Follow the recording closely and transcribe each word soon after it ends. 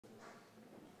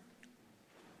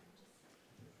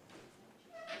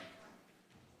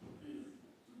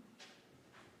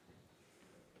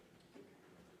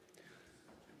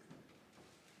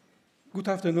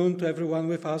Good afternoon to everyone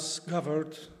with us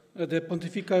gathered at the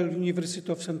Pontifical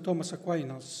University of St. Thomas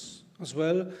Aquinas, as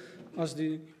well as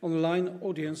the online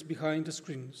audience behind the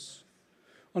screens.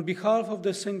 On behalf of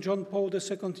the St. John Paul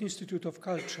II Institute of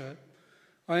Culture,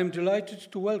 I am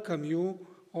delighted to welcome you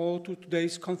all to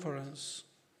today's conference.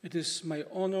 It is my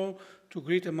honor to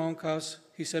greet among us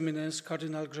His Eminence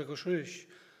Cardinal Grzegorz,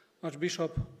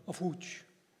 Archbishop of Łódź.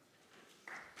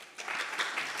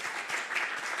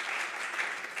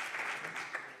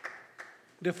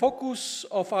 The focus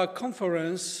of our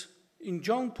conference in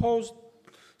John Paul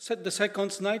II's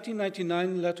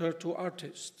 1999 letter to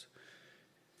artists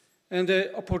and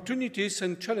the opportunities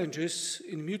and challenges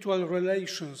in mutual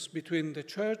relations between the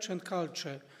church and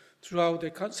culture throughout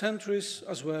the centuries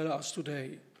as well as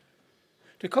today.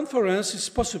 The conference is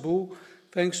possible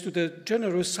thanks to the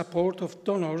generous support of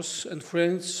donors and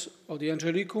friends of the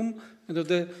Angelicum and of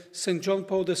the St. John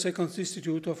Paul II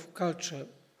Institute of Culture,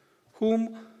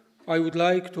 whom I would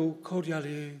like to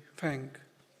cordially thank.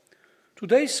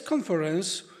 Today's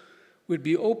conference will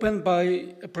be opened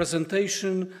by a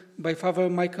presentation by Father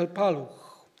Michał Paluch.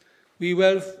 We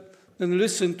will then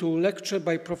listen to a lecture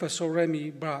by Professor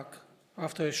Rémi Brague.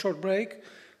 After a short break,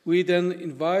 we then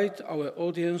invite our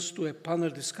audience to a panel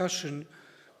discussion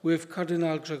with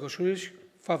Cardinal Grzegorz,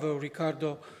 Father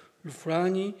Riccardo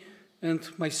Lufrani, and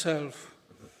myself,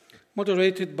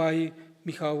 moderated by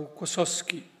Michał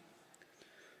Kłosowski.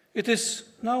 It is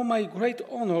now my great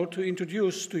honor to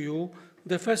introduce to you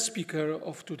the first speaker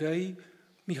of today,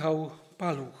 Michał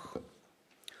Paluch.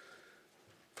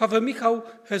 Father Michał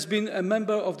has been a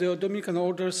member of the Dominican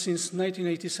Order since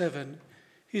 1987.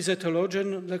 He is a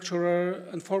theologian, lecturer,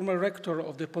 and former rector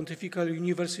of the Pontifical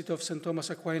University of St. Thomas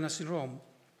Aquinas in Rome.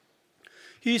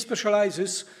 He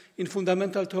specializes in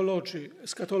fundamental theology,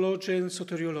 eschatology, and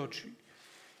soteriology.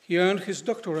 He earned his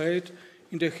doctorate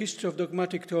in the history of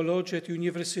dogmatic theology at the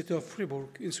University of Fribourg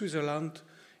in Switzerland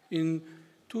in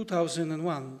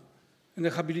 2001, and a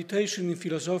habilitation in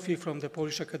philosophy from the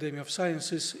Polish Academy of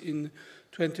Sciences in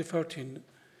 2013.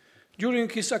 During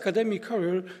his academic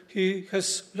career, he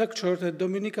has lectured at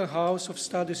Dominican House of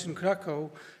Studies in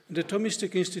Krakow and the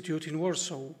Thomistic Institute in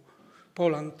Warsaw,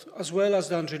 Poland, as well as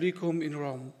the Angelicum in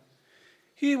Rome.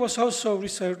 He was also a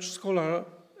research scholar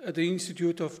at the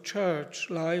Institute of Church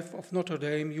Life of Notre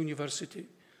Dame University.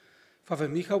 Father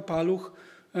Michał Paluch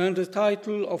earned the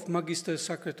title of Magister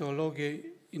Sacrae Theologiae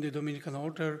in the Dominican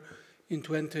Order in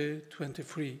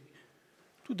 2023.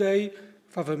 Today,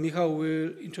 Father Michał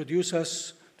will introduce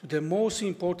us to the most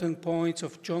important points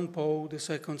of John Paul II's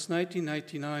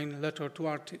 1999 letter to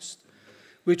artists,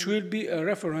 which will be a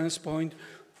reference point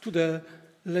to the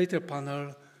later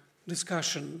panel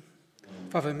discussion.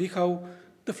 Father Michał,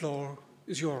 the floor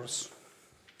is yours.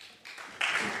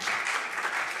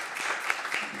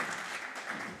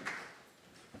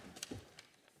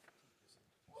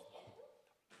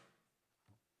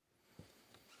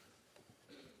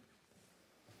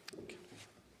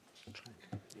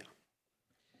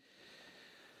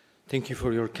 Thank you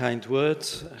for your kind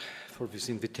words, for this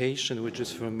invitation, which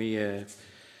is for me a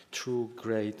true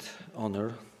great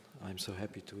honor. I'm so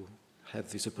happy to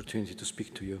have this opportunity to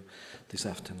speak to you this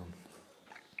afternoon.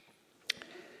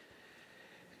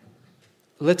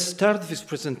 Let's start this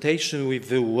presentation with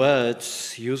the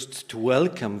words used to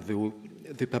welcome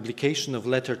the publication of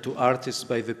Letter to Artists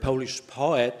by the Polish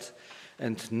poet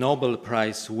and Nobel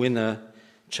Prize winner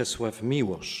Czesław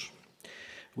Miłosz,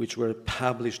 which were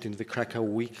published in the Krakow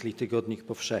Weekly Tygodnik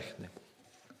Powszechny.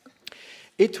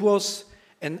 It was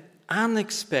an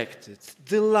unexpected,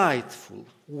 delightful,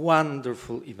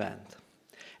 wonderful event.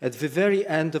 At the very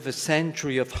end of a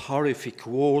century of horrific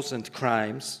wars and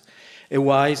crimes, a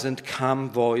wise and calm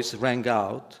voice rang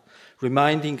out,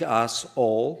 reminding us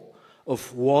all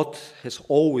of what has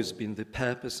always been the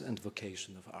purpose and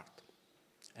vocation of art.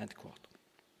 End quote.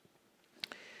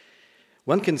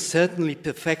 One can certainly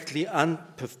perfectly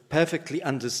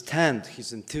understand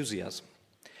his enthusiasm.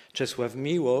 Czesław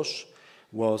Miłosz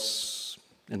was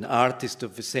an artist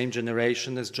of the same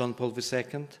generation as John Paul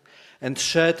II and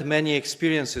shared many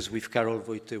experiences with Karol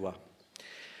Wojtyła.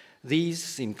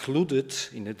 These included,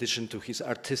 in addition to his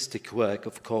artistic work,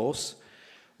 of course,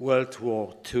 World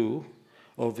War II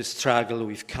or the struggle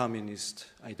with communist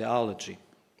ideology.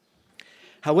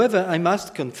 However, I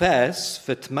must confess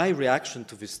that my reaction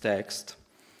to this text,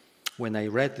 when I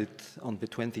read it on the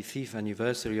 25th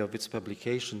anniversary of its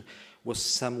publication, was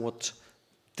somewhat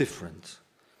different.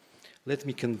 Let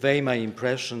me convey my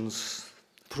impressions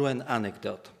through an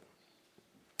anecdote.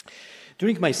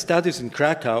 During my studies in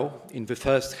Krakow in the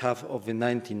first half of the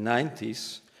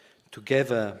 1990s,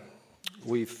 together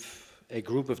with a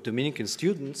group of Dominican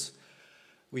students,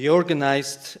 we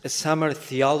organized a summer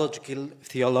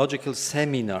theological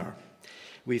seminar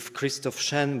with Christoph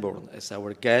Schönborn as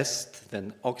our guest,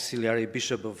 then Auxiliary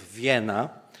Bishop of Vienna,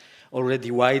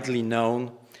 already widely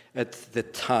known at the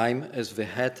time as the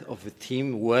head of the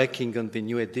team working on the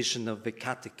new edition of the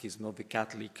Catechism of the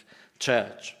Catholic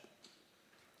Church.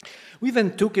 We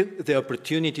then took the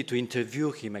opportunity to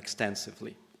interview him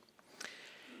extensively.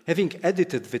 Having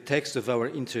edited the text of our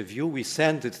interview, we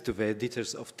sent it to the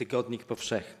editors of Tygodnik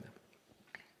Powszechny.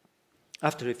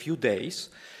 After a few days,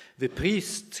 the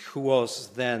priest, who was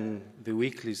then the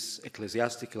weekly's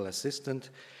ecclesiastical assistant,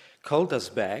 called us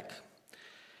back,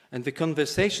 and the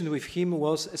conversation with him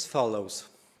was as follows.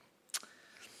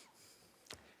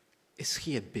 Is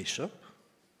he a bishop?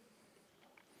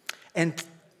 And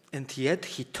yet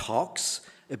he talks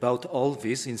about all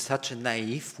this in such a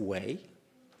naive way,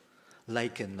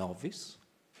 like a novice?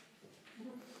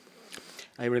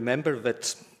 I remember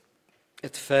that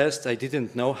at first I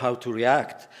didn't know how to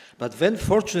react, but then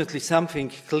fortunately something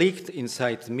clicked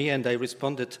inside me and I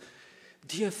responded,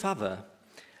 "Dear Father,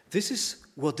 this is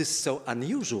what is so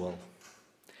unusual.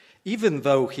 Even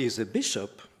though he is a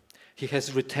bishop, he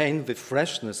has retained the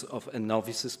freshness of a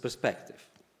novice's perspective."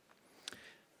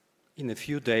 In a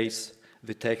few days,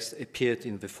 the text appeared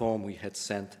in the form we had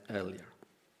sent earlier.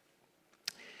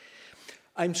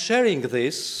 I'm sharing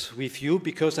this with you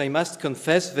because I must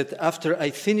confess that after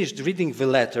I finished reading the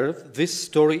letter, this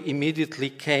story immediately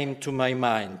came to my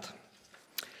mind.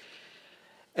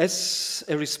 As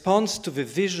a response to the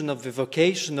vision of the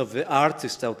vocation of the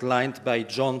artist outlined by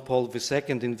John Paul II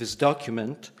in this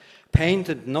document,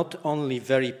 painted not only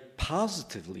very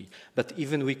positively, but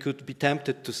even we could be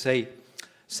tempted to say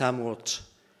somewhat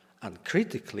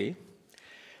uncritically,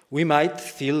 we might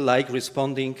feel like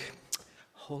responding,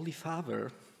 "Holy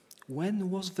Father, when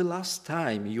was the last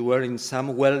time you were in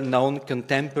some well-known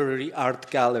contemporary art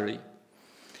gallery?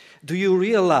 Do you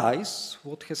realize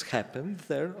what has happened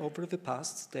there over the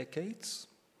past decades?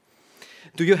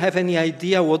 Do you have any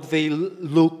idea what they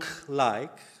look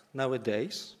like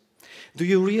nowadays? Do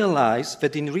you realize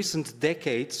that in recent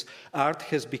decades, art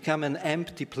has become an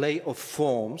empty play of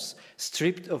forms,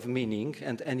 stripped of meaning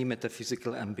and any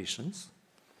metaphysical ambitions?"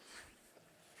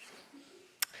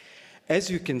 As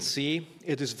you can see,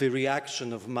 it is the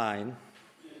reaction of mine,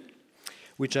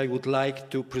 which I would like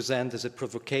to present as a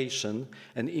provocation,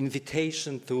 an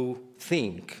invitation to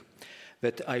think,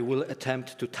 that I will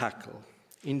attempt to tackle.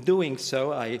 In doing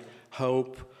so, I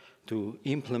hope to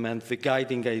implement the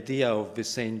guiding idea of the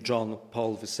St. John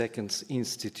Paul II's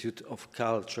Institute of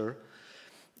Culture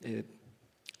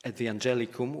at the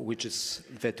Angelicum, which is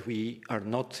that we are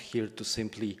not here to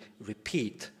simply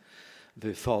repeat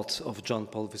the thoughts of John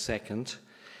Paul II,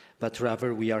 but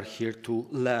rather we are here to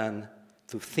learn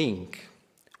to think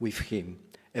with him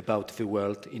about the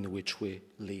world in which we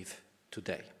live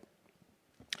today.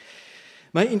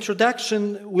 My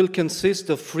introduction will consist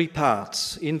of 3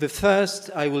 parts. In the first,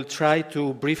 I will try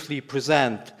to briefly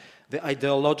present the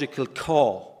ideological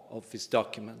core of this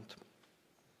document,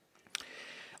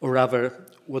 or rather,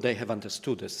 what I have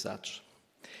understood as such.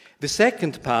 The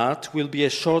second part will be a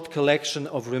short collection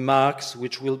of remarks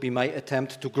which will be my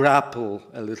attempt to grapple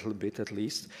a little bit, at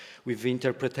least, with the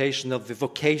interpretation of the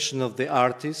vocation of the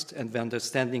artist and the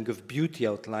understanding of beauty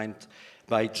outlined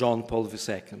by John Paul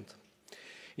II.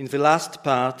 In the last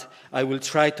part, I will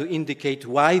try to indicate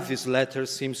why this letter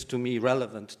seems to me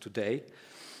relevant today,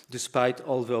 despite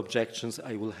all the objections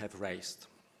I will have raised.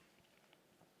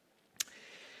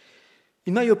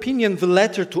 In my opinion, the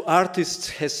letter to artists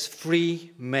has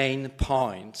 3 main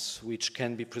points, which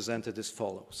can be presented as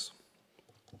follows.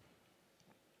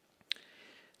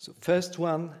 So, first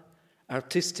one,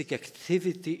 artistic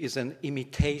activity is an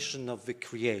imitation of the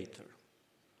Creator.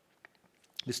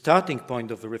 The starting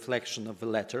point of the reflection of the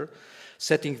letter,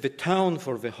 setting the tone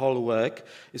for the whole work,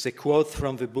 is a quote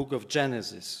from the book of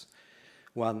Genesis,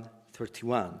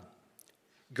 1:31.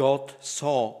 God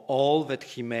saw all that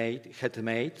he had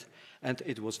made, and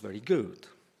it was very good.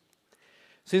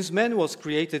 Since man was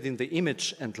created in the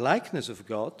image and likeness of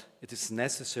God, it is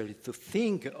necessary to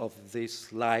think of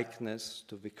this likeness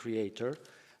to the Creator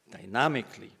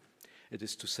dynamically. It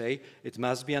is to say, it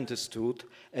must be understood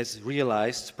as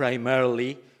realized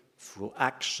primarily through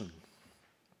action.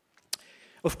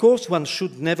 Of course, one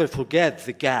should never forget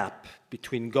the gap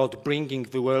between God bringing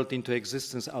the world into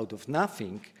existence out of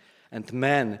nothing and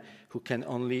man who can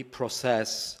only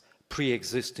process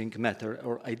pre-existing matter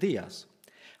or ideas.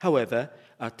 However,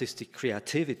 artistic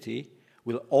creativity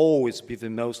will always be the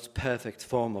most perfect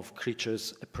form of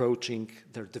creatures approaching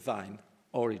their divine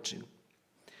origin.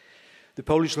 The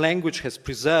Polish language has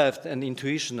preserved an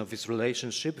intuition of this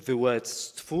relationship. The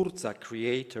words twórca,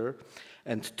 creator,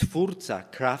 and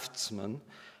twórca, craftsman,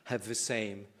 have the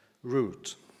same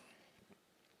root.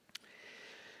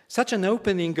 Such an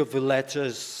opening of the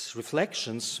letter's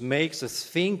reflections makes us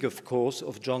think, of course,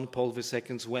 of John Paul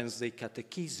II's Wednesday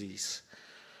Catechesis,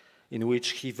 in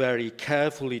which he very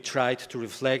carefully tried to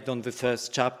reflect on the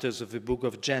first chapters of the book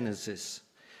of Genesis.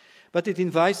 But it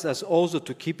invites us also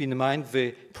to keep in mind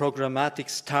the programmatic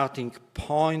starting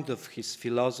point of his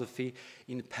philosophy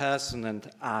in person and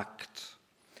act.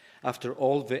 After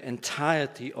all, the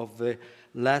entirety of the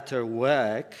latter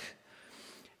work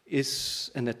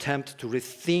is an attempt to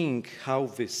rethink how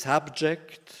the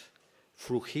subject,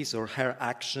 through his or her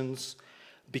actions,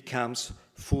 becomes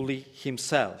fully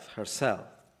himself, herself.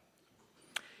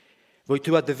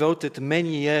 Wojtyła devoted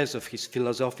many years of his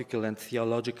philosophical and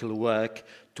theological work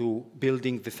to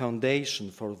building the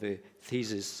foundation for the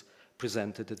thesis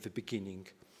presented at the beginning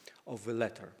of the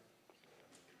letter.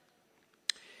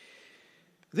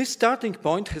 This starting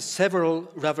point has several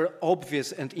rather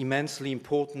obvious and immensely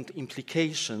important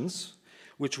implications,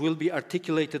 which will be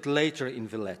articulated later in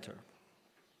the letter.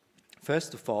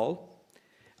 First of all,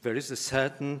 there is a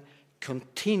certain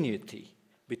continuity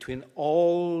between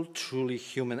all truly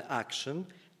human action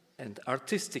and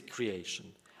artistic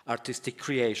creation. Artistic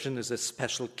creation is a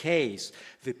special case,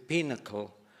 the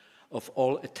pinnacle of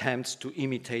all attempts to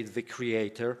imitate the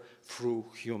Creator through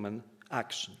human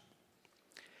action.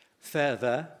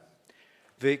 Further,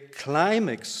 the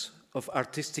climax of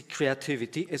artistic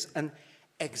creativity is an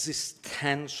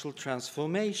existential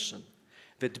transformation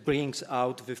that brings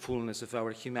out the fullness of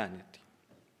our humanity.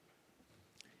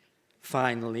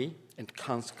 Finally, and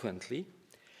consequently,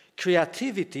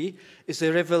 creativity is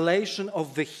a revelation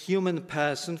of the human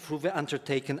person through the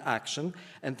undertaken action,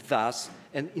 and thus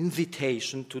an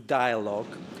invitation to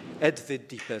dialogue at the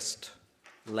deepest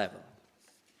level.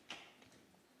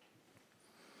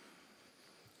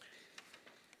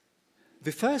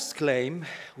 The first claim,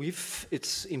 with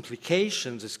its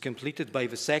implications, is completed by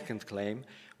the second claim,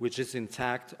 which is in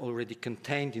fact already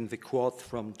contained in the quote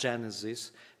from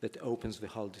Genesis that opens the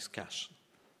whole discussion.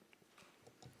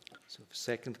 So the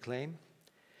second claim: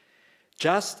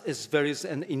 just as there is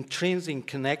an intrinsic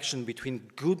connection between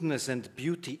goodness and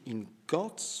beauty in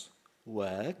God's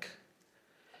work,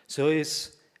 so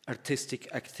is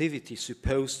artistic activity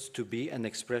supposed to be an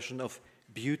expression of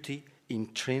beauty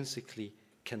intrinsically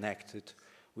connected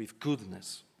with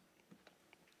goodness.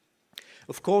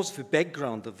 Of course, the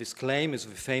background of this claim is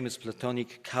the famous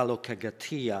Platonic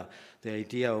kalokagatia, the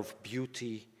idea of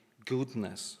beauty,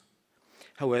 goodness.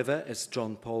 However, as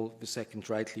John Paul II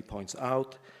rightly points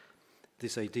out,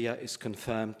 this idea is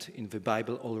confirmed in the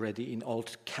Bible already in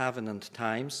Old Covenant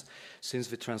times, since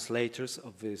the translators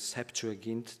of the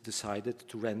Septuagint decided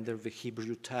to render the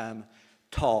Hebrew term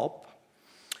top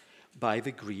by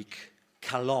the Greek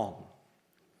kalon.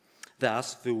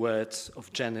 Thus, the words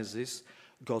of Genesis,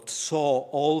 God saw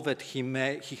all that he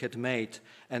had made,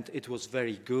 and it was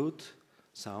very good,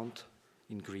 sound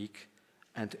in Greek,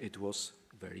 and it was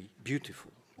very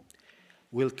beautiful,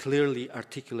 will clearly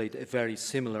articulate a very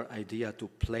similar idea to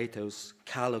Plato's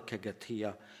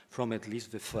kalokagatia from at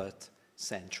least the 3rd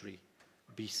century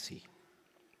BC.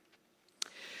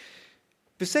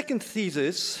 The second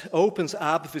thesis opens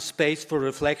up the space for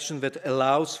reflection that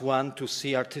allows one to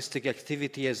see artistic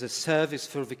activity as a service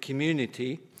for the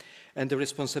community and a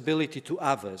responsibility to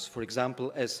others, for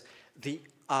example, as the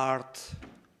art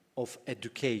of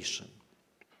education.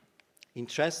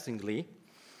 Interestingly,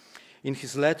 in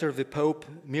his letter, the Pope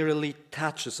merely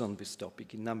touches on this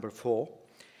topic in number 4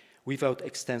 without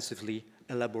extensively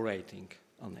elaborating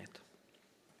on it.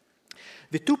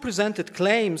 The two presented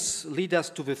claims lead us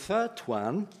to the third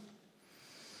one,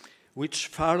 which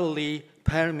thoroughly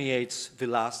permeates the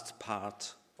last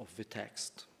part of the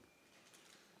text.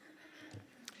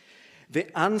 The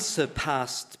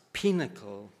unsurpassed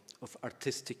pinnacle of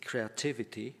artistic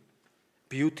creativity,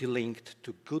 beauty linked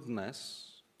to goodness,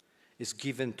 is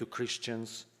given to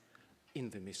Christians in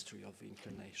the mystery of the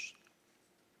Incarnation.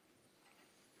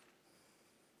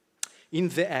 In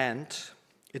the end,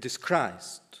 it is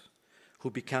Christ who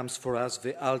becomes for us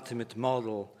the ultimate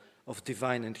model of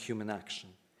divine and human action.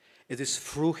 It is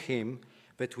through him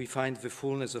that we find the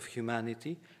fullness of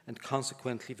humanity and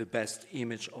consequently the best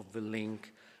image of the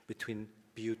link between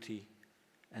beauty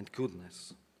and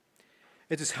goodness.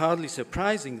 It is hardly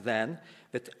surprising then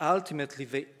that ultimately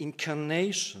the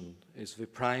Incarnation is the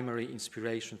primary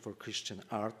inspiration for Christian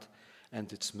art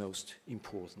and its most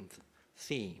important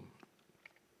theme.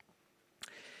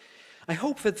 I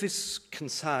hope that this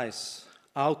concise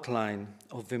outline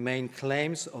of the main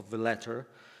claims of the letter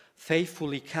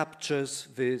faithfully captures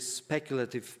the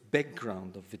speculative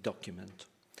background of the document.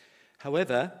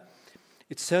 However,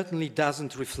 it certainly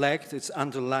doesn't reflect its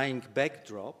underlying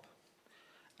backdrop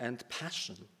and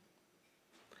passion.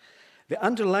 The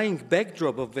underlying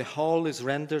backdrop of the whole is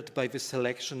rendered by the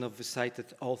selection of the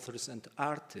cited authors and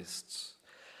artists.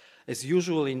 As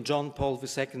usual in John Paul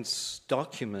II's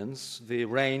documents, the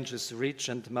range is rich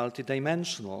and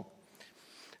multidimensional.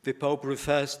 The Pope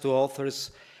refers to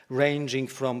authors ranging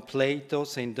from Plato,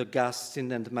 St.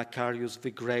 Augustine, and Macarius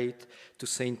the Great to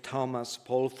St. Thomas,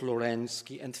 Paul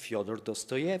Florensky, and Fyodor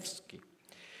Dostoevsky.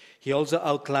 He also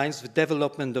outlines the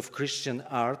development of Christian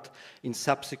art in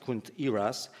subsequent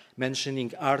eras,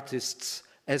 mentioning artists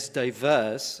as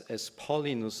diverse as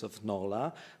Paulinus of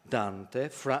Nola, Dante,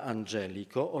 Fra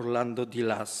Angelico, Orlando di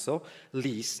Lasso,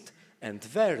 Liszt, and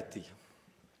Verdi.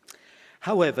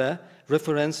 However,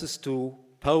 references to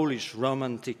Polish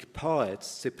Romantic poets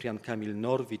Cyprian Kamil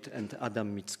Norwid and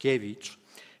Adam Mickiewicz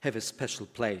have a special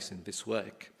place in this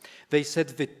work. They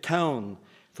set the tone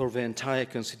for the entire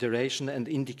consideration and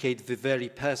indicate the very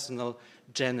personal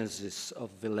genesis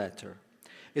of the letter.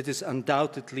 It is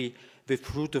undoubtedly the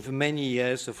fruit of many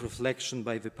years of reflection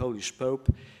by the Polish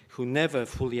Pope, who never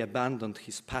fully abandoned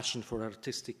his passion for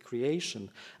artistic creation.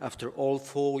 After all,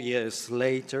 4 years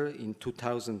later, in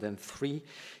 2003,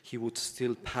 he would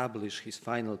still publish his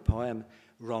final poem,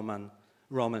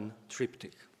 Roman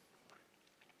Triptych.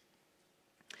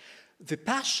 The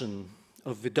passion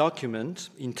of the document,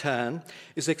 in turn,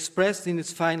 is expressed in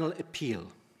its final appeal.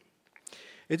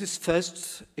 It is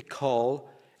first a call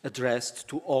addressed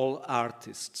to all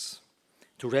artists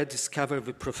to rediscover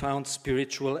the profound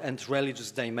spiritual and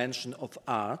religious dimension of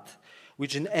art,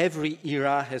 which in every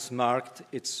era has marked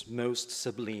its most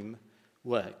sublime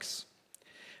works.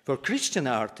 For Christian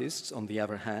artists, on the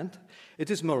other hand, it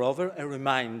is moreover a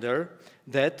reminder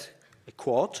that, a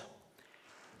quote,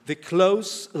 the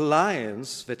close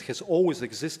alliance that has always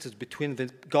existed between the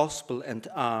gospel and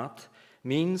art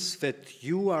means that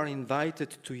you are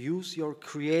invited to use your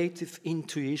creative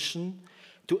intuition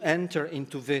to enter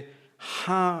into the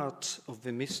heart of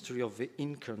the mystery of the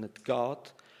incarnate God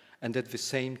and at the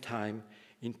same time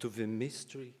into the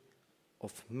mystery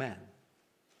of man.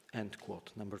 End quote,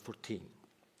 number 14.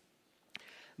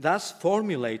 Thus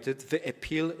formulated, the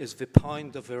appeal is the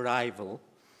point of arrival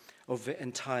of the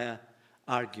entire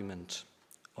argument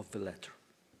of the letter.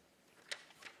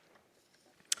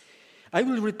 I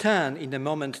will return in a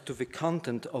moment to the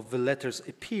content of the letter's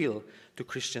appeal to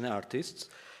Christian artists.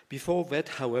 Before that,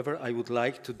 however, I would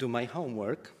like to do my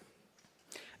homework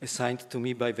assigned to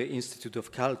me by the Institute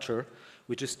of Culture,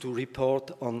 which is to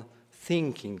report on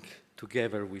thinking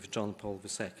together with John Paul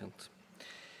II.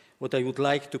 What I would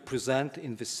like to present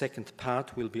in the second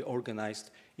part will be organized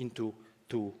into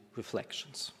 2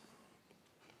 reflections.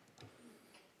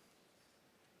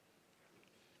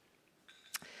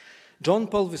 John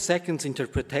Paul II's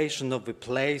interpretation of the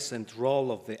place and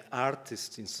role of the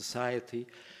artist in society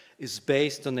is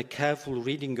based on a careful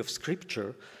reading of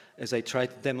Scripture, as I tried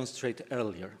to demonstrate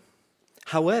earlier.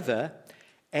 However,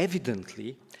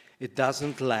 evidently, it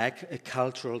doesn't lack a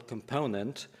cultural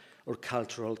component or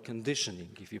cultural conditioning,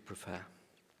 if you prefer.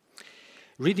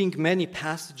 Reading many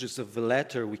passages of the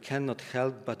letter, we cannot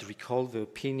help but recall the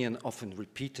opinion often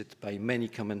repeated by many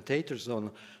commentators on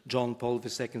John Paul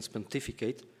II's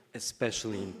pontificate,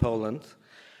 especially in Poland,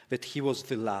 that he was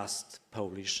the last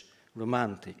Polish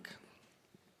romantic.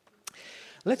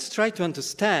 Let's try to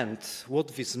understand what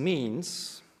this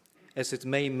means, as it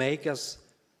may make us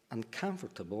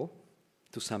uncomfortable,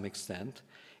 to some extent,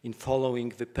 in following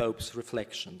the Pope's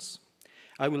reflections.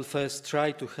 I will first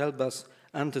try to help us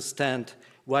understand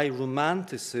why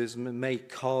Romanticism may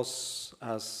cause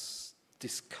us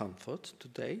discomfort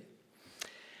today,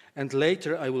 and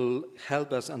later I will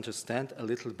help us understand a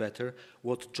little better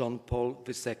what John Paul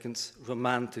II's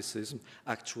Romanticism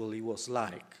actually was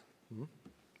like.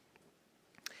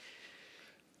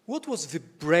 What was the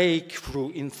breakthrough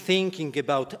in thinking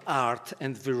about art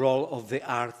and the role of the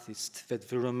artist that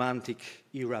the Romantic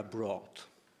era brought?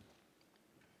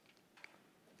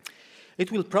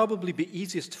 It will probably be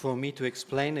easiest for me to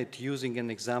explain it using an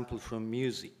example from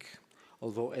music,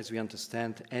 although, as we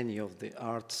understand, any of the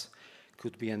arts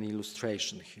could be an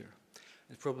illustration here.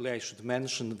 And probably I should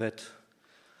mention that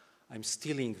I'm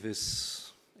stealing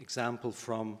this example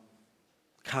from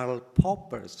Karl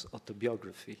Popper's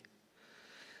autobiography.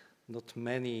 Not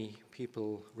many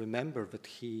people remember that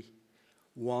he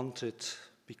wanted to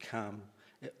become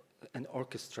an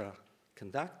orchestra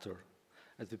conductor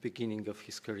at the beginning of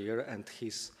his career, and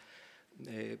his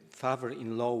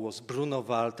father-in-law was Bruno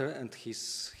Walter, and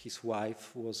his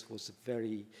wife was a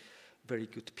very, very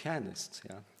good pianist.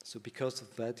 Yeah? So because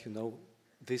of that, you know,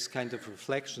 this kind of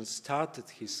reflection started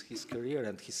his career,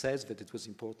 and he says that it was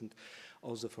important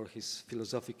also for his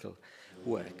philosophical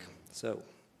work. So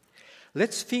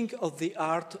let's think of the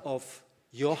art of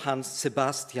Johann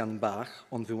Sebastian Bach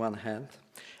on the one hand,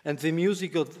 and the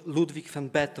music of Ludwig van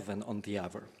Beethoven on the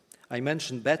other. I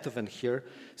mentioned Beethoven here,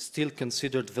 still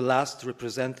considered the last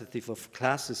representative of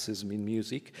classicism in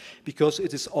music, because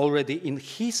it is already in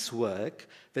his work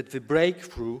that the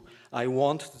breakthrough I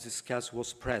want to discuss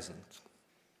was present.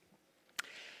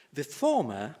 The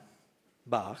former,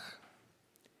 Bach,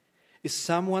 is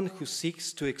someone who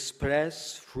seeks to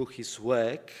express through his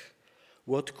work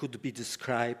what could be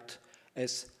described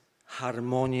as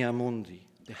harmonia mundi,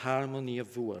 the harmony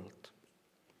of the world.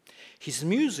 His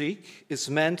music is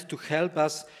meant to help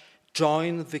us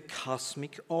join the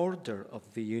cosmic order of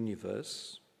the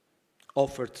universe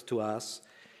offered to us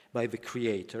by the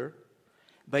Creator,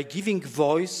 by giving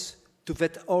voice to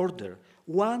that order,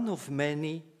 one of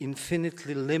many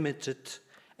infinitely limited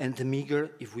and meager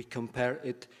if we compare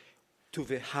it to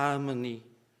the harmony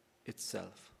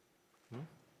itself.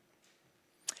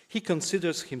 He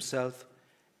considers himself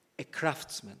a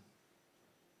craftsman.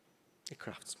 A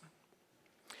craftsman.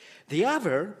 The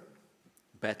other,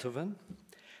 Beethoven,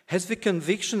 has the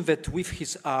conviction that with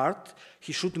his art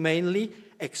he should mainly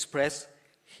express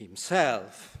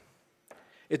himself.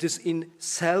 It is in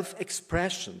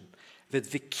self-expression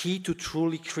that the key to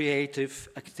truly creative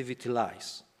activity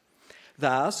lies.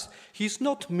 Thus, he is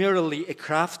not merely a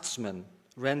craftsman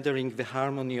rendering the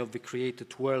harmony of the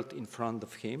created world in front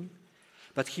of him,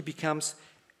 but he becomes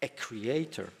a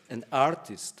creator, an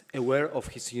artist, aware of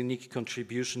his unique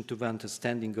contribution to the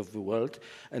understanding of the world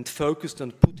and focused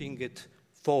on putting it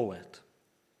forward.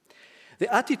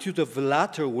 The attitude of the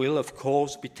latter will, of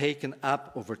course, be taken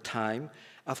up over time.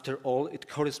 After all, it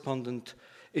corresponded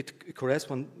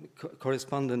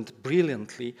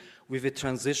brilliantly with the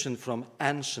transition from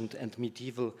ancient and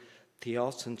medieval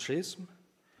theocentrism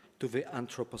to the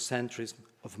anthropocentrism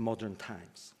of modern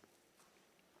times.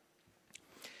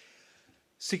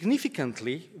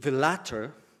 Significantly, the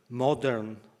latter,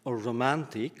 modern or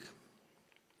romantic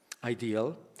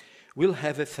ideal, will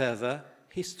have a further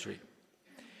history.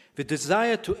 The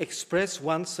desire to express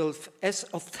oneself as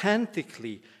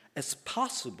authentically as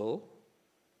possible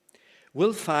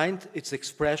will find its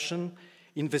expression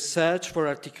in the search for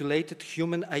articulated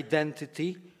human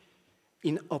identity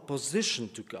in opposition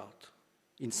to God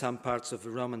in some parts of the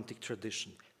romantic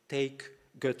tradition. Take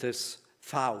Goethe's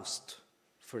Faust,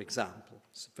 for example.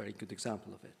 It's a very good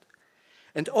example of it.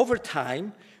 And over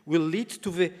time will lead to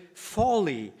the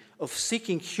folly of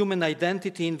seeking human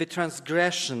identity in the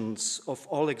transgressions of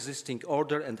all existing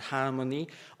order and harmony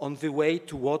on the way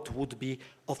to what would be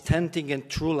authentic and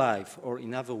true life, or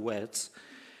in other words,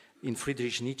 in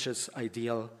Friedrich Nietzsche's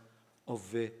ideal of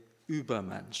the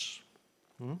Übermensch.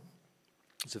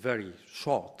 It's a very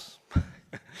short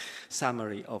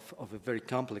summary of a very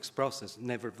complex process.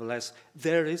 Nevertheless,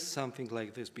 there is something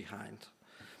like this behind.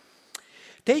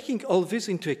 Taking all this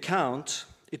into account,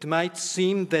 it might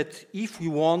seem that if we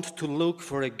want to look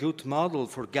for a good model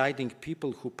for guiding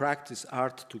people who practice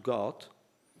art to God,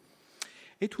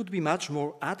 it would be much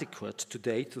more adequate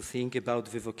today to think about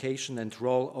the vocation and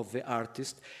role of the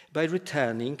artist by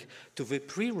returning to the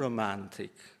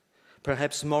pre-romantic,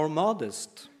 perhaps more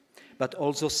modest, but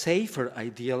also safer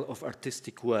ideal of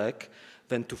artistic work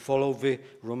than to follow the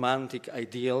romantic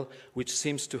ideal which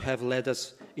seems to have led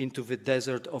us into the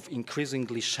desert of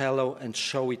increasingly shallow and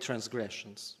showy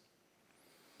transgressions.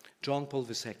 John Paul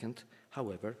II,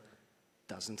 however,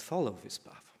 doesn't follow this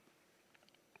path.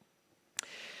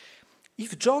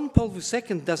 If John Paul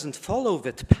II doesn't follow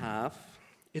that path,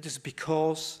 it is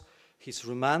because his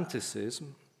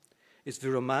romanticism is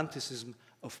the romanticism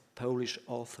of Polish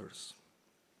authors,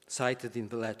 cited in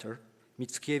the letter,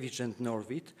 Mickiewicz and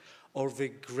Norwid, or the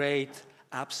great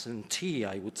absentee,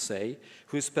 I would say,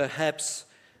 who is perhaps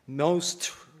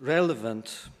most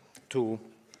relevant to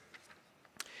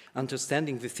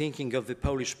understanding the thinking of the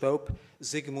Polish Pope,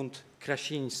 Zygmunt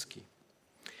Krasiński.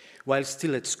 While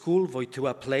still at school,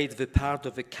 Wojtyła played the part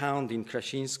of a count in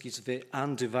Krasiński's The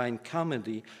Undivine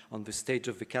Comedy on the stage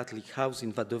of the Catholic house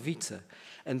in Wadowice,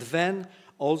 and then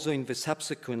also in the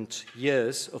subsequent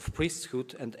years of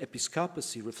priesthood and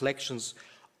episcopacy, reflections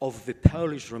of the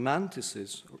Polish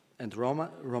Romanticism and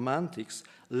Romantics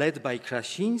led by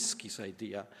Krasiński's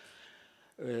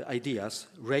ideas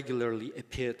regularly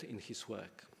appeared in his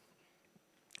work.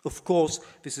 Of course,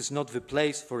 this is not the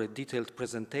place for a detailed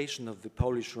presentation of the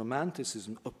Polish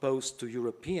Romanticism opposed to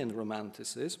European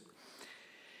Romanticism.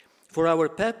 For our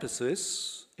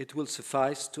purposes, it will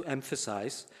suffice to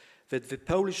emphasize that the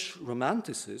Polish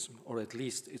Romanticism, or at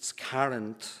least its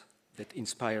current that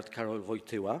inspired Karol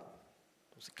Wojtyła,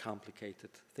 it was a complicated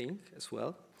thing as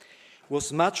well,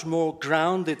 was much more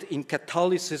grounded in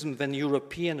Catholicism than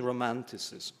European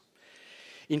Romanticism.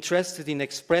 Interested in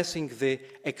expressing the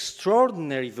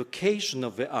extraordinary vocation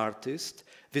of the artist,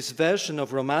 this version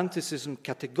of Romanticism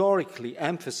categorically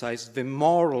emphasized the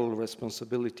moral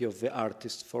responsibility of the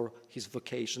artist for his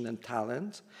vocation and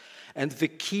talent, and the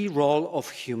key role of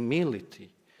humility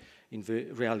in the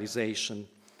realization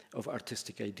of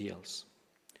artistic ideals.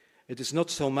 It is not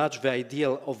so much the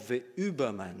ideal of the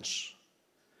Übermensch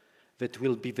that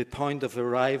will be the point of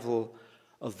arrival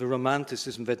of the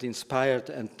Romanticism that inspired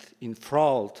and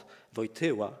enthralled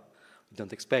Wojtyła, we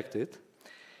don't expect it,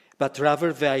 but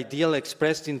rather the ideal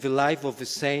expressed in the life of the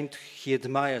saint he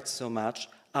admired so much,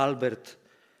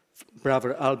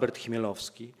 brother Albert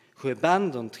Chmielowski, who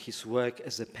abandoned his work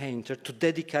as a painter to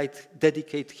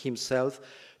dedicate himself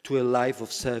to a life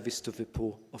of service to the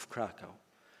poor of Krakow,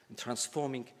 and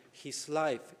transforming his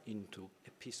life into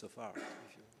a piece of art.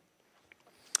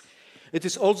 It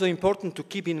is also important to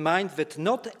keep in mind that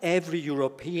not every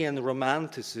European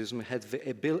Romanticism had the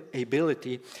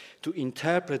ability to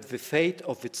interpret the fate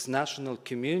of its national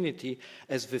community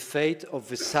as the fate of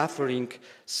the suffering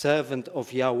servant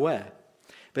of Yahweh,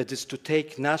 that is, to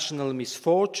take national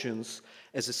misfortunes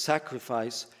as a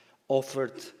sacrifice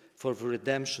offered for the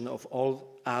redemption of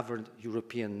all other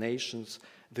European nations,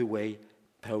 the way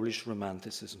Polish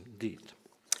Romanticism did.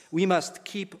 We must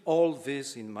keep all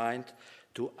this in mind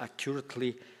to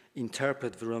accurately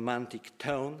interpret the romantic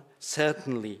tone,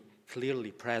 certainly clearly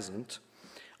present,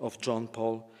 of John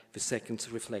Paul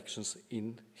II's reflections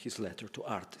in his letter to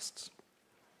artists.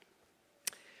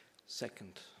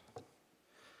 Second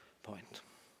point,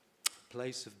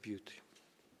 place of beauty.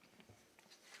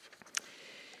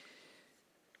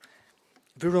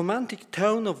 The romantic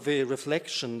tone of the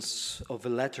reflections of the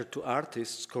letter to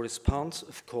artists corresponds,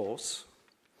 of course,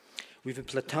 with the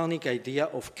Platonic idea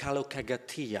of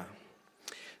kalokagatia,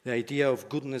 the idea of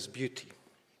goodness, beauty.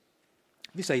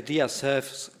 This idea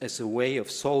serves as a way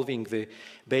of solving the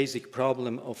basic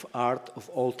problem of art of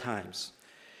all times.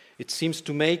 It seems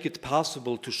to make it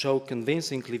possible to show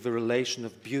convincingly the relation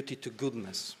of beauty to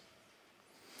goodness.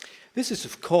 This is,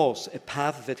 of course, a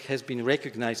path that has been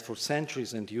recognized for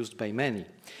centuries and used by many.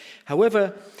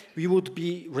 However, we would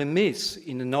be remiss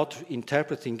in not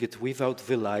interpreting it without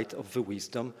the light of the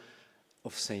wisdom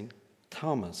of St.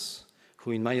 Thomas,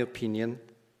 who, in my opinion,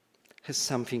 has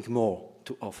something more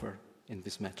to offer in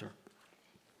this matter.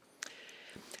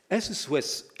 As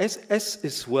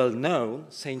is well known,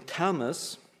 St.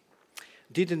 Thomas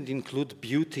didn't include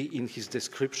beauty in his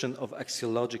description of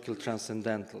axiological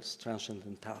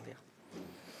transcendentalia.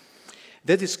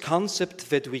 That is a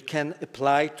concept that we can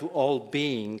apply to all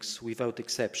beings without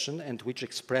exception and which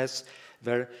express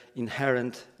their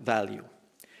inherent value.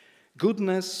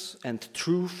 Goodness and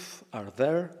truth are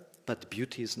there, but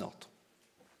beauty is not.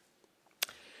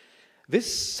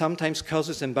 This sometimes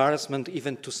causes embarrassment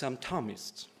even to some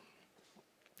Thomists.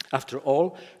 After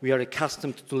all, we are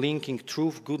accustomed to linking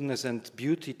truth, goodness, and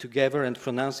beauty together and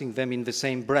pronouncing them in the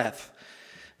same breath.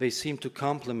 They seem to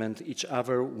complement each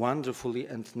other wonderfully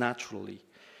and naturally.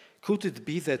 Could it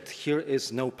be that here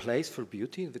is no place for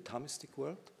beauty in the Thomistic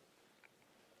world?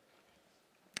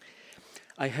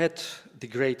 I had the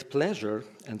great pleasure,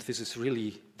 and this is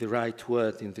really the right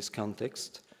word in this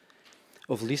context,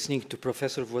 of listening to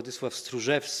Professor Władysław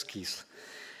Stróżewski's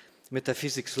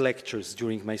metaphysics lectures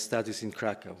during my studies in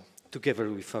Krakow, together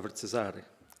with Father Cezary.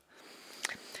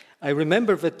 I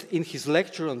remember that in his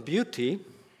lecture on beauty,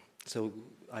 so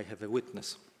I have a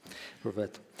witness for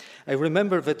that. I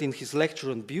remember that in his lecture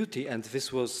on beauty, and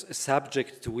this was a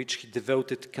subject to which he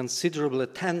devoted considerable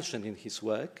attention in his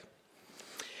work,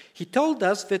 he told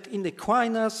us that in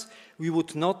Aquinas we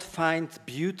would not find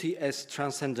beauty as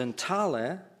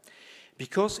transcendentale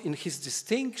because in his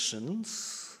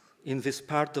distinctions in this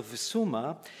part of the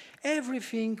Summa,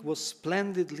 everything was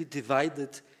splendidly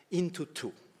divided into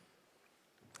two.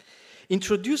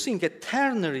 Introducing a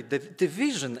ternary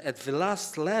division at the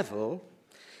last level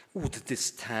would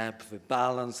disturb the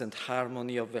balance and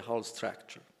harmony of the whole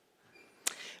structure.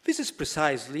 This is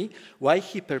precisely why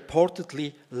he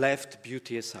purportedly left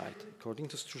beauty aside, according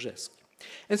to Stróżewski.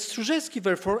 And Stróżewski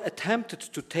therefore attempted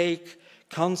to take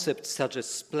concepts such as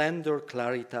splendor,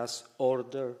 claritas,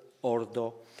 order,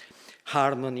 ordo,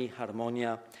 harmony,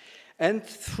 harmonia, and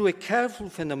through a careful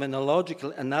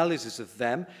phenomenological analysis of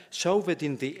them, show that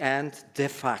in the end, de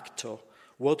facto,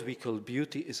 what we call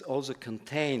beauty is also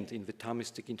contained in the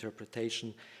Thomistic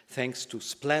interpretation, thanks to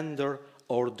splendor,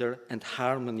 order, and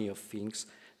harmony of things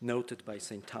noted by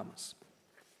St. Thomas.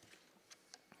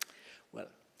 Well,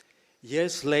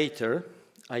 years later,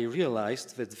 I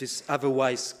realized that this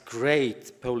otherwise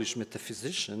great Polish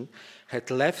metaphysician had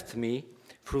left me,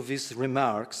 through these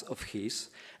remarks of his,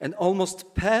 an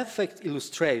almost perfect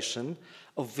illustration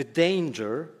of the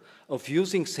danger of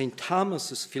using St.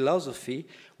 Thomas's philosophy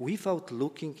without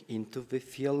looking into the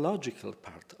theological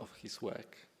part of his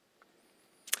work.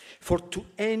 For to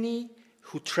any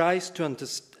who tries to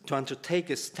undertake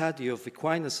a study of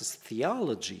Aquinas'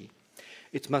 theology,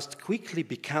 it must quickly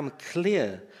become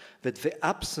clear that the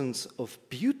absence of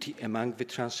beauty among the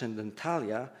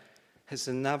transcendentalia has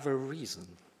another reason.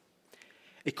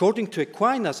 According to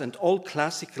Aquinas and all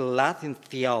classical Latin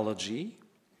theology,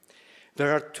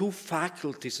 there are two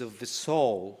faculties of the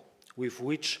soul with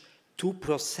which two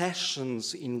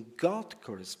processions in God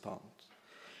correspond.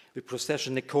 The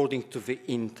procession according to the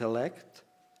intellect,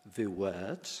 the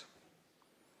word,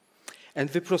 and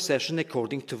the procession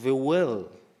according to the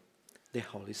will, the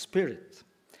Holy Spirit.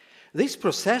 These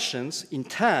processions, in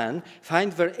turn,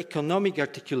 find their economic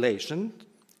articulation,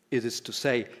 it is to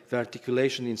say, the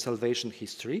articulation in salvation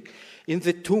history, in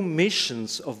the two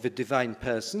missions of the divine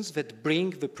persons that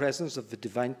bring the presence of the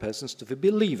divine persons to the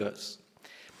believers.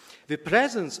 The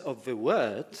presence of the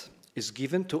Word is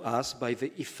given to us by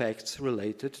the effects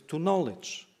related to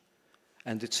knowledge,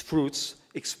 and its fruits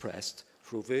expressed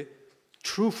through the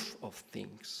truth of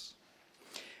things.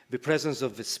 The presence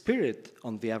of the Spirit,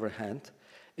 on the other hand,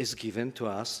 is given to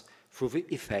us through the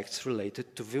effects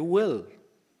related to the will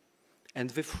and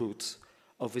the fruits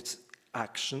of its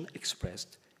action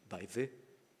expressed by the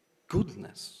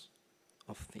goodness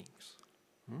of things.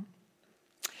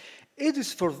 It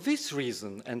is for this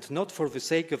reason, and not for the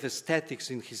sake of aesthetics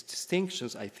in his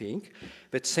distinctions, I think,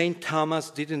 that St.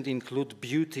 Thomas didn't include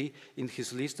beauty in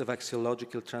his list of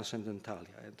axiological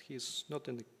transcendentalia, and he is not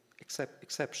an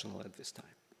exceptional at this time.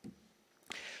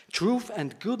 Truth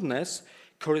and goodness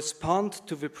correspond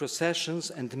to the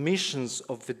processions and missions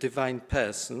of the divine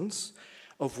persons,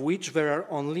 of which there are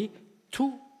only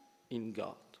two in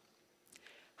God.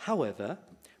 However,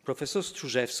 Professor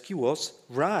Strużewski was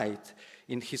right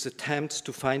in his attempts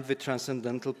to find the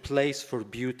transcendental place for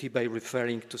beauty by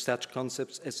referring to such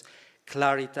concepts as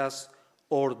claritas,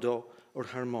 ordo, or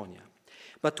harmonia.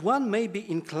 But one may be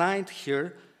inclined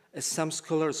here, as some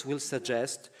scholars will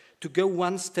suggest, to go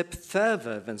one step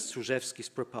further than Strużewski's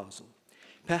proposal.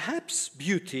 Perhaps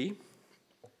beauty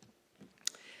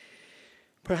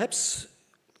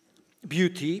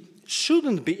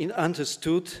shouldn't be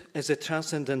understood as a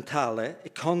transcendentale, a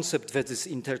concept that is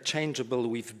interchangeable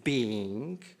with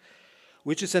being,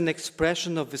 which is an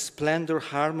expression of the splendor,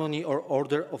 harmony, or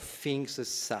order of things as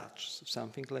such, so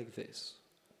something like this.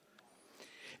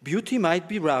 Beauty might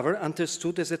be rather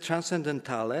understood as a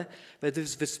transcendentale that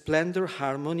is the splendor,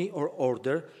 harmony, or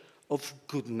order of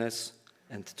goodness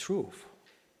and truth.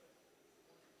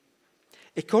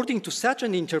 According to such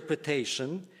an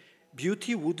interpretation,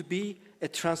 beauty would be a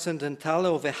transcendentale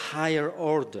of a higher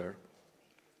order,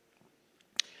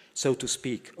 so to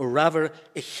speak, or rather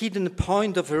a hidden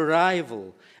point of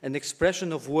arrival, an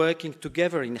expression of working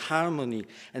together in harmony,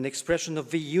 an expression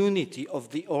of the unity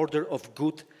of the order of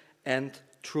good and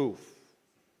truth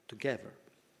together.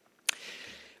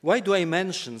 Why do I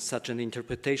mention such an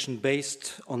interpretation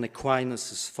based on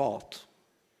Aquinas' thought?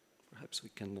 Perhaps we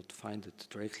cannot find it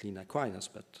directly in Aquinas,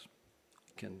 but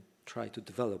we can try to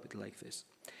develop it like this.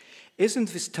 Isn't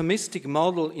this Thomistic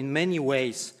model in many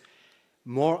ways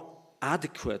more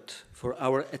adequate for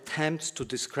our attempts to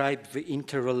describe the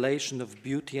interrelation of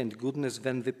beauty and goodness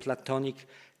than the Platonic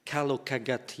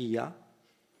kalokagatia?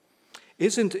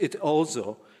 Isn't it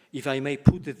also, if I may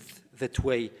put it that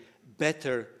way,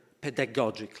 better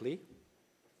pedagogically?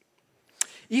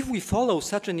 If we follow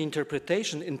such an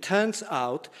interpretation, it turns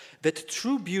out that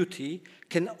true beauty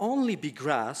can only be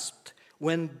grasped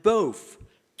when both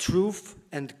truth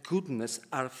and goodness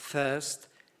are first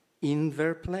in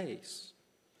their place,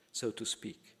 so to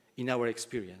speak, in our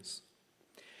experience.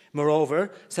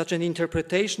 Moreover, such an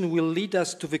interpretation will lead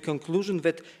us to the conclusion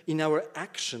that in our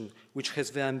action, which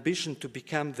has the ambition to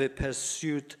become the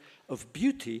pursuit of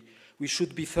beauty, we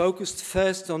should be focused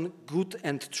first on good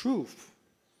and truth.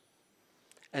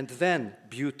 And then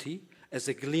beauty, as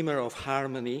a glimmer of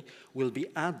harmony, will be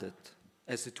added,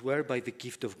 as it were, by the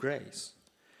gift of grace.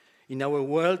 In our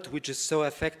world, which is so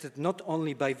affected not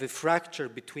only by the fracture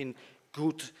between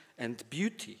good and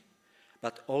beauty,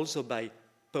 but also by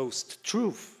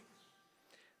post-truth,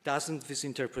 doesn't this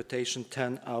interpretation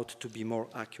turn out to be more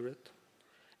accurate?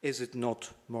 Is it not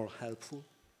more helpful?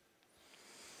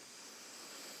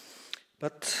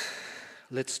 But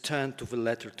let's turn to the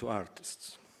letter to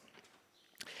artists.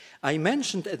 I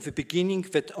mentioned at the beginning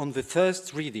that on the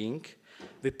first reading,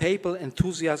 the papal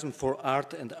enthusiasm for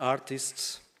art and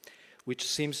artists, which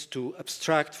seems to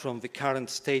abstract from the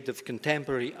current state of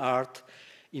contemporary art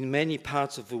in many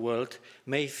parts of the world,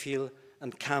 may feel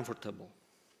uncomfortable.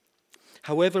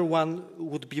 However, one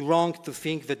would be wrong to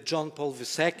think that John Paul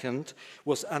II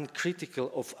was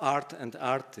uncritical of art and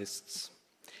artists.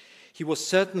 He was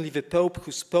certainly the Pope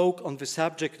who spoke on the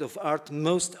subject of art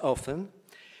most often,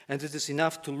 and it is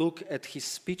enough to look at his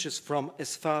speeches from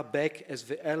as far back as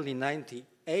the early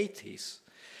 1980s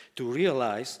to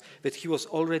realize that he was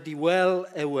already well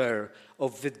aware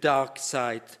of the dark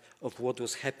side of what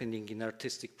was happening in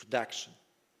artistic production.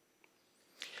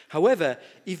 However,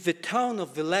 if the tone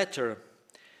of the letter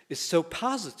is so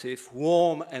positive,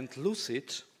 warm, and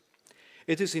lucid,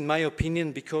 it is, in my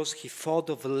opinion, because he thought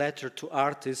of the letter to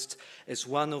artists as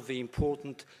one of the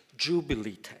important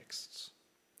Jubilee texts,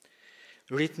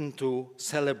 written to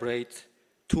celebrate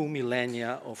 2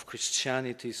 millennia of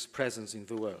Christianity's presence in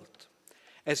the world.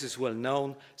 As is well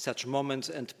known, such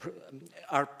moments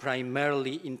are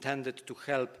primarily intended to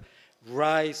help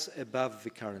rise above the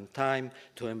current time,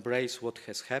 to embrace what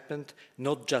has happened,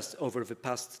 not just over the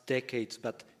past decades,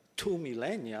 but 2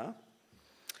 millennia,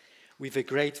 with a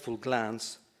grateful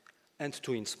glance, and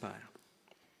to inspire.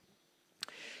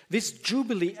 This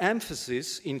Jubilee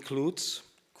emphasis includes,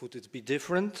 could it be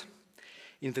different,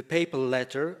 in the papal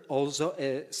letter also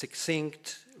a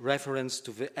succinct reference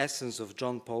to the essence of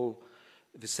John Paul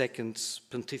II's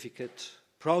pontificate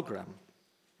program.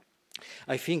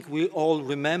 I think we all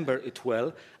remember it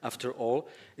well. After all,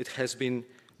 it has been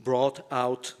brought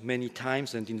out many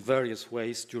times and in various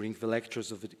ways during the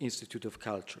lectures of the Institute of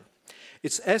Culture.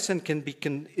 Its essence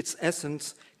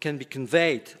can be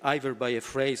conveyed either by a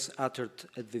phrase uttered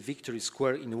at the Victory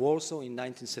Square in Warsaw in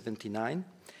 1979,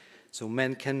 so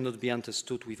man cannot be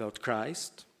understood without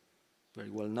Christ, very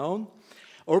well known,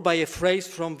 or by a phrase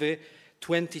from the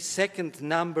 22nd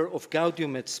number of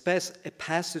Gaudium et Spes, a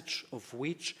passage of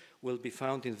which will be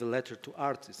found in the letter to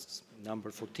artists,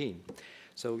 number 14.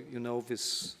 So you know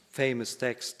this famous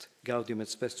text, Gaudium et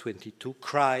Spes 22,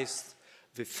 Christ,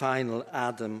 the final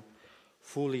Adam,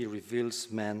 fully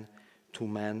reveals man to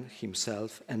man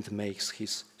himself and makes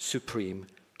his supreme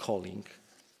calling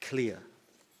clear.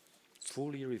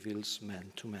 Fully reveals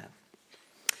man to man.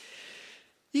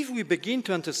 If we begin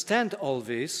to understand all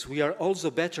this, we are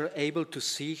also better able to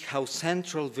see how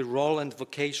central the role and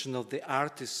vocation of the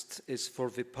artist is for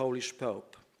the Polish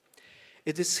Pope.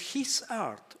 It is his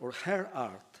art, or her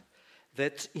art,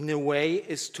 that in a way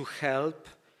is to help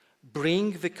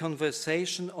bring the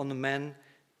conversation on man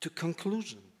to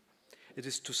conclusion. It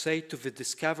is to say to the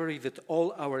discovery that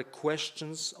all our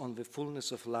questions on the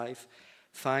fullness of life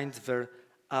find their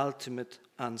ultimate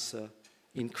answer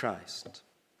in Christ.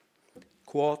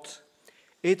 Quote,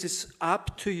 "It is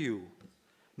up to you,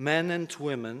 men and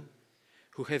women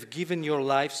who have given your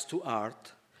lives to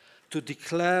art, to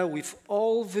declare with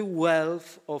all the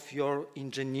wealth of your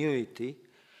ingenuity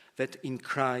that in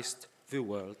Christ the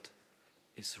world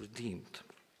is redeemed."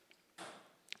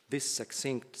 This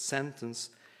succinct sentence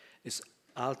is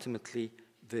ultimately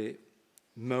the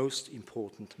most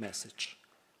important message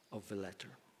of the letter.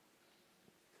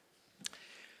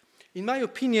 In my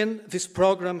opinion, this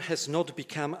program has not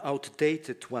become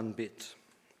outdated one bit.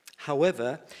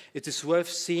 However, it is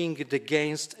worth seeing it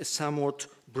against a somewhat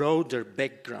broader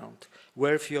background,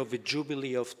 worthy of the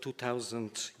jubilee of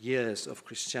 2000 years of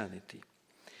Christianity.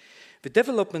 The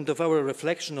development of our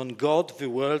reflection on God, the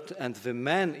world, and the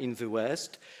man in the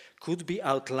West could be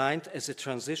outlined as a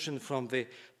transition from the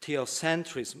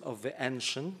theocentrism of the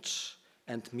ancient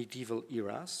and medieval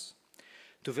eras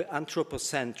to the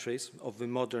anthropocentrism of the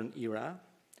modern era,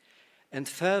 and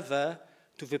further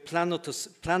to the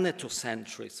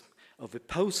planetocentrism of the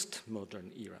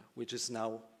postmodern era, which is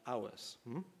now ours.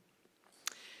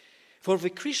 For the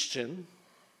Christian,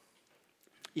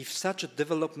 if such a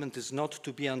development is not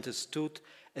to be understood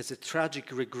as a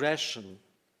tragic regression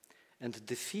and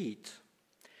defeat,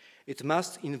 it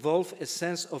must involve a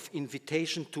sense of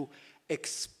invitation to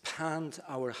expand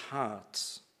our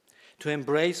hearts, to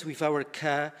embrace with our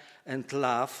care and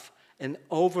love an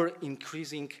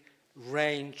ever-increasing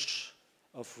range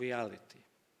of reality.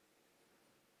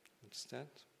 Understand?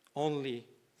 Only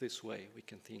this way we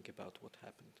can think about what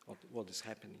happened, or what is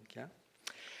happening, yeah?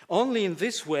 Only in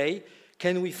this way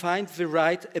can we find the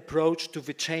right approach to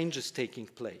the changes taking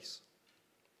place.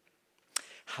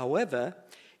 However,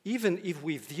 even if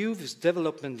we view this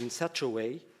development in such a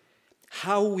way,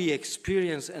 how we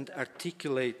experience and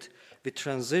articulate the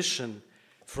transition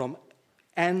from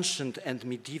ancient and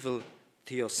medieval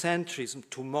theocentrism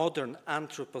to modern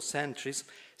anthropocentrism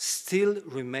still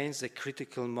remains a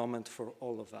critical moment for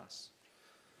all of us.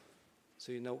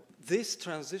 So, this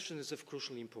transition is of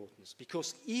crucial importance,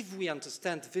 because if we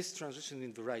understand this transition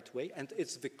in the right way, and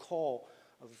it's the core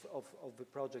of the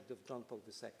project of John Paul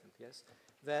II, yes,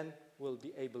 then we'll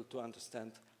be able to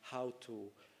understand how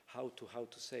to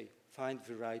say, find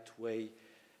the right way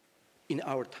in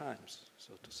our times,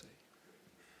 so to say,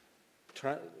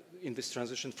 in this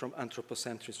transition from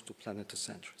anthropocentrism to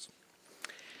planetocentrism.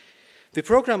 The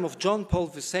program of John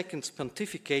Paul II's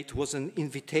pontificate was an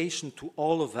invitation to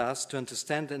all of us to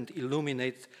understand and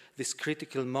illuminate this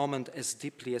critical moment as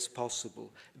deeply as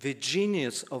possible. The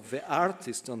genius of the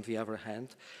artist, on the other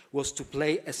hand, was to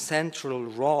play a central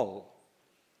role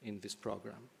in this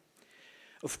program.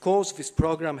 Of course, this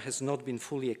program has not been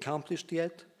fully accomplished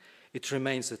yet. It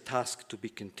remains a task to be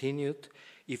continued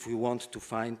if we want to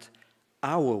find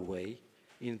our way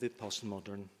in the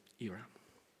postmodern era.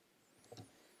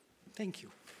 Thank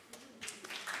you.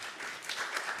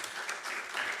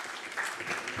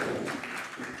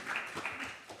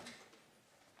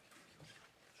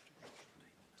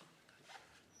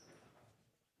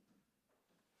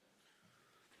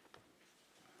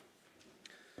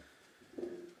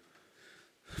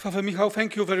 Father Michał,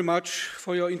 thank you very much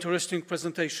for your interesting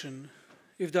presentation.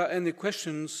 If there are any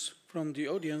questions from the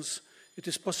audience, it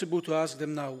is possible to ask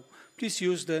them now. Please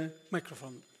use the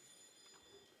microphone.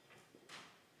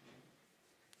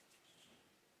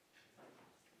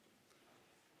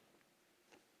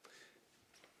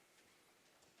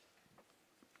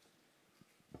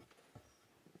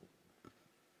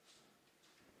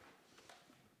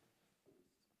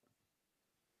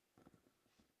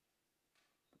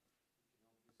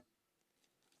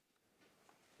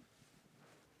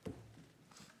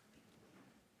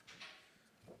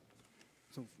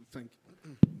 So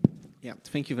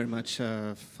thank you very much,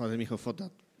 Father Michał, for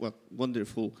that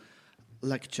wonderful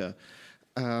lecture.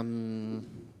 I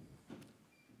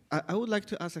would like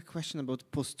to ask a question about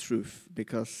post-truth,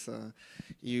 because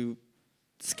you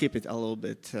skip it a little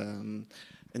bit in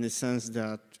the sense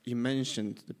that you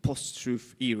mentioned the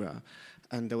post-truth era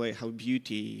and the way how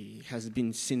beauty has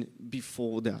been seen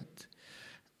before that,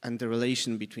 and the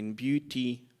relation between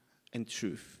beauty and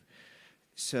truth.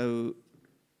 So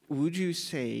would you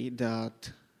say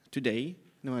that today,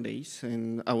 nowadays,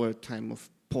 in our time of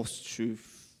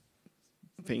post-truth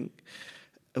thing,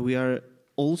 we are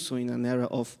also in an era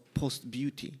of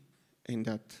post-beauty in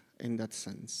that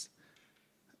sense?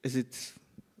 Is it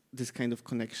this kind of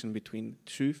connection between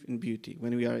truth and beauty?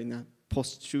 When we are in a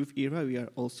post-truth era, we are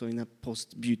also in a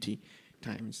post-beauty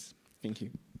times. Thank you.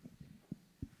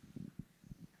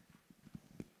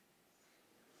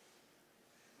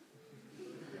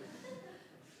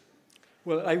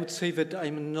 Well, I would say that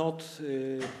I'm not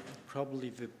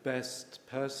probably the best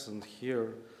person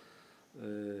here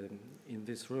in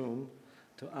this room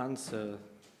to answer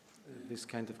this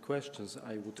kind of questions.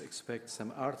 I would expect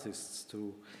some artists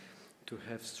to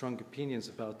have strong opinions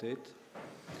about it.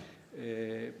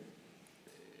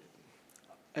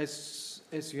 As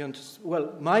you understand,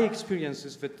 well, my experience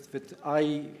is that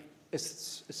I,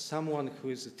 as someone who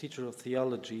is a teacher of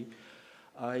theology,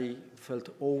 I felt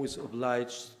always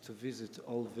obliged to visit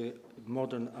all the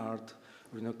modern art,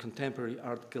 contemporary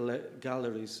art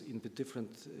galleries in the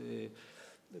different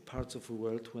parts of the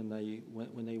world when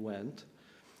I went,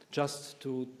 just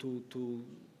to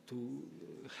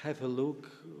have a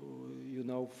look,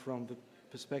 from the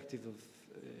perspective of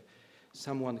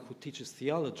someone who teaches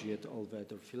theology at all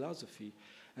that, or philosophy.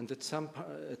 And at some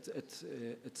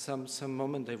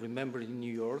moment, I remember in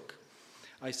New York,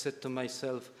 I said to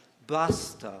myself,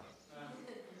 "Basta!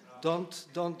 Don't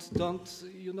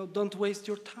waste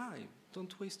your time.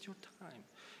 Don't waste your time."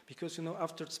 Because,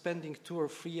 after spending 2 or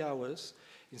 3 hours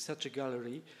in such a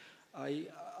gallery,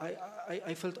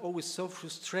 I felt always so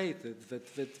frustrated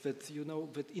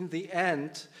that in the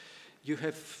end, you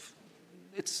have,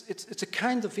 it's a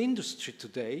kind of industry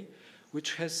today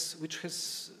which has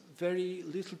very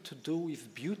little to do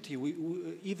with beauty,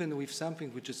 even with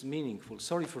something which is meaningful.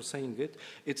 Sorry for saying it.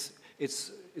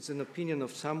 It's an opinion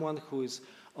of someone who is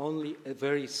only a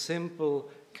very simple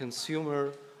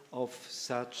consumer of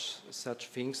such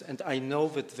things, and I know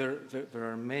that there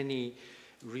are many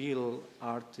real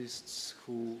artists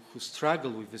who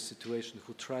struggle with the situation,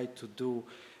 who try to do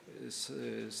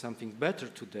something better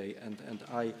today, and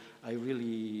I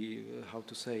really, how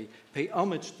to say, pay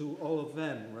homage to all of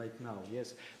them right now.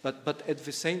 Yes, but at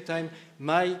the same time,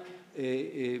 my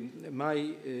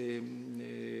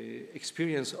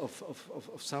experience of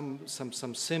some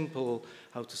simple,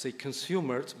 how to say,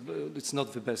 consumer, it's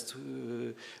not the best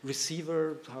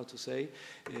receiver, how to say,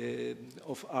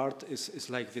 of art is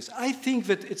like this. I think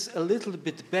that it's a little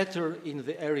bit better in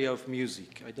the area of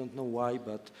music. I don't know why,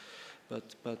 but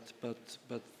that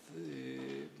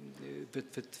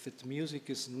music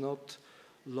is not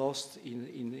lost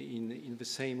in the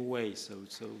same way. So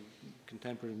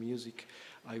contemporary music,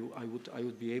 I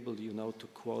would be able, you know, to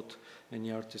quote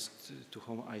many artists to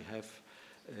whom I have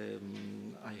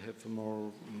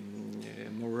more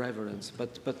reverence.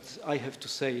 But I have to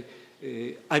say,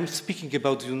 I'm speaking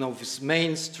about, you know, this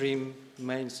mainstream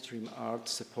art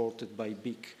supported by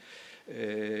big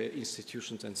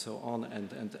institutions and so on,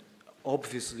 and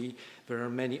obviously there are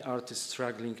many artists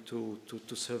struggling to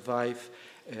survive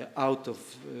out of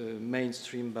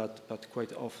mainstream, but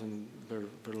quite often their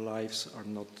lives are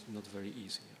not very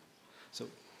easy. So.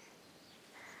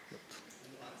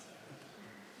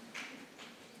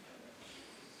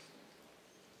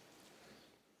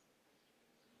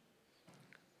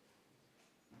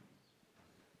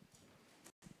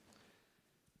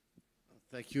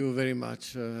 Thank you very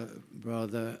much,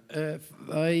 brother.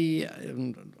 I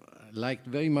liked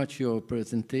very much your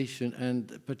presentation,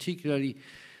 and particularly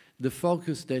the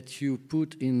focus that you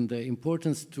put in the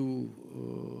importance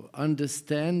to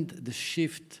understand the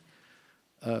shift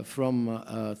from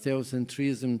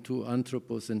theocentrism to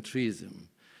anthropocentrism.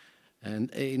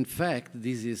 And in fact,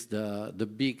 this is the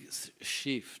big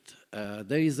shift.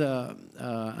 There is a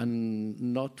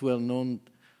not well-known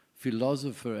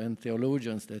philosopher and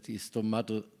theologian that is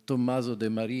Tommaso de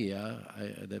Maria,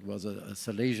 that was a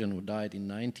Salesian who died in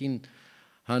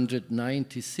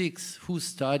 1996, who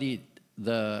studied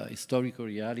the historical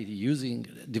reality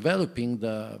developing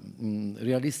the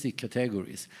realistic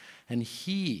categories. And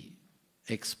he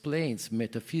explains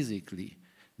metaphysically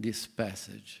this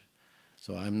passage.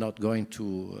 So I'm not going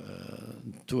to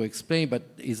explain, but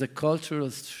it's a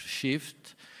cultural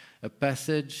shift, a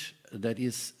passage that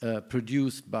is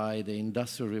produced by the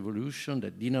Industrial Revolution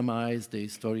that dynamized the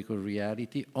historical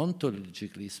reality,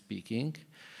 ontologically speaking,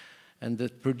 and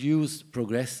that produced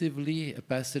progressively a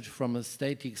passage from a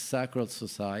static sacral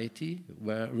society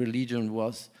where religion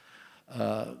was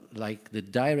like the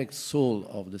direct soul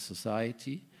of the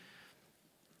society,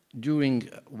 during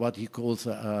what he calls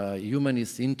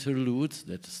humanist interludes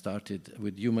that started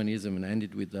with humanism and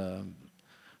ended with,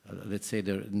 let's say,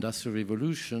 the Industrial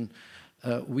Revolution.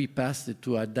 We passed it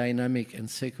to a dynamic and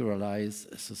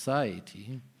secularized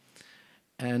society.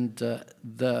 And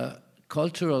the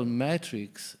cultural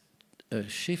matrix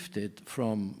shifted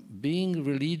from being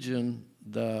religion,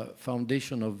 the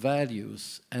foundation of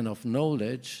values and of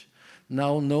knowledge.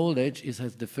 Now knowledge is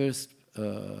at the first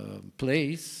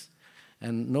place,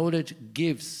 and knowledge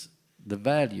gives the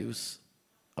values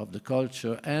of the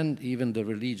culture and even the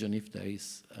religion, if there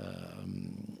is,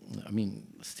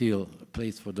 still a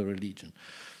place for the religion.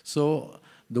 So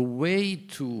the way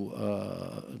to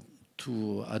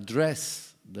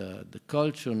address the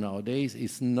culture nowadays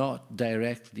is not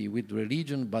directly with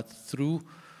religion, but through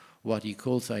what he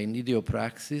calls an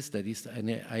ideopraxis, that is an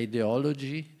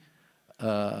ideology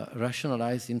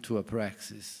rationalized into a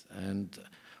praxis. And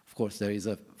of course there is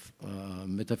a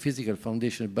metaphysical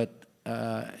foundation, but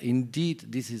indeed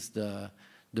this is the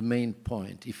main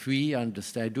point. If we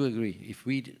understand, I do agree, if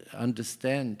we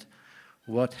understand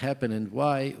what happened and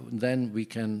why, then we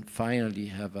can finally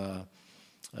have a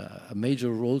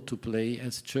major role to play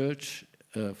as church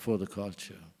for the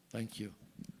culture. Thank you.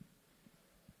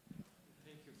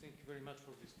 Thank you very much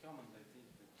for this comment. I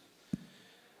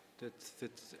think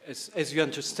that as you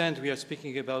understand, we are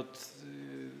speaking about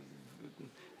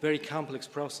very complex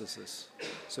processes.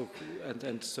 So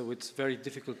so it's very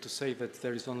difficult to say that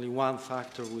there is only one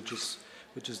factor which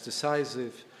is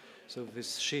decisive. So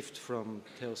this shift from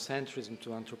theocentrism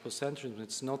to anthropocentrism,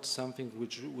 it's not something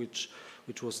which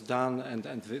was done, and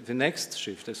the next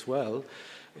shift as well,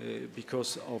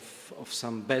 because of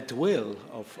some bad will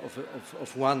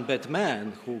of one bad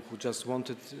man who just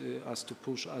wanted us to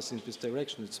push us in this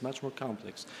direction. It's much more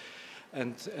complex.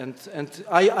 And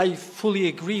I fully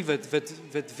agree that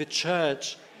the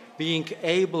church, being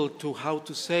able to, how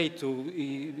to say,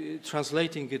 to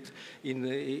translating it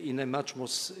in a much more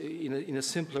in a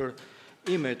simpler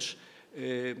image.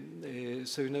 So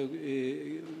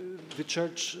the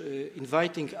church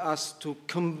inviting us to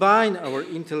combine our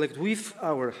intellect with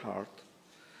our heart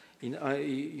in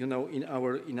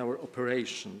our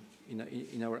operation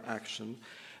in our action,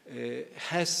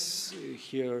 has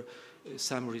here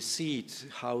some receipt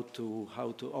how to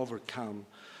overcome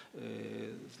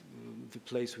the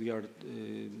place we are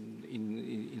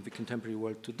in the contemporary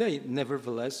world today.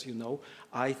 Nevertheless, you know,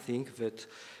 I think that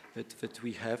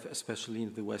we have, especially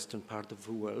in the western part of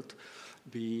the world,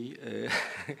 be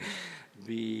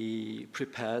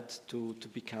prepared to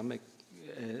become a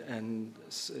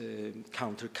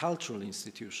countercultural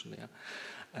institution, yeah?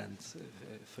 And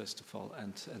first of all,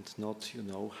 and not, you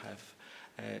know, have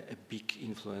a big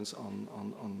influence on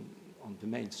the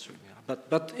mainstream. Yeah?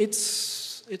 But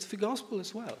it's the gospel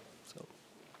as well.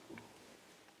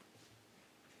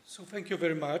 So thank you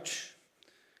very much.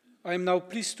 I am now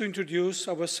pleased to introduce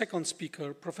our second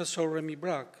speaker, Professor Rémi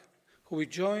Brague, who will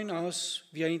join us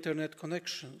via internet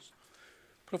connections.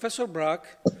 Professor Brague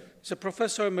is a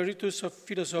professor emeritus of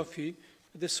philosophy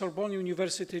at the Sorbonne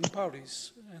University in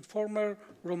Paris and former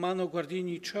Romano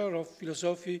Guardini Chair of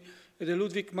Philosophy at the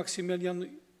Ludwig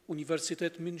Maximilian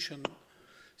Universität München.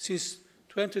 Since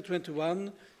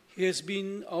 2021, he has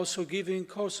been also giving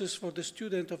courses for the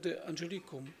students of the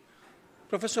Angelicum.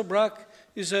 Professor Brague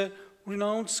is a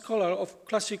renowned scholar of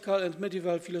classical and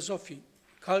medieval philosophy,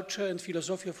 culture and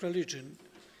philosophy of religion.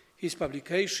 His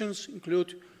publications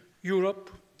include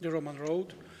Europe, the Roman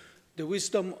Road, The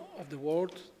Wisdom of the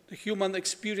World, The Human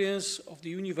Experience of the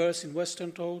Universe in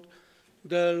Western Thought,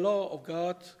 The Law of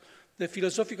God, The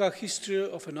Philosophical History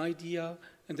of an Idea,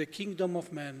 and The Kingdom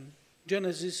of Man,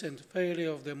 Genesis and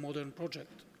Failure of the Modern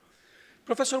Project.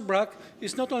 Professor Brague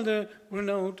is not only a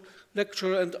renowned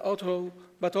lecturer and author,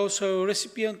 but also a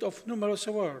recipient of numerous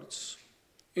awards.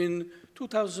 In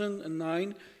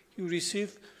 2009, he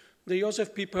received the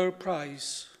Joseph Pieper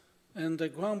Prize and the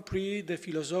Grand Prix de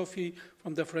Philosophie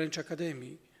from the French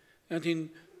Academy. And in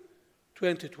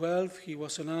 2012, he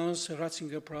was announced a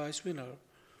Ratzinger Prize winner.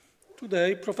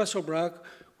 Today, Professor Brague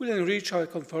will enrich our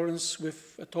conference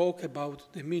with a talk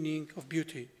about the meaning of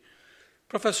beauty.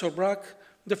 Professor Brague,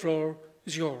 the floor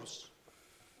is yours.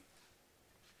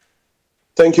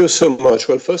 Thank you so much.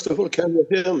 Well, first of all, can you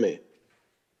hear me?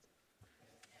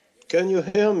 Can you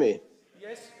hear me?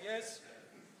 Yes, yes.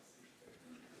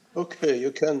 Okay,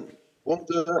 you can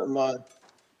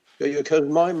you can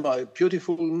admire my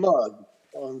beautiful mug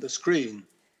on the screen.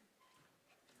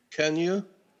 Can you?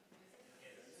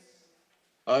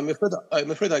 I'm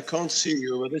afraid I can't see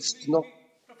you, but it's not.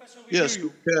 Yes,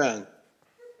 you can.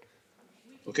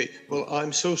 Okay. Well,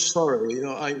 I'm so sorry. You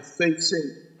know, I'm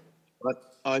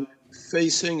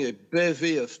facing a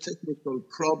bevy of technical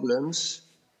problems,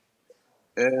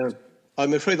 and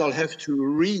I'm afraid I'll have to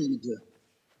read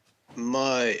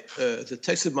the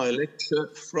text of my lecture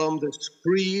from the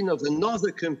screen of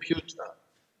another computer.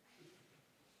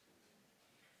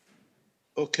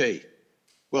 Okay.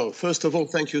 Well, first of all,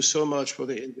 thank you so much for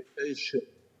the invitation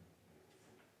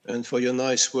and for your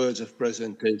nice words of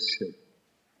presentation.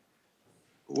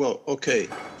 Well, okay.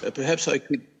 Perhaps I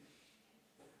could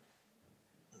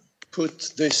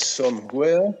put this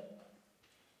somewhere.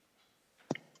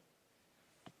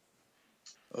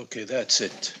 Okay, that's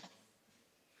it.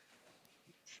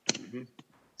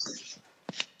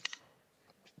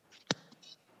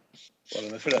 Well,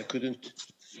 I'm afraid I couldn't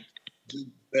do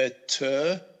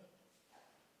better.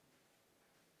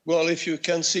 Well, if you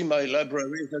can see my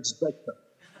library, that's better.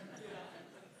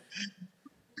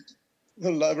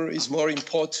 The library is more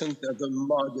important than the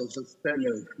mug of the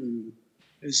fellow who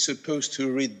is supposed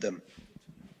to read them.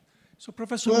 So,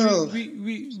 Professor, well,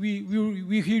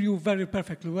 we hear you very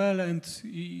perfectly well and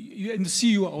see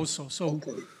you also. So,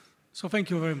 okay. So thank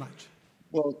you very much.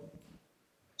 Well,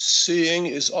 seeing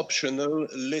is optional,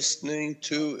 listening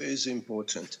to is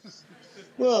important.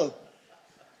 Well,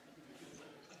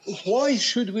 why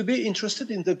should we be interested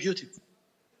in the beautiful?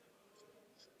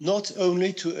 Not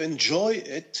only to enjoy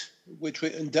it, which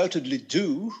we undoubtedly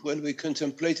do when we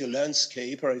contemplate a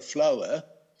landscape or a flower,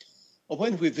 or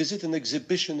when we visit an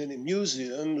exhibition in a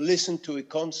museum, listen to a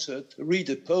concert, read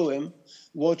a poem,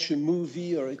 watch a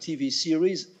movie or a TV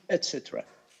series, etc.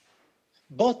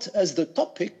 But as the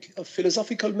topic of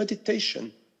philosophical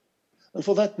meditation, and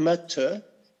for that matter,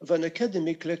 of an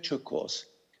academic lecture course.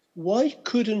 Why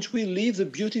couldn't we leave the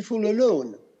beautiful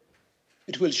alone?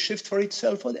 It will shift for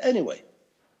itself anyway.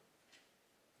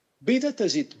 Be that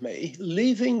as it may,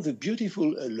 leaving the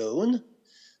beautiful alone,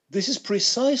 this is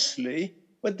precisely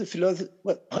what the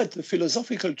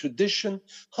philosophical tradition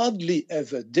hardly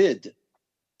ever did.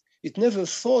 It never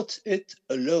thought it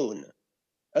alone,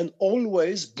 and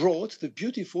always brought the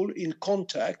beautiful in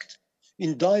contact,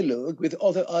 in dialogue with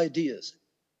other ideas.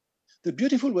 The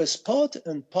beautiful was part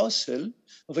and parcel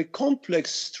of a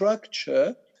complex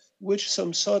structure which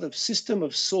some sort of system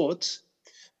of sorts,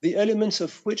 the elements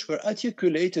of which were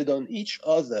articulated on each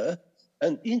other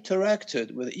and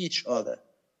interacted with each other.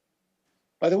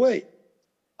 By the way,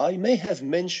 I may have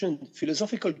mentioned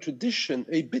philosophical tradition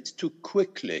a bit too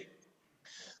quickly,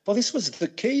 for this was the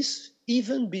case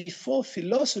even before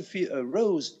philosophy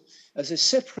arose as a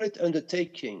separate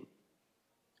undertaking.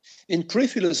 In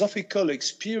pre-philosophical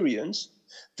experience,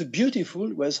 the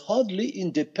beautiful was hardly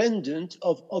independent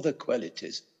of other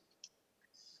qualities.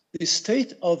 The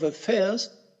state of affairs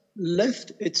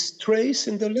left its trace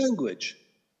in the language.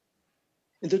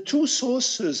 In the two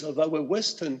sources of our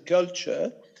Western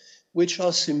culture, which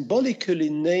are symbolically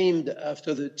named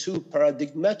after the two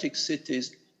paradigmatic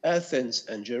cities, Athens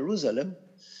and Jerusalem,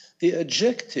 the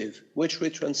adjective, which we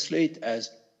translate as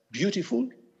beautiful,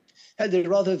 had a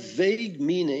rather vague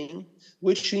meaning,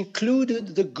 which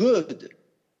included the good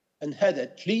and had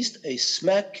at least a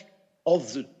smack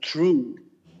of the true.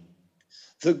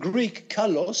 The Greek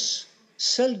kalos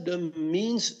seldom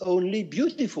means only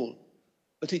beautiful,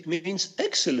 but it means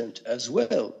excellent as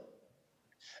well.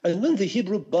 And when the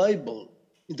Hebrew Bible,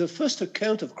 in the first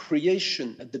account of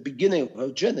creation at the beginning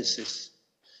of Genesis,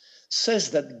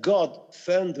 says that God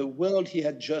found the world he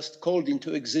had just called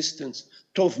into existence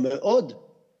tov me'od,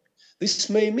 this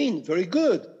may mean very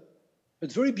good,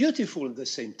 but very beautiful at the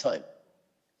same time.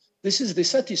 This is the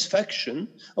satisfaction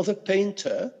of a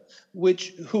painter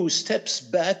who steps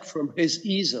back from his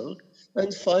easel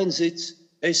and finds it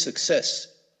a success.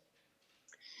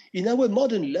 In our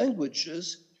modern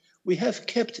languages, we have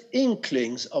kept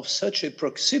inklings of such a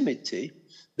proximity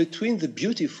between the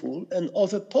beautiful and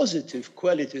other positive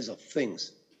qualities of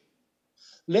things.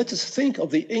 Let us think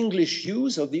of the English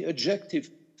use of the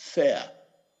adjective fair.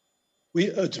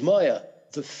 We admire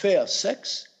the fair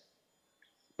sex,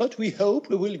 but we hope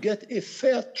we will get a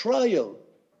fair trial,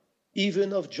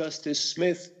 even of Justice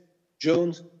Smith,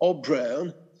 Jones, or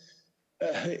Brown,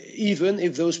 even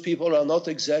if those people are not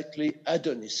exactly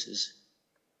Adonises.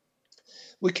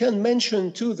 We can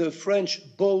mention too the French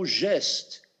beau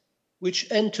geste, which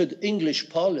entered English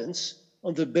parlance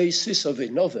on the basis of a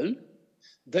novel,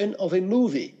 then of a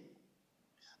movie.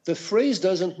 The phrase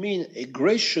doesn't mean a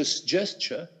gracious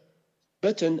gesture,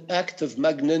 but an act of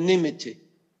magnanimity.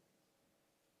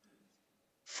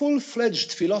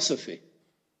 Full-fledged philosophy,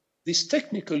 this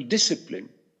technical discipline,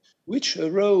 which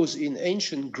arose in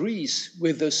ancient Greece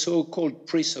with the so-called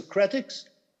pre-Socratics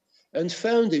and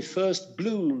found a first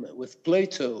bloom with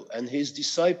Plato and his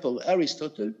disciple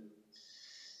Aristotle,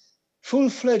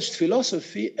 full-fledged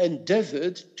philosophy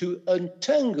endeavored to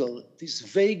untangle this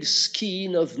vague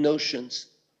skein of notions.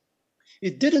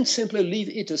 It didn't simply leave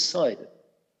it aside.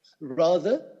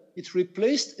 Rather, it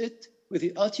replaced it with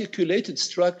the articulated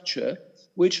structure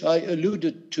which I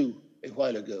alluded to a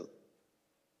while ago.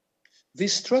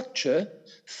 This structure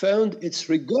found its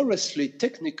rigorously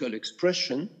technical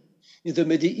expression in the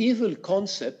medieval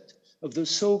concept of the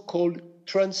so-called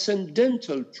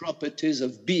transcendental properties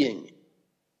of being.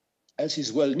 As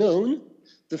is well known,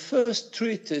 the first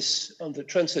treatise on the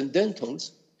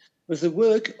transcendentals was the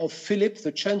work of Philip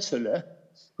the Chancellor,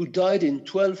 who died in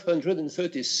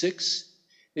 1236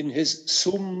 in his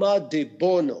Summa de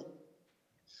Bono.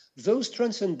 Those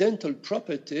transcendental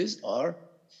properties are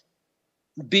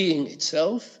being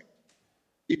itself,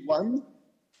 the one,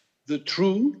 the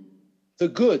true, the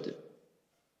good.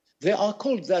 They are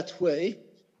called that way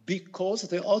because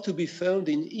they are to be found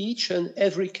in each and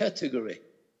every category,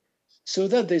 so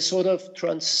that they sort of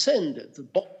transcend the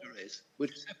boundaries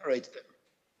which separate them.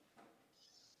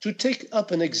 To take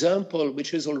up an example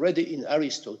which is already in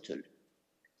Aristotle,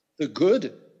 the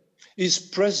good is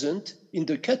present in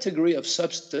the category of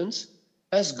substance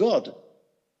as God.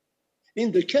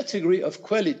 In the category of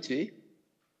quality,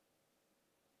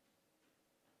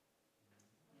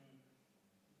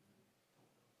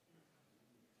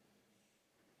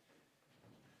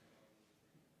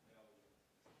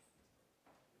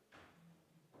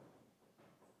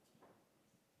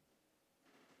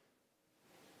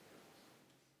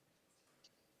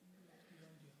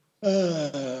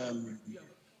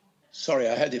 sorry,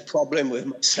 I had a problem with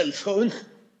my cell phone.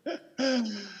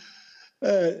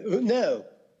 Now,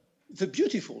 the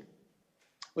beautiful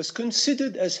was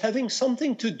considered as having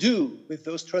something to do with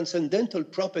those transcendental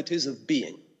properties of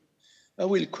being. I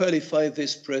will qualify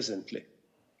this presently.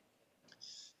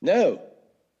 Now,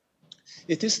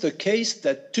 it is the case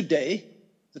that today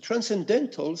the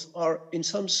transcendentals are in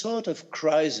some sort of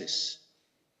crisis.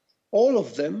 All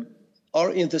of them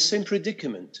are in the same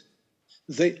predicament.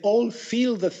 They all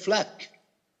feel the flack.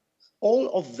 All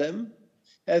of them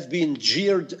have been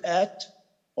jeered at,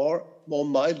 or more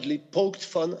mildly poked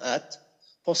fun at,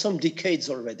 for some decades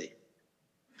already.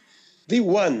 The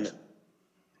one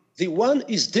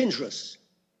is dangerous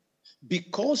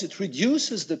because it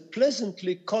reduces the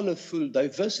pleasantly colorful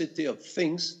diversity of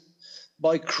things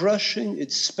by crushing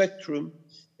its spectrum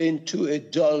into a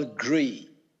dull gray.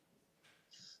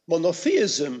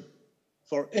 Monotheism,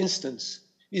 for instance,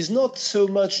 is not so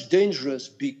much dangerous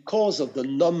because of the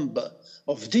number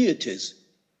of deities,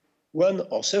 one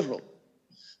or several,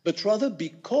 but rather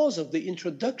because of the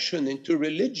introduction into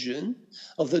religion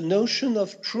of the notion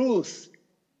of truth,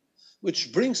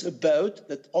 which brings about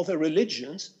that other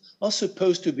religions are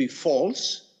supposed to be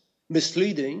false,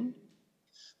 misleading,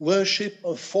 worship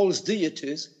of false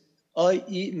deities,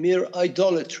 i.e. mere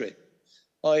idolatry.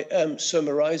 I am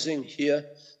summarizing here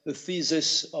the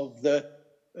thesis of the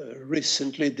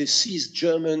recently deceased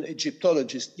German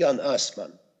Egyptologist Jan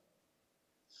Assmann.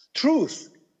 Truth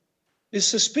is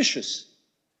suspicious.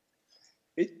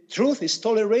 Truth is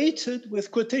tolerated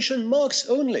with quotation marks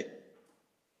only.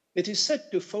 It is said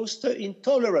to foster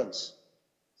intolerance.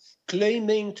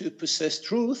 Claiming to possess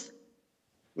truth,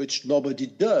 which nobody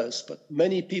does, but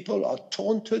many people are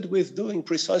taunted with doing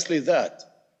precisely that.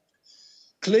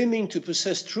 Claiming to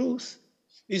possess truth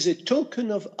is a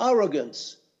token of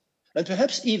arrogance, and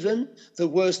perhaps even the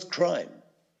worst crime.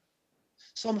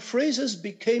 Some phrases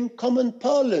became common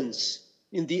parlance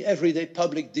in the everyday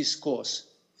public discourse,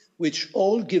 which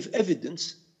all give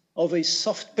evidence of a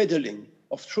soft peddling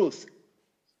of truth.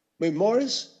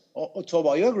 Memoirs or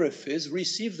autobiographies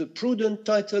receive the prudent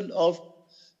title of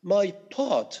My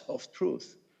Part of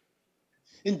Truth.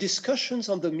 In discussions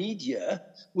on the media,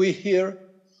 we hear,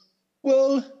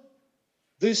 well,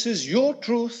 this is your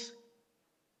truth,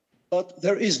 but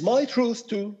there is my truth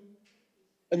too.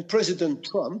 And President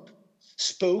Trump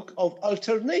spoke of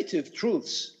alternative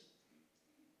truths.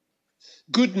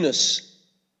 Goodness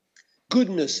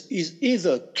is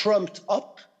either trumped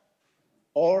up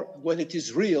or, when it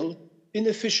is real,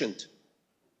 inefficient.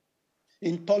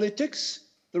 In politics,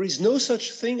 there is no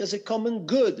such thing as a common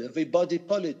good of a body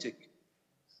politic.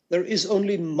 There is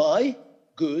only my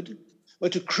good,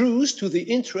 which accrues to the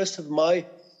interest of my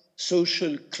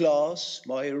social class,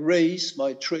 my race,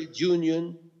 my trade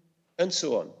union, and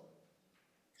so on.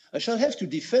 I shall have to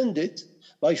defend it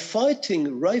by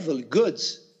fighting rival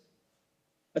goods.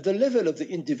 At the level of the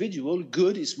individual,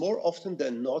 good is more often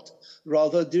than not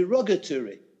rather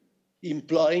derogatory,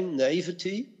 implying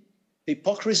naivety,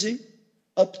 hypocrisy,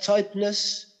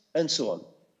 uptightness, and so on.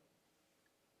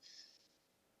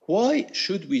 Why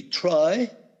should we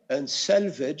try and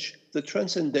salvage the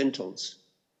transcendentals?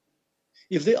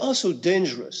 If they are so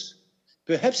dangerous,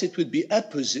 perhaps it would be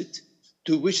apposite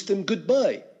to wish them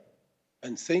goodbye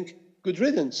and think good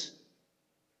riddance.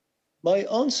 My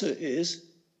answer is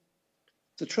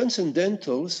the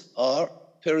transcendentals are,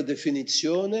 per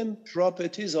definitionem,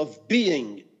 properties of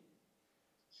being.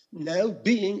 Now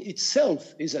being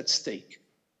itself is at stake,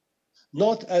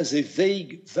 not as a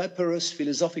vague, vaporous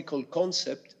philosophical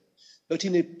concept, but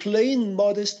in a plain,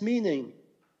 modest meaning.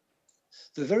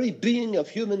 The very being of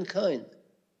humankind,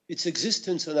 its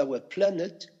existence on our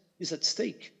planet, is at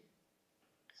stake.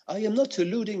 I am not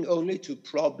alluding only to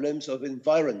problems of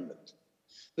environment,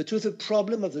 but to the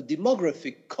problem of the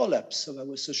demographic collapse of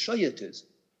our societies,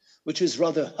 which is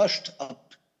rather hushed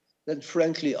up than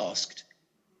frankly asked.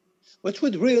 What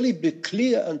would really be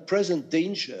clear and present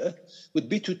danger would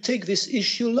be to take this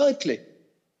issue lightly.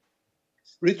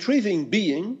 Retrieving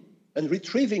being and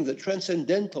retrieving the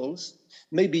transcendentals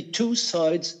may be two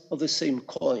sides of the same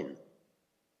coin.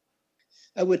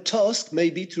 Our task may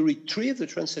be to retrieve the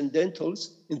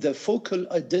transcendentals in their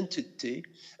focal identity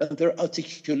and their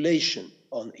articulation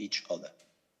on each other.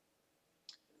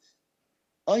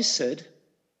 I said,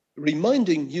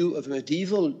 reminding you of a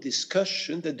medieval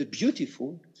discussion, that the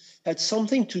beautiful had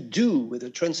something to do with the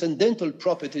transcendental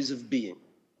properties of being.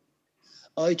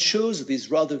 I chose this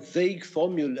rather vague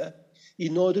formula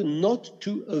in order not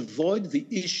to avoid the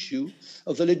issue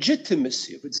of the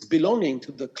legitimacy of its belonging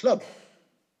to the club,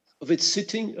 of its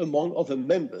sitting among other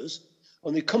members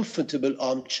on a comfortable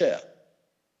armchair.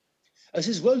 As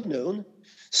is well known,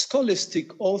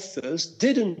 scholastic authors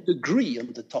didn't agree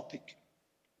on the topic.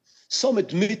 Some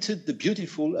admitted the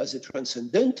beautiful as a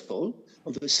transcendental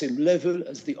on the same level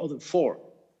as the other four.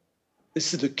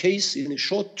 This is the case in a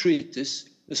short treatise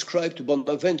ascribed to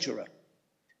Bonaventura,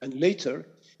 and later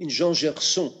in Jean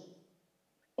Gerson.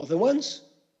 Other ones,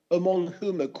 among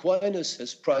whom Aquinas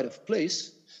has pride of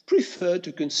place, preferred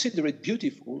to consider it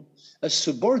beautiful as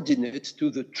subordinate to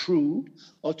the true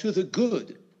or to the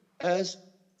good, as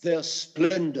their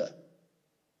splendor.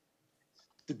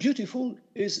 The beautiful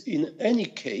is in any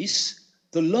case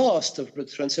the last of the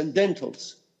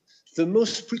transcendentals, the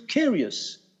most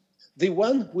precarious, the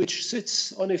one which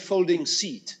sits on a folding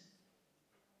seat.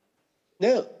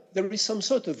 Now, there is some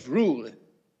sort of rule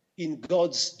in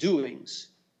God's doings,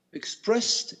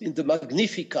 expressed in the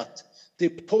Magnificat, de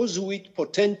posuit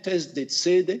potentes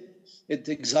decede et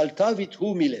exaltavit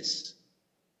humiles.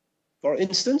 For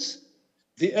instance,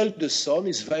 the eldest son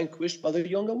is vanquished by the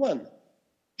younger one.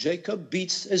 Jacob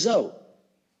beats Esau.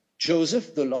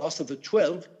 Joseph, the last of the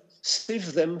 12,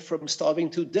 saves them from starving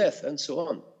to death, and so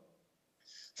on.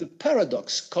 The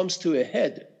paradox comes to a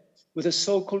head with a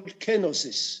so-called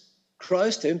kenosis,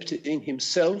 Christ emptying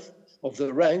himself of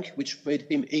the rank which made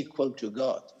him equal to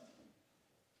God.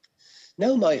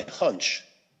 Now my hunch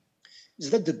is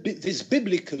that this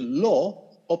biblical law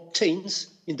obtains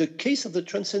in the case of the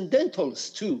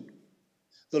transcendentals too.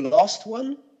 The last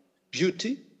one,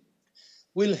 beauty,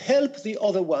 will help the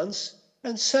other ones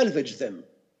and salvage them.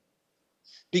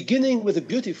 Beginning with the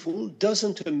beautiful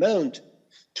doesn't amount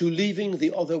to leaving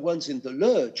the other ones in the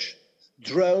lurch,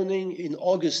 drowning in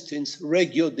Augustine's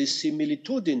regio de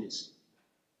similitudinis.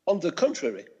 On the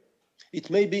contrary, it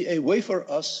may be a way for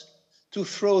us to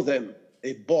throw them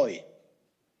a boy.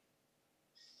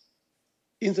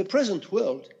 In the present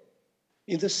world,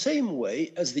 in the same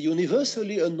way as the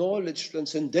universally acknowledged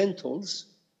transcendentals,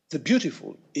 the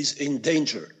beautiful is in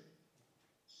danger.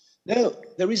 Now,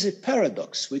 there is a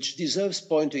paradox which deserves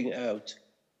pointing out.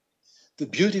 The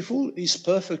beautiful is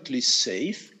perfectly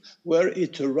safe where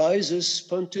it arises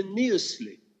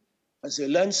spontaneously as a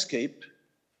landscape,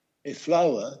 a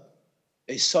flower,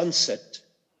 a sunset,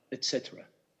 etc.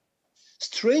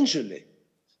 Strangely,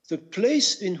 the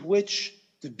place in which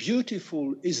the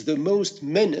beautiful is the most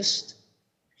menaced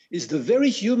is the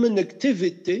very human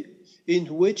activity in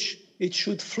which it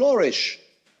should flourish,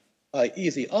 i.e.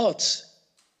 the arts.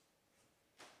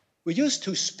 We used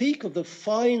to speak of the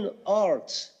fine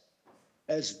arts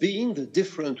as being the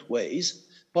different ways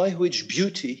by which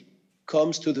beauty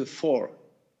comes to the fore.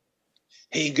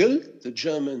 Hegel, the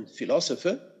German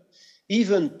philosopher,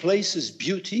 even places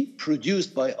beauty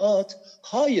produced by art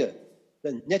higher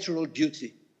than natural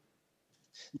beauty.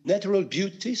 Natural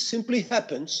beauty simply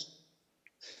happens.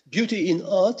 Beauty in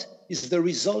art is the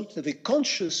result of a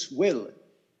conscious will.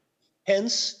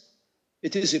 Hence,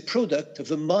 it is a product of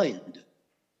the mind,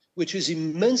 which is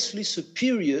immensely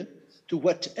superior to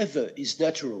whatever is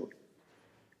natural.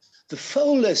 The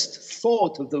foulest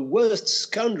thought of the worst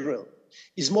scoundrel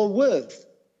is more worth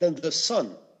than the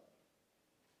sun.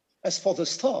 As for the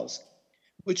stars,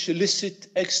 which elicit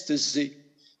ecstasy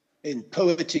in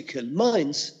poetical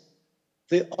minds,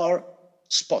 they are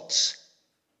spots.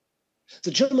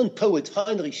 The German poet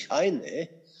Heinrich Heine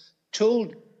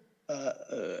told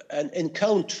an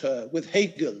encounter with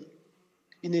Hegel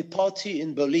in a party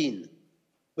in Berlin,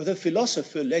 where the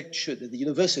philosopher lectured at the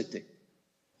university.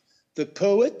 The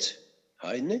poet,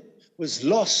 Heine, was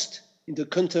lost in the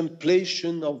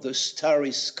contemplation of the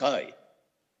starry sky.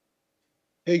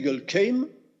 Hegel came,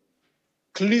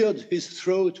 cleared his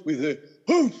throat with a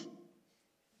humph,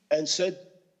 and said,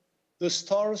 "The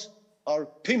stars are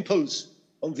pimples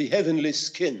on the heavenly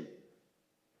skin."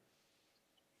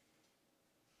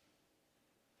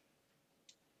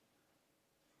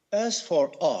 As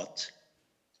for art,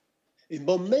 a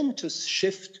momentous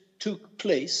shift took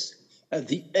place at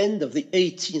the end of the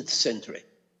 18th century.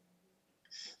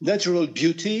 Natural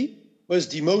beauty was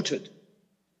demoted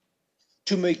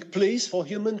to make place for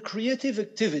human creative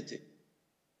activity.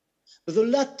 But the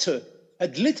latter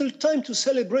had little time to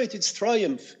celebrate its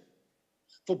triumph,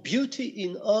 for beauty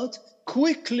in art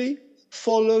quickly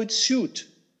followed suit.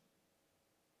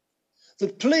 The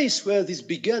place where this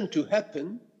began to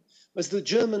happen was the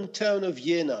German town of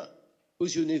Jena,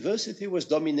 whose university was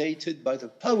dominated by the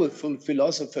powerful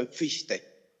philosopher Fichte.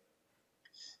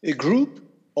 A group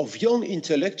of young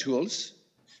intellectuals,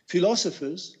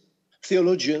 philosophers,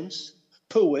 theologians,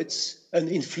 poets, and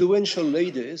influential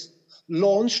ladies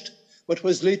launched what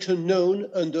was later known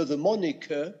under the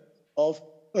moniker of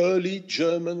early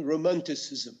German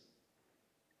Romanticism.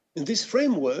 In this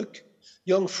framework,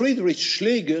 young Friedrich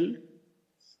Schlegel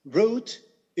wrote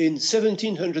in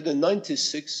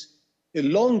 1796 a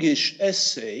longish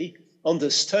essay on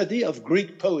the study of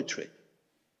Greek poetry.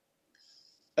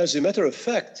 As a matter of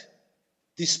fact,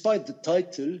 despite the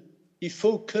title, he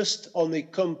focused on a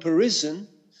comparison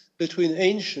between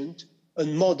ancient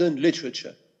and modern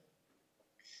literature.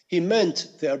 He meant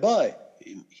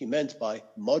by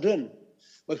modern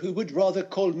what we would rather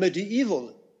call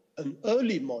medieval and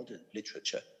early modern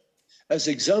literature. As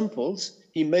examples,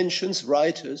 he mentions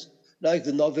writers like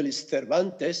the novelist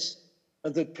Cervantes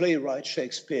and the playwright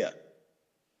Shakespeare.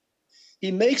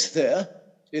 He makes there,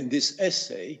 in this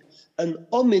essay, an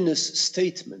ominous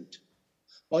statement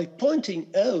by pointing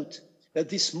out that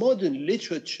this modern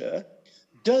literature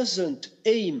doesn't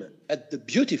aim at the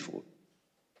beautiful,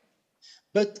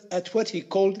 but at what he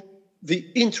called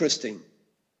the interesting.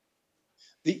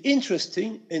 The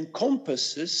interesting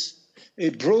encompasses a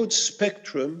broad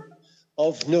spectrum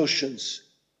of notions.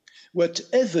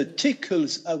 Whatever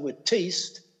tickles our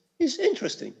taste is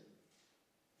interesting.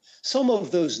 Some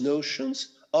of those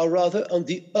notions are rather on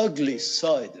the ugly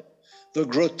side, the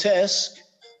grotesque,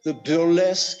 the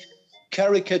burlesque,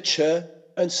 caricature,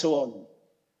 and so on.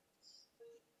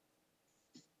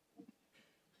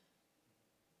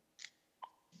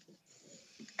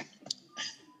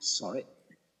 Sorry.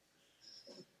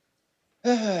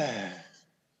 I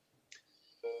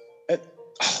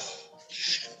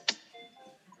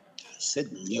said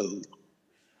no.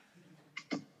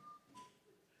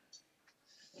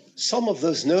 Some of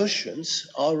those notions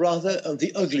are rather on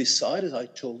the ugly side, as I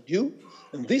told you,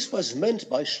 and this was meant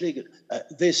by Schlegel,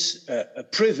 this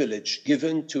privilege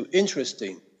given to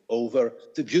interesting over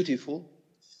the beautiful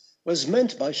was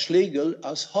meant by Schlegel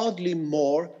as hardly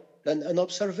more than an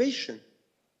observation,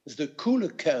 as the cool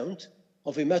account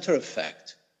of a matter of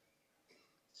fact.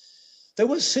 There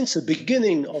was, since the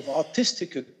beginning of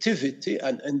artistic activity,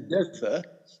 an endeavor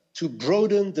to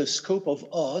broaden the scope of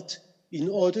art in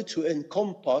order to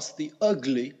encompass the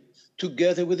ugly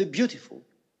together with the beautiful.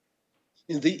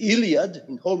 In the Iliad,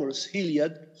 in Homer's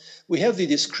Iliad, we have the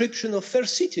description of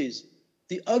Thersites,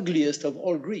 the ugliest of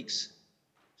all Greeks.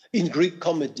 In Greek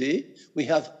comedy, we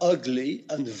have ugly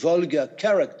and vulgar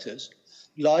characters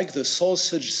like the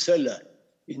sausage seller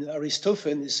in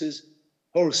Aristophanes'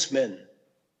 Horsemen.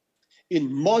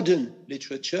 In modern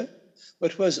literature,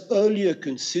 what was earlier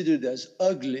considered as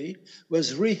ugly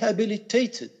was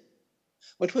rehabilitated.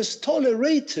 What was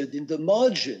tolerated in the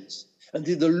margins and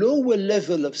in the lower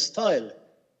level of style,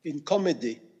 in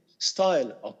comedy,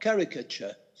 style, or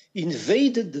caricature,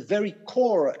 invaded the very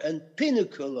core and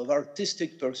pinnacle of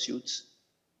artistic pursuits.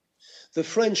 The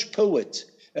French poet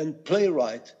and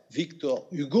playwright Victor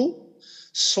Hugo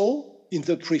saw in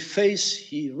the preface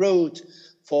he wrote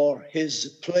for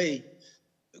his play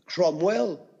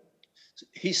Cromwell,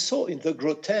 he saw in the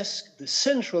grotesque the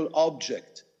central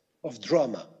object of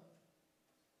drama.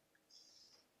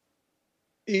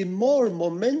 A more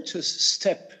momentous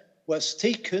step was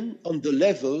taken on the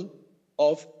level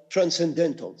of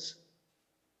transcendentals.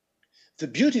 The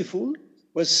beautiful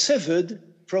was severed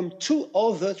from two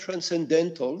other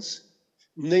transcendentals,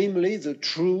 namely the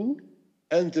true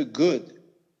and the good.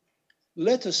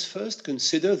 Let us first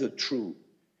consider the true.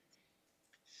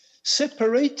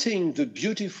 Separating the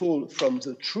beautiful from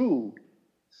the true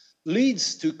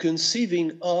leads to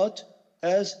conceiving art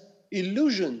as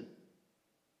illusion.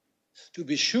 To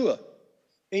be sure,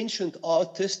 ancient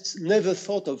artists never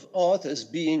thought of art as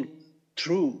being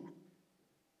true.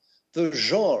 The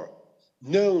genre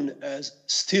known as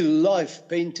still life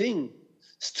painting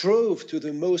strove to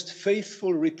the most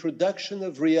faithful reproduction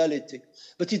of reality,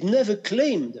 but it never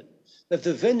claimed that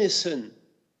the venison,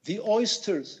 the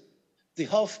oysters, the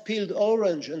half-peeled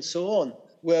orange, and so on,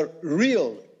 were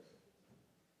real.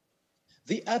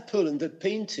 The apple in the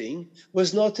painting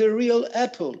was not a real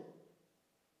apple,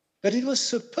 but it was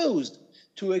supposed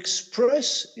to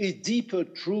express a deeper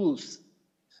truth,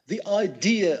 the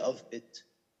idea of it.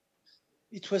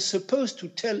 It was supposed to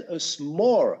tell us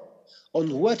more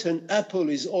on what an apple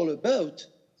is all about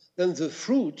than the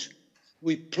fruit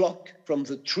we pluck from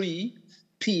the tree,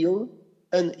 peel,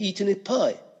 and eat in a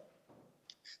pie.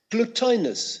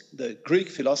 Plotinus, the Greek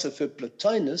philosopher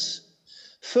Plotinus,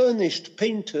 furnished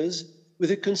painters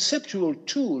with a conceptual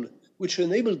tool which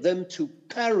enabled them to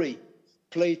parry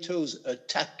Plato's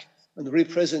attack on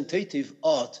representative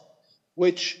art,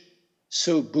 which,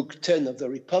 so Book 10 of the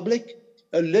Republic,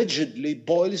 allegedly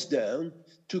boils down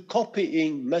to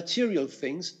copying material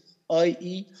things,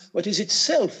 i.e., what is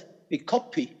itself a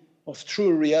copy of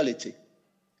true reality.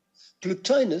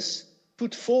 Plotinus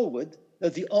put forward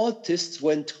that the artists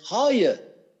went higher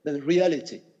than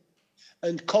reality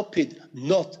and copied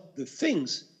not the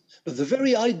things, but the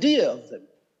very idea of them.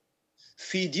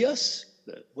 Phidias,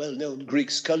 the well-known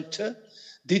Greek sculptor,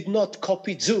 did not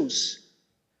copy Zeus.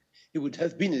 He would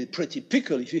have been in a pretty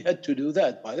pickle if he had to do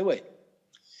that, by the way.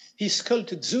 He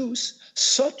sculpted Zeus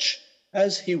such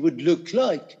as he would look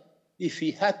like if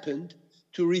he happened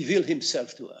to reveal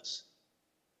himself to us.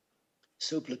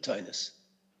 So Plotinus.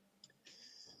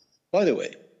 By the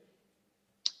way,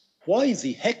 why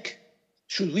the heck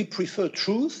should we prefer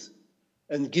truth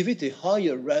and give it a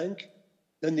higher rank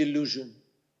than illusion?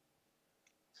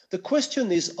 The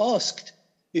question is asked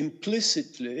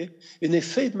implicitly in a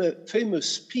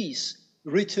famous piece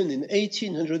written in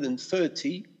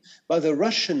 1830 by the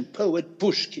Russian poet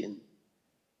Pushkin.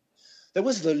 There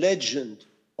was the legend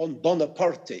on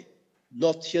Bonaparte,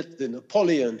 not yet the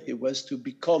Napoleon he was to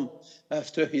become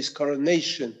after his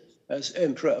coronation as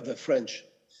Emperor of the French.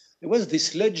 There was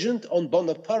this legend on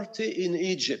Bonaparte in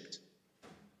Egypt.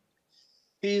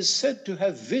 He is said to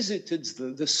have visited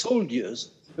the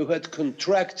soldiers who had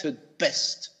contracted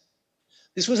pest.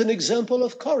 This was an example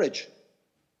of courage.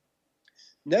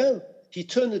 Now, he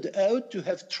turned out to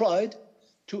have tried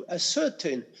to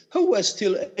ascertain who was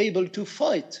still able to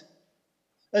fight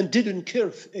and didn't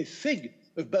care a fig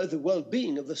about the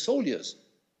well-being of the soldiers.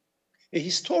 A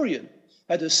historian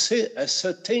had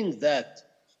ascertained that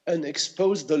and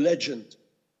exposed the legend.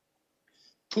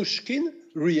 Pushkin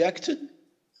reacted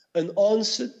and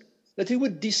answered that he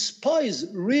would despise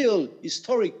real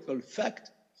historical fact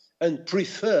and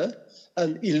prefer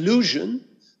an illusion,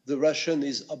 the Russian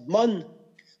is obman,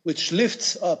 which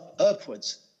lifts up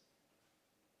upwards.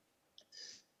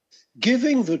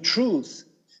 Giving the truth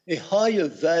a higher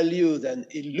value than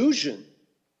illusion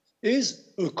is,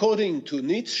 according to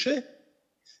Nietzsche,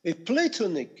 a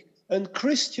Platonic and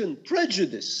Christian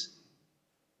prejudice.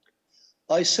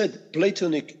 I said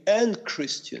Platonic and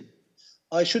Christian.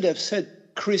 I should have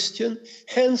said Christian,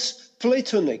 hence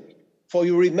Platonic, for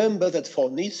you remember that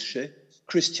for Nietzsche,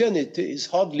 Christianity is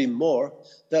hardly more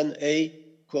than a,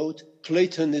 quote,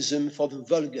 Platonism for the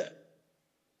vulgar.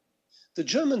 The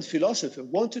German philosopher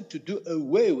wanted to do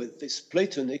away with this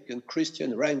Platonic and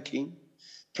Christian ranking,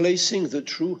 placing the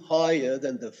true higher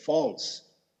than the false.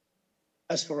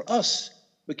 As for us,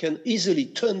 we can easily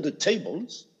turn the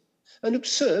tables and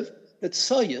observe that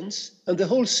science and the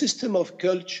whole system of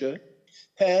culture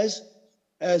has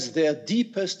as their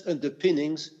deepest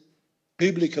underpinnings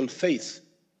biblical faith.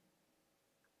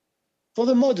 For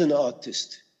the modern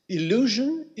artist,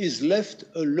 illusion is left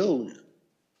alone,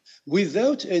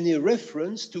 without any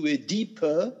reference to a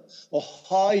deeper or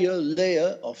higher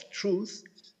layer of truth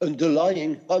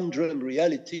underlying humdrum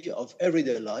reality of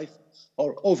everyday life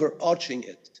or overarching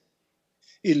it.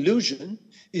 Illusion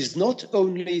is not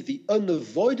only the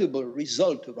unavoidable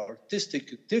result of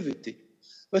artistic activity,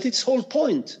 but its whole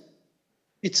point,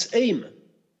 its aim.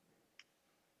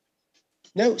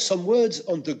 Now, some words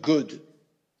on the good.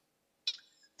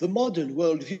 The modern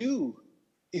worldview,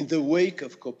 in the wake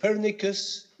of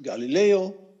Copernicus,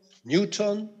 Galileo,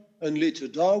 Newton, and later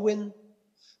Darwin,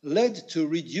 led to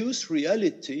reduce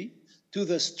reality to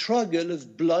the struggle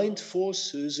of blind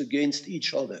forces against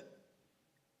each other.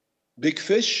 Big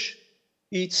fish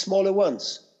eat smaller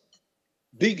ones.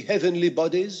 Big heavenly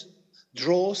bodies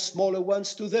draw smaller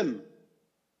ones to them.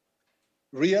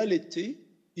 Reality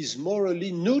is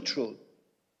morally neutral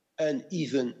and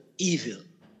even evil.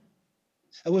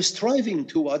 Our striving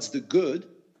towards the good,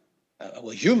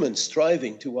 our human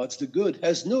striving towards the good,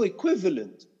 has no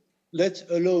equivalent, let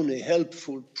alone a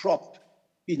helpful prop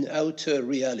in outer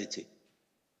reality.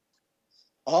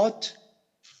 Art,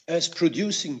 as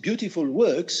producing beautiful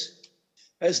works,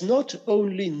 has not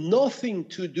only nothing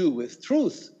to do with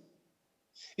truth,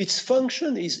 its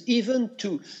function is even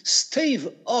to stave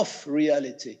off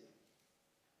reality,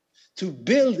 to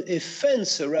build a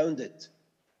fence around it.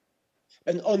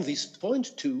 And on this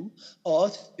point too,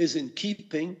 art is in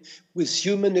keeping with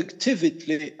human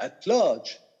activity at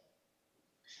large.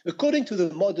 According to the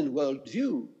modern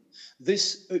worldview,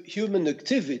 this human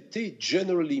activity,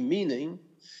 generally meaning,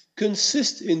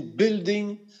 consists in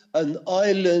building an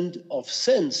island of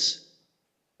sense,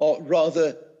 or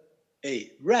rather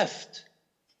a raft,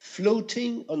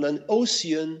 floating on an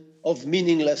ocean of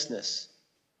meaninglessness.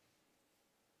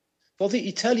 For the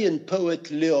Italian poet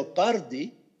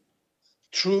Leopardi,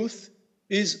 truth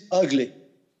is ugly.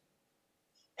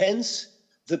 Hence,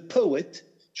 the poet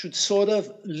should sort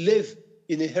of live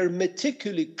in a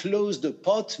hermetically closed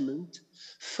apartment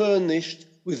furnished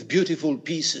with beautiful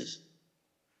pieces.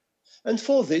 And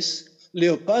for this,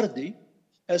 Leopardi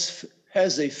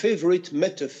has a favorite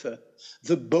metaphor,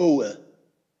 the boa,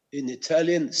 in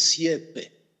Italian siepe,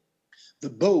 the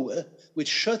boa which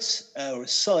shuts our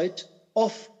sight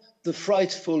off the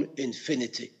frightful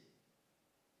infinity.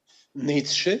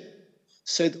 Nietzsche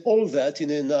said all that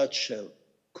in a nutshell,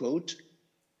 quote,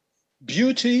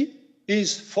 "Beauty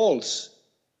is false,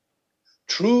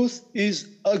 truth is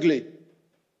ugly.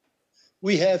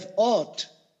 We have art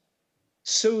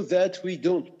so that we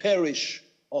don't perish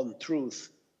on truth."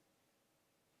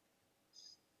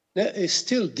 Now, a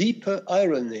still deeper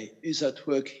irony is at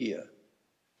work here.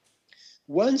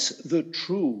 Once the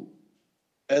true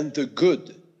and the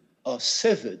good are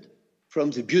severed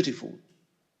from the beautiful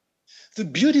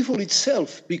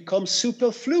itself becomes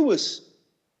superfluous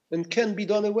and can be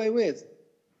done away with.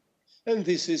 And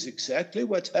this is exactly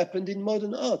what happened in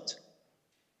modern art.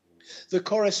 The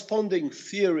corresponding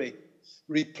theory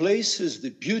replaces the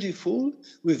beautiful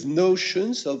with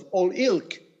notions of all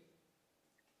ilk.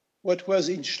 What was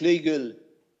in Schlegel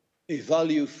a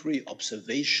value-free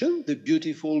observation, the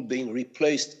beautiful being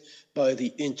replaced by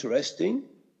the interesting,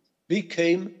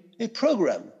 became a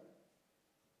program.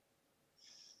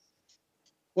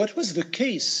 What was the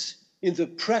case in the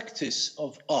practice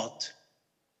of art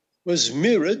was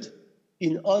mirrored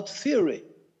in art theory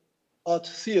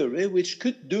which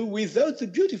could do without the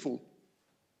beautiful.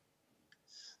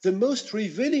 The most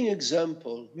revealing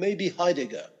example may be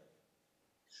Heidegger.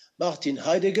 Martin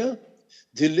Heidegger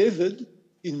delivered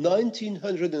in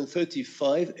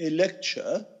 1935 a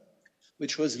lecture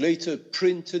which was later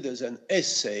printed as an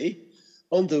essay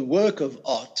on the work of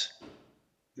art.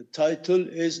 The title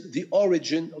is The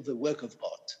Origin of the Work of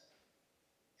Art.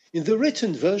 In the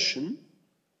written version,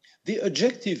 the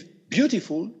adjective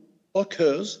beautiful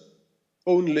occurs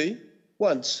only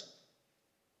once.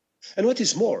 And what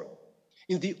is more,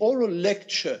 in the oral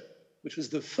lecture, which was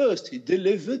the first he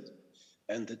delivered,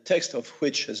 and the text of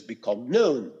which has become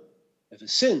known ever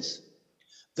since,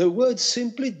 the word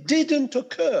simply didn't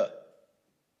occur.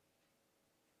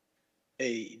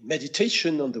 A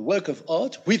meditation on the work of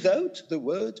art without the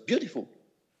word beautiful.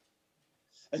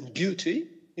 And beauty,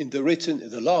 in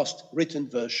the last written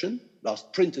version,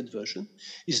 last printed version,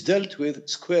 is dealt with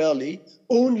squarely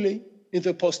only in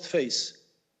the postface.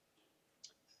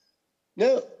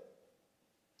 Now,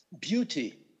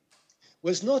 beauty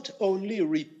was not only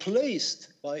replaced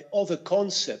by other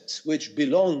concepts which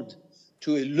belonged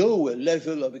to a lower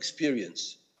level of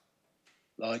experience,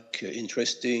 like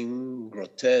interesting,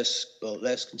 grotesque,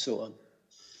 burlesque, and so on.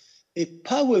 A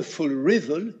powerful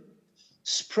rival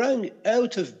sprang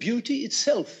out of beauty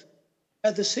itself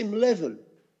at the same level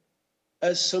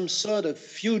as some sort of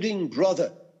feuding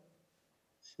brother.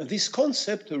 And this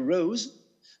concept arose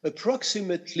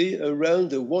approximately around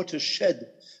the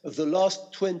watershed of the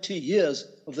last 20 years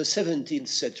of the 17th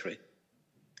century,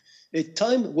 a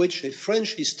time which a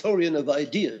French historian of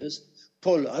ideas,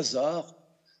 Paul Hazard,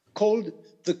 called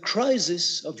the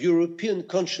crisis of European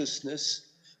consciousness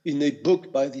in a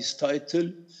book by this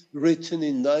title written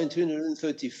in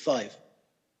 1935.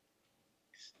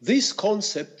 This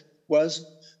concept was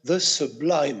the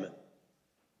sublime.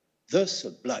 The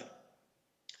sublime.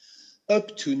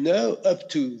 Up to now, up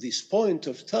to this point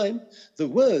of time, the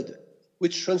word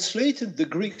which translated the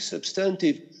Greek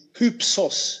substantive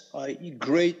hypsos, i.e.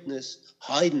 greatness,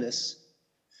 highness,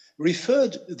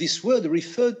 this word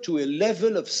referred to a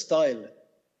level of style,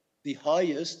 the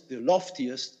highest, the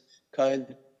loftiest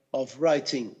kind of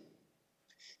writing.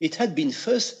 It had been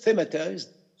first thematized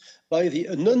by the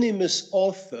anonymous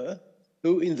author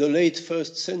who in the late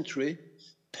first century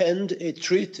penned a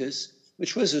treatise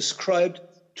which was ascribed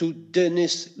to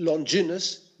Denis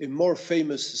Longinus, a more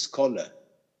famous scholar.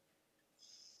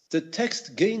 The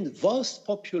text gained vast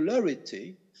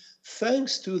popularity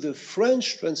thanks to the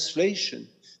French translation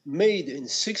made in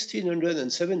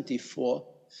 1674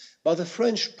 by the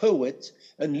French poet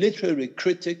and literary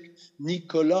critic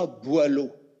Nicolas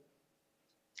Boileau.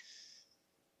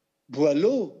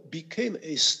 Boileau became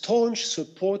a staunch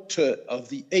supporter of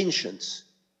the ancients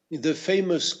in the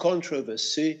famous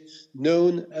controversy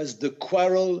known as the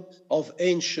Quarrel of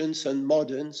Ancients and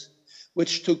Moderns,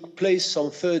 which took place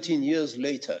some 13 years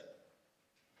later.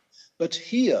 But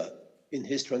here, in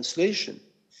his translation,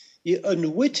 he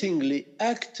unwittingly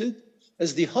acted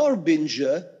as the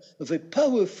harbinger of a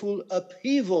powerful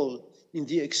upheaval in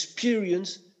the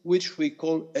experience which we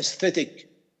call aesthetic.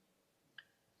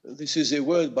 This is a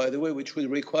word, by the way, which will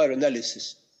require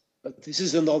analysis, but this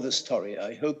is another story.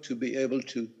 I hope to be able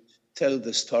to tell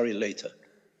the story later.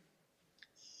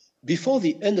 Before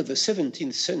the end of the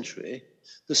 17th century,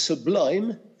 the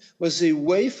sublime was a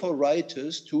way for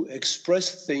writers to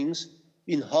express things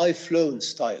in high-flown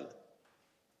style.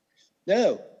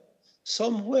 Now,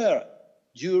 somewhere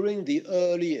during the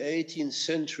early 18th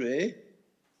century,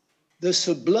 the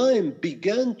sublime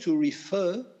began to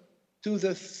refer to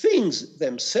the things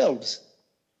themselves.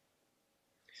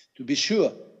 To be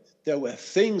sure, there were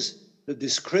things the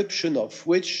description of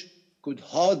which could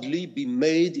hardly be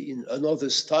made in another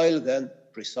style than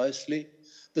precisely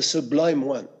the sublime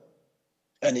one.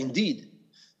 And indeed,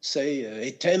 say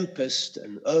a tempest,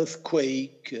 an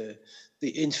earthquake,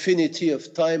 the infinity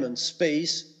of time and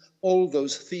space, all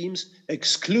those themes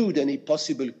exclude any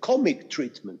possible comic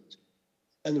treatment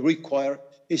and require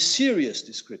a serious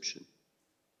description.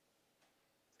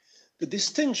 The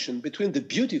distinction between the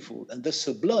beautiful and the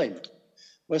sublime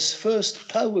was first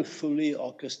powerfully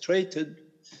orchestrated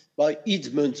by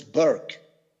Edmund Burke,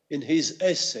 in his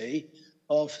essay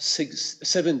of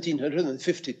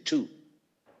 1752.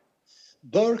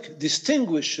 Burke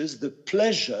distinguishes the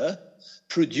pleasure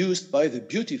produced by the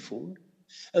beautiful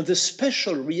and the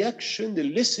special reaction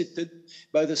elicited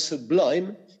by the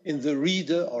sublime in the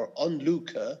reader or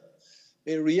onlooker,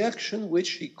 a reaction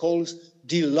which he calls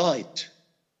delight.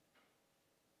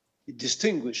 He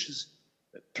distinguishes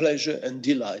pleasure and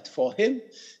delight. For him,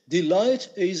 delight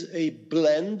is a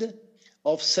blend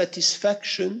of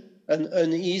satisfaction and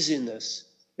uneasiness,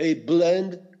 a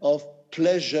blend of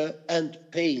pleasure and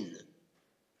pain.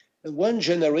 And one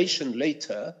generation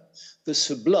later, the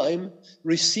sublime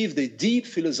received a deep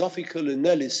philosophical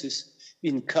analysis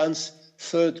in Kant's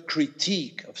Third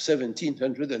Critique of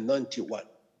 1791.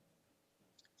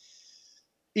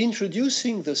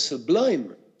 Introducing the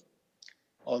sublime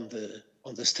on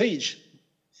the stage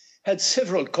had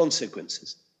several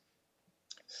consequences.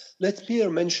 Let me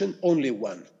here mention only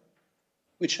one,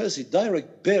 which has a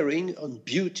direct bearing on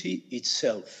beauty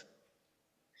itself.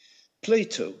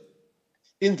 Plato,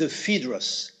 in the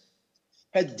Phaedrus,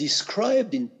 had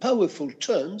described in powerful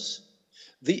terms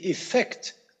the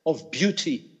effect of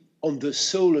beauty on the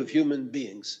soul of human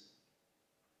beings.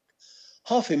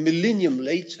 Half a millennium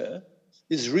later,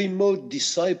 his remote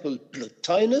disciple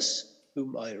Plotinus,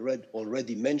 whom I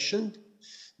already mentioned,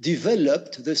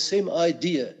 developed the same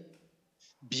idea.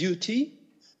 Beauty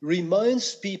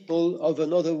reminds people of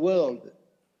another world,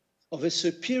 of a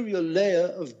superior layer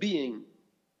of being,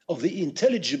 of the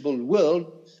intelligible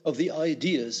world of the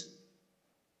ideas.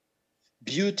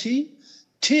 Beauty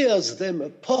tears them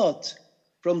apart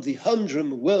from the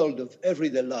humdrum world of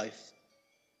everyday life.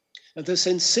 And the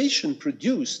sensation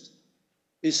produced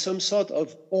is some sort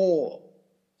of awe,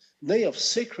 nay, of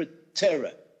sacred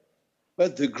terror,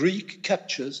 what the Greek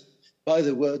captures by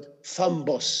the word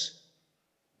thambos.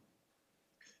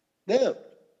 Now,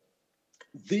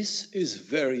 this is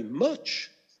very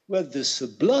much what the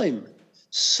sublime,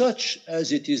 such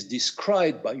as it is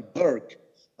described by Burke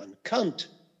and Kant,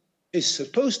 is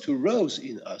supposed to rouse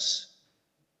in us.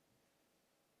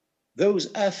 Those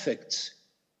affects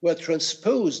were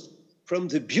transposed from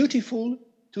the beautiful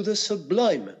to the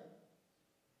sublime,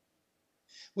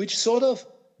 which sort of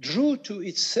drew to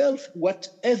itself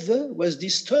whatever was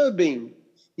disturbing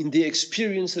in the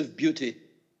experience of beauty.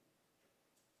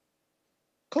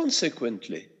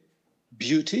 Consequently,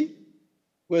 beauty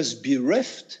was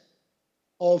bereft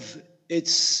of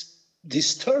its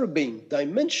disturbing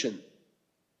dimension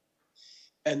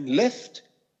and left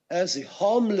as a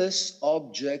harmless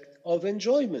object of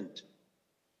enjoyment.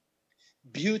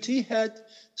 Beauty had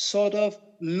sort of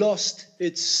lost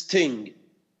its sting.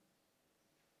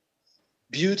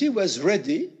 Beauty was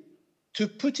ready, to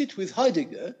put it with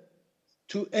Heidegger,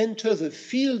 to enter the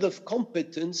field of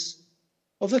competence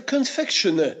of the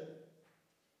confectioner.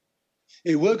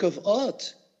 A work of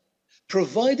art,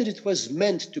 provided it was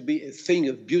meant to be a thing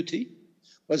of beauty,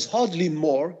 was hardly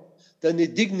more than a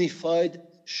dignified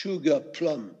sugar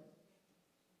plum.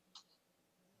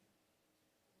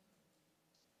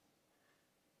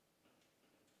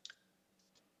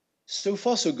 So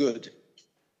far, so good.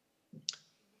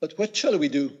 But what shall we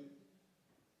do?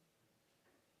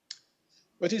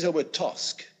 What is our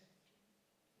task?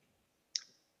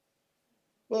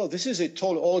 Well, this is a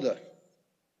tall order.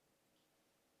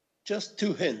 Just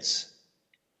 2 hints.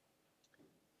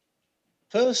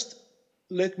 First,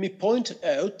 let me point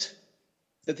out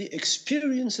that the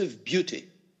experience of beauty,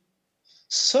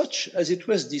 such as it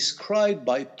was described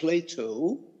by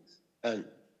Plato and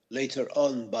later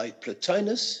on by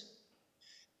Plotinus,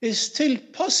 is still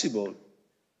possible.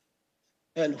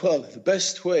 And well, the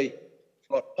best way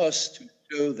for us to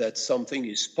show that something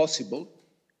is possible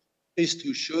is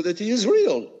to show that it is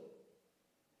real.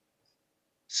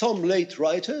 Some late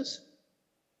writers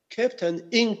kept an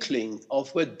inkling of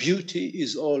what beauty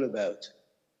is all about.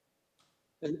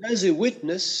 And as a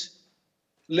witness,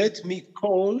 let me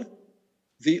call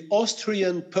the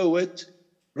Austrian poet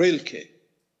Rilke,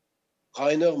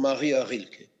 Rainer Maria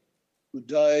Rilke, who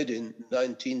died in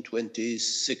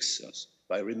 1926, if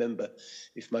I remember,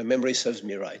 if my memory serves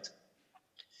me right.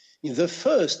 In the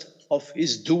first of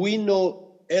his Duino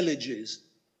elegies,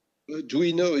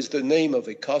 Duino is the name of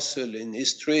a castle in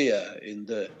Istria, in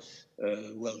the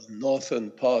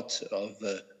northern part of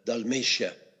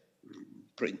Dalmatia,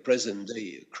 in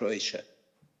present-day Croatia.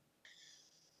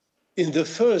 In the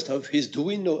first of his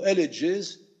Duino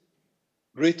elegies,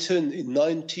 written in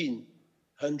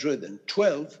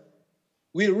 1912,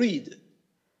 we read,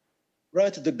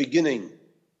 right at the beginning,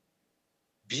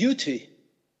 beauty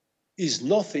is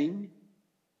nothing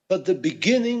but the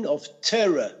beginning of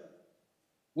terror,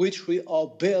 which we are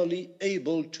barely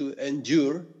able to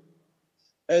endure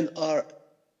and are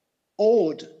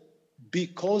awed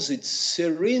because it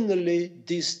serenely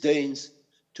disdains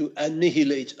to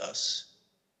annihilate us.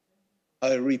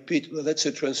 I repeat, well, that's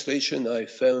a translation I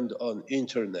found on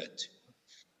internet.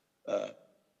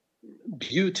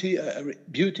 Beauty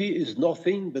is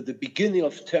nothing but the beginning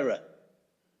of terror.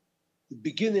 The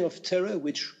beginning of terror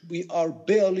which we are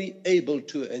barely able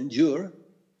to endure,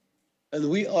 and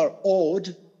we are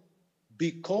awed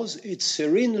because it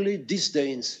serenely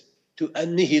disdains to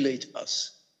annihilate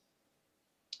us.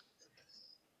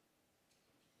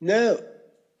 Now,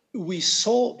 we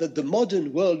saw that the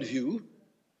modern worldview,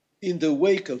 in the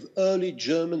wake of early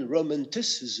German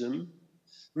Romanticism,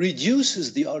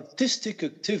 reduces the artistic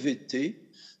activity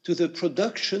to the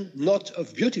production not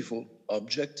of beautiful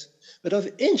objects, but of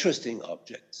interesting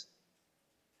objects.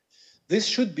 This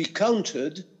should be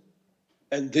countered,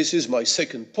 and this is my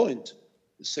second point,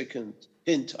 the second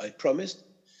hint I promised.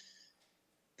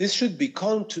 This should be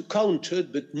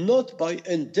countered, but not by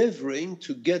endeavoring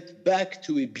to get back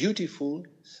to a beautiful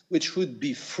which would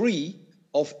be free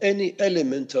of any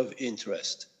element of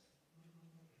interest.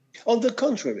 On the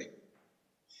contrary,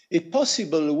 a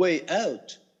possible way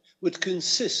out would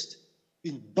consist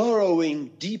in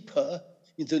burrowing deeper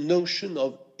in the notion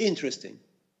of interesting.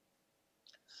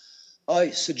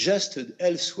 I suggested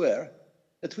elsewhere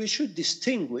that we should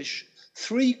distinguish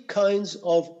three kinds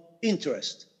of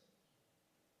interest: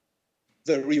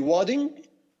 the rewarding,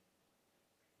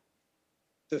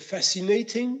 the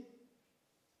fascinating,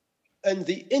 and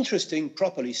the interesting,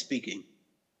 properly speaking.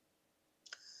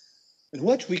 And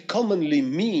what we commonly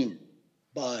mean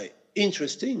by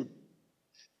interesting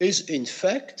is, in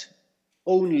fact,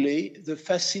 only the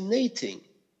fascinating,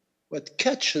 what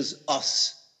catches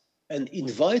us and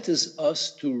invites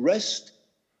us to rest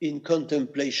in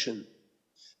contemplation.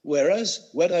 Whereas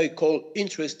what I call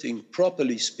interesting,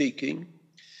 properly speaking,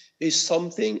 is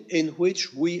something in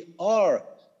which we are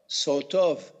sort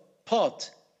of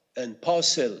part and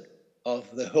parcel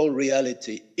of the whole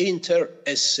reality, inter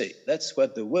esse. That's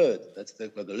what the word,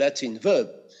 what the Latin verb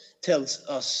tells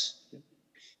us.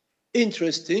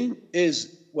 Interesting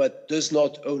is what does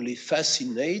not only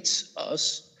fascinates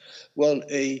us, well,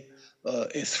 a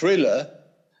thriller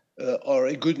or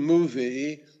a good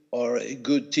movie or a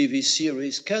good TV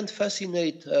series can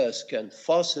fascinate us, can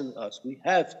fasten us. We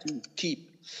have to keep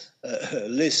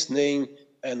listening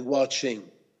and watching.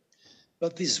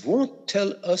 But this won't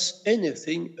tell us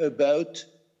anything about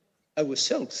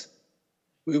ourselves.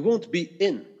 We won't be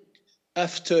in.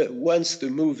 Once the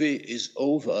movie is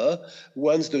over,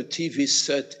 once the TV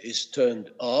set is turned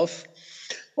off,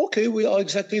 okay, we are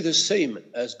exactly the same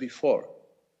as before.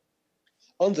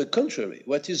 On the contrary,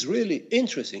 what is really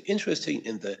interesting in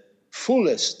the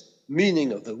fullest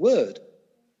meaning of the word,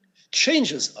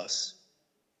 changes us.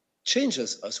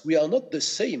 We are not the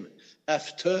same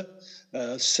after,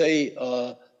 say,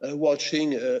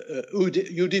 watching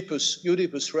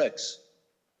Oedipus Rex.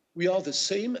 We are the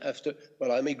same after,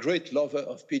 well, I'm a great lover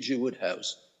of P.G.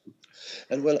 Wodehouse.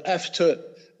 And well, after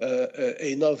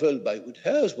a novel by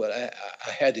Wodehouse, well,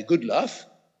 I had a good laugh,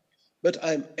 but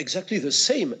I'm exactly the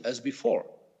same as before.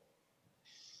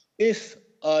 If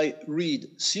I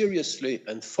read seriously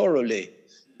and thoroughly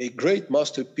a great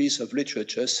masterpiece of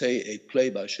literature, say a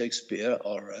play by Shakespeare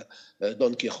or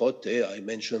Don Quixote, I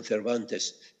mentioned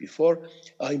Cervantes before,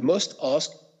 I must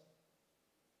ask,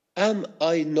 am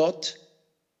I not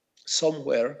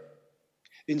somewhere,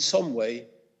 in some way,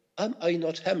 am I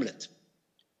not Hamlet?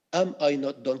 Am I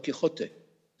not Don Quixote?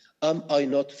 Am I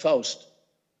not Faust?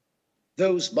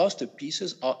 Those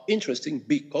masterpieces are interesting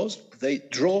because they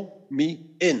draw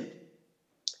me in.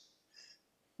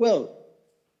 Well,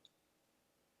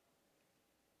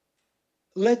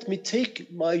 let me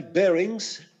take my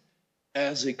bearings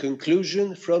as a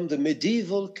conclusion from the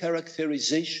medieval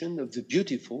characterization of the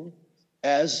beautiful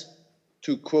as,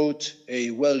 to quote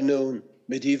a well-known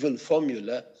medieval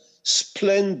formula,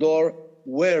 splendor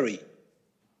veri,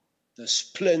 the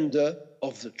splendor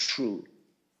of the true.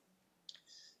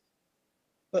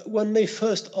 But one may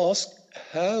first ask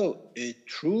how a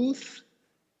truth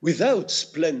without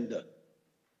splendor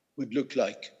would look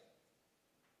like.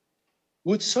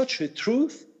 Would such a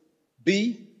truth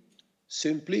be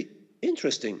simply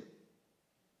interesting?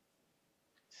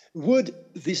 Would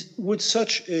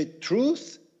such a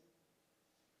truth,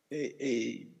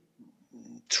 a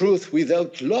truth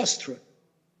without lustre,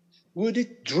 would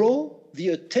it draw the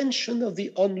attention of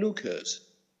the onlookers?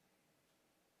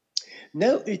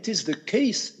 Now it is the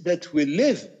case that we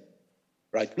live,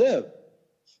 right now,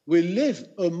 we live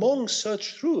among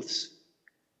such truths.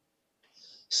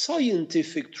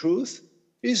 Scientific truth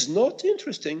is not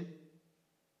interesting.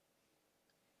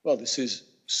 Well, this is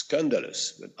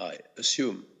scandalous, but I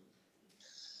assume.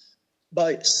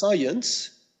 By science,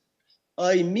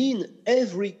 I mean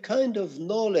every kind of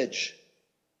knowledge,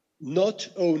 not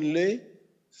only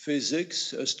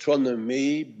physics,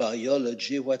 astronomy,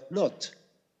 biology, whatnot.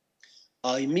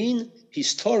 I mean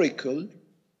historical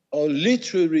or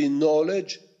literary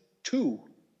knowledge too.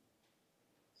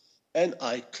 And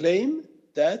I claim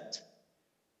that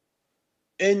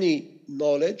any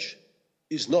knowledge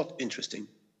is not interesting.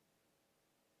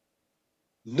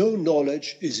 No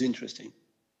knowledge is interesting.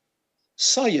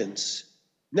 Science,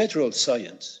 natural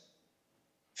science,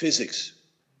 physics,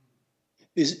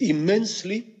 is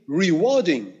immensely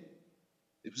rewarding.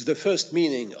 It was the first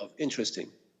meaning of interesting,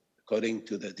 according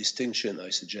to the distinction I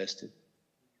suggested.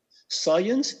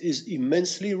 Science is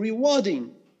immensely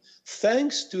rewarding,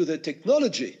 thanks to the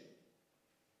technology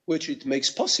which it makes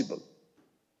possible.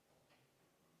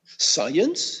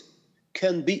 Science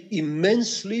can be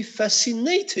immensely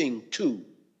fascinating too,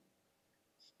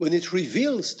 when it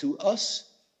reveals to us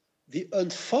the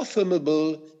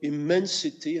unfathomable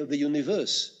immensity of the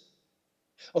universe,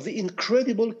 of the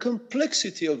incredible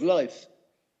complexity of life.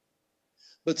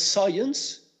 But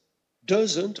science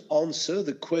doesn't answer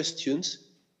the questions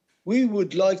we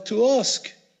would like to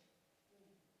ask.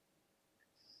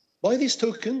 By this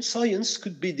token, science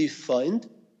could be defined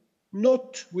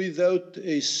not without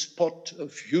a spot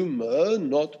of humor,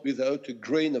 not without a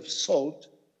grain of salt,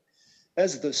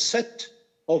 as the set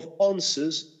of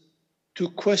answers to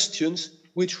questions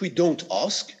which we don't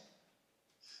ask,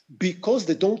 because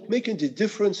they don't make any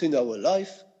difference in our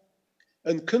life,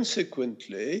 and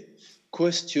consequently,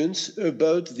 questions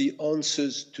about the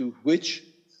answers to which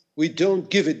we don't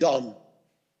give a damn.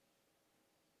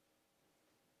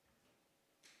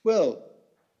 Well,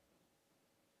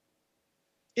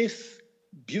 if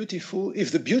the beautiful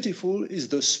is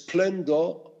the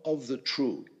splendor of the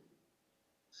true,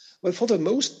 well, for the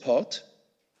most part,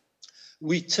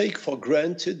 we take for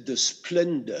granted the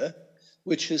splendor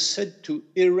which is said to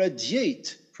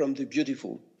irradiate from the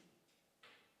beautiful.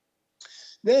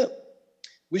 Now,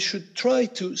 we should try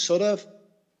to sort of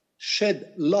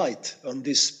shed light on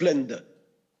this splendor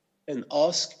and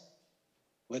ask,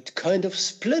 what kind of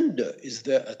splendor is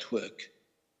there at work?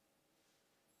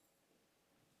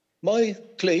 My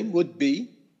claim would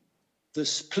be the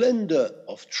splendor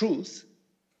of truth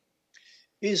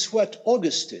is what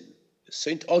Augustine,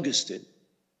 Saint Augustine,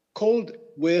 called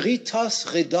veritas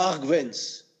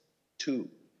redarguens too,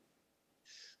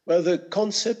 where the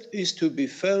concept is to be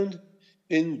found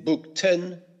in Book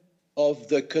 10 of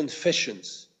the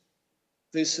Confessions.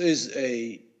 This is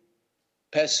a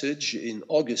passage in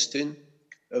Augustine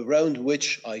around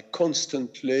which I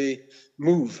constantly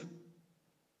move.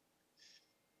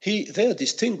 He there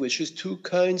distinguishes two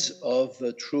kinds of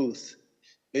truth.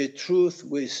 A truth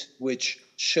which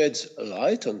sheds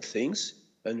light on things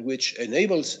and which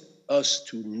enables us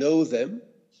to know them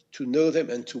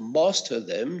and to master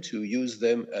them, to use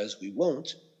them as we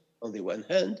want, on the one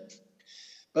hand.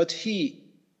 But he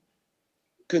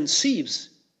conceives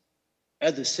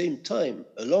at the same time,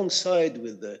 alongside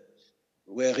with the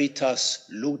veritas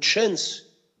lucens,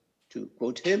 to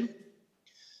quote him,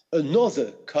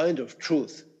 another kind of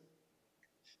truth,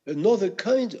 another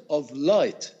kind of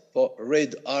light. For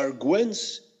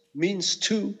redarguens means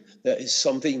too, there is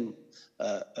something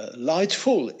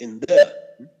lightful in there.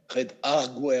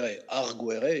 Redarguere,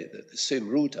 arguere, the same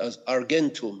root as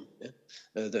argentum,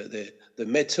 the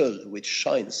metal which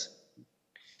shines.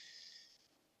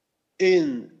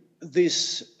 In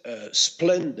this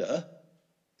splendor,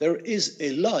 there is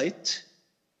a light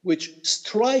which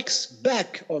strikes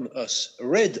back on us,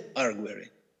 redarguere,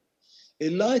 a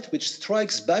light which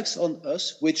strikes back on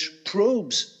us, which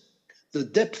probes the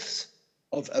depths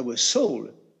of our soul,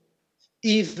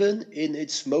 even in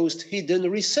its most hidden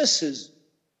recesses,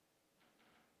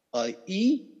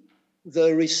 i.e.,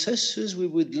 the recesses we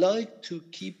would like to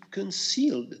keep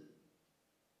concealed.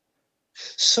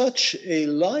 Such a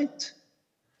light,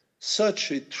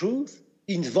 such a truth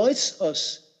invites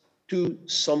us to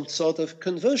some sort of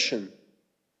conversion.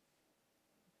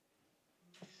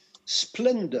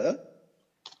 Splendor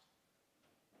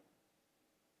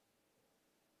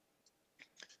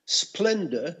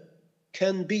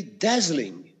can be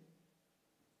dazzling.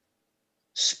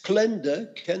 Splendor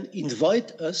can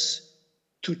invite us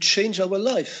to change our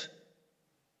life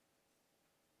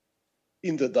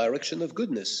in the direction of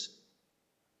goodness.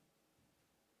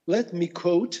 Let me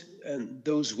quote, and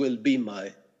those will be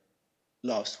my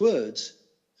last words,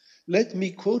 let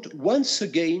me quote once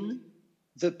again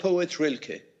the poet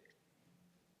Rilke.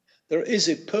 There is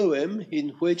a poem in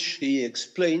which he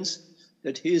explains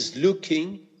that he is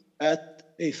looking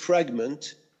at a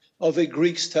fragment of a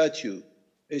Greek statue,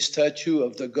 a statue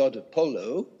of the god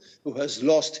Apollo, who has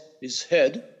lost his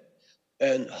head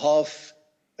and half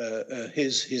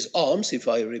his arms, if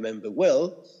I remember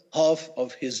well, half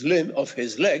of his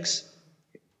legs.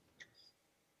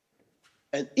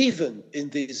 And even in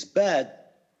this bad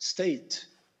state,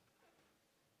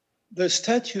 the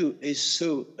statue is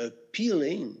so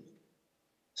appealing,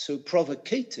 so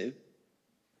provocative,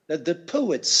 that the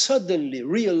poet suddenly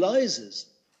realizes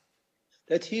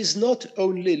that he is not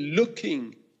only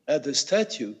looking at the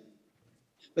statue,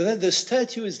 but that the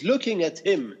statue is looking at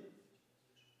him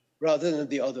rather than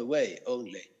the other way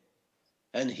only.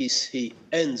 And he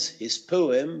ends his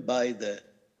poem by the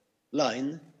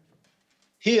line,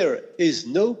 "Here is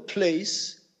no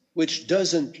place which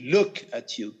doesn't look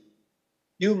at you.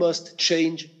 You must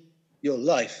change your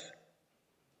life."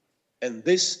 And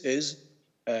this is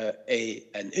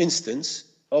an instance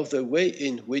of the way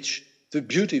in which the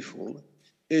beautiful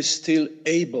is still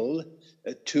able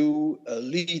to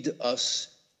lead us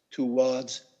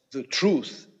towards the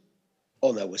truth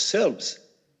on ourselves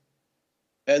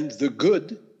and the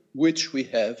good which we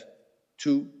have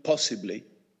to possibly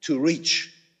to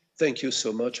reach. Thank you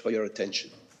so much for your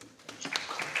attention.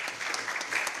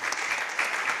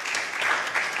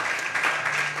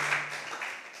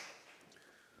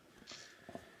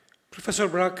 Professor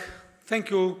Brague, thank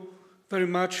you very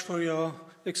much for your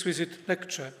exquisite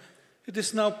lecture. It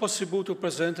is now possible to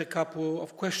present a couple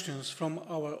of questions from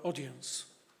our audience.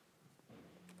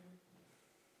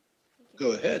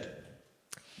 Go ahead.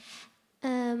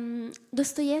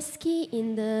 Dostoevsky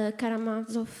in the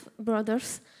Karamazov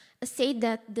brothers said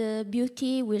that the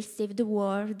beauty will save the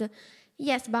world.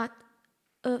 Yes, but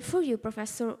for you,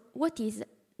 Professor, what is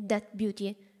that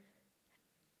beauty?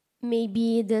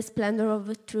 Maybe the splendor of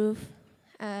the truth.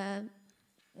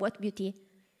 What beauty?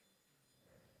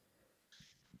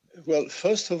 Well,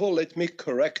 first of all, let me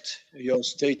correct your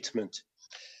statement.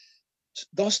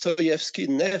 Dostoevsky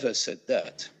never said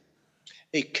that.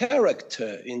 A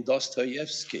character in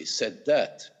Dostoevsky said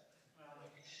that.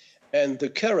 And the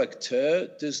character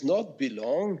does not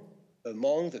belong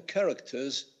among the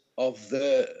characters of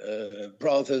the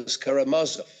brothers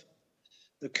Karamazov.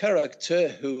 The character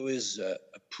who is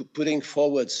putting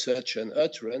forward such an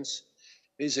utterance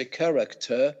is a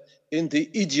character in The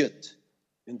Idiot,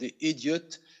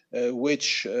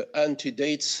 which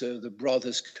antedates the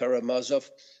brothers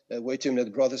Karamazov. Wait a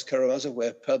minute, brothers Karamazov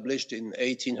were published in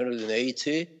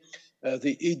 1880.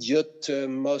 The Idiot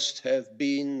must have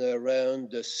been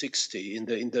around 60, in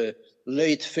the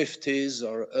late 50s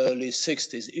or early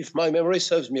 60s, if my memory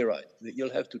serves me right. You'll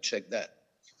have to check that.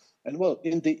 And well,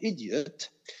 in The Idiot,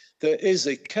 there is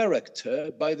a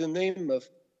character by the name of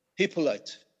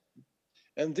Hippolyte.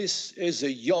 And this is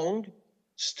a young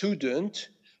student,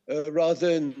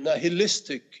 rather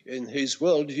nihilistic in his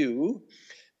worldview,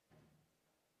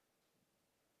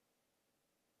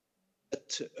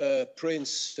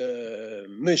 Prince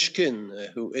Myshkin,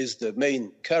 who is the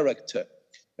main character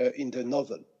in the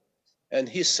novel. And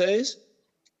he says,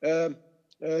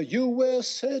 you were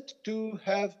said to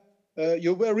have,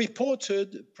 you were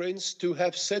reported, Prince, to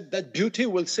have said that beauty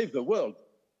will save the world.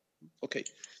 Okay,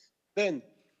 then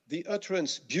the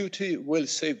utterance, beauty will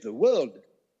save the world,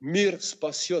 mir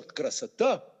spasiot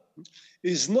krasota,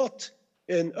 is not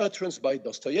an utterance by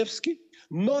Dostoevsky,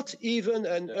 not even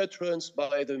an utterance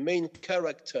by the main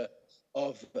character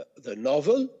of the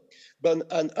novel, but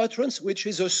an utterance which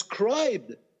is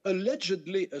ascribed,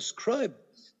 allegedly ascribed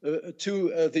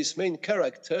to this main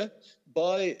character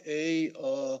by a,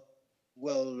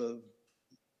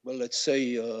 let's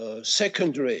say,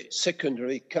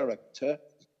 secondary character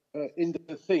in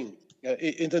the thing,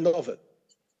 in the novel.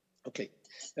 Okay,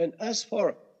 and as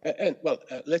for,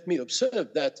 let me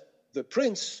observe that the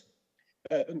prince,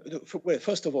 well,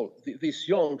 first of all, this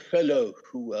young fellow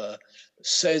who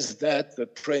says that the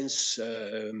prince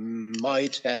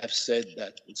might have said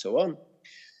that and so on,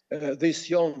 this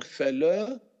young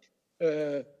fellow,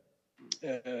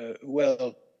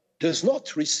 does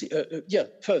not receive,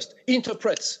 first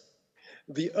interprets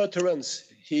the utterance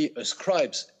he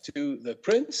ascribes to the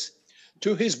prince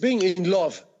to his being in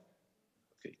love.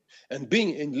 Okay. And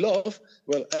being in love,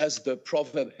 well, as the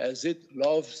proverb has it,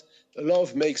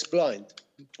 love makes blind.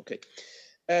 Okay.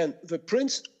 And the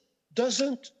prince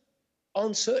doesn't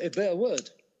answer a bare word.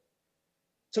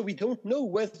 So we don't know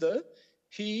whether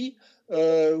he,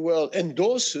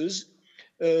 endorses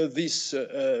this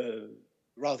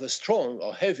rather strong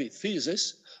or heavy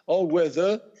thesis, or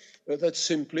whether that's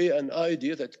simply an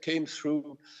idea that came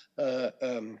through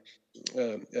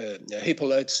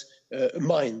Hippolyte's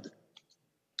mind.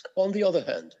 On the other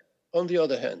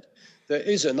hand, there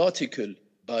is an article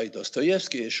by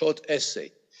Dostoevsky, a short essay,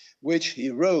 which he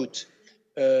wrote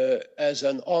as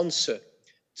an answer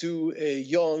to a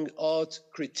young art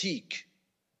critic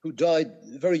who died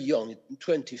very young,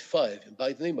 25,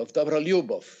 by the name of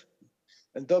Dobroliubov.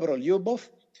 And Dobroliubov,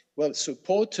 well,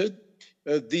 supported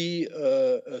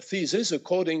the thesis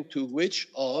according to which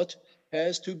art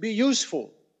has to be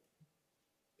useful.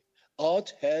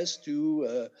 Art has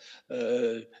to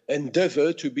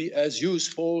endeavor to be as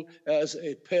useful as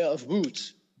a pair of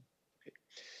boots.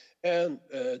 And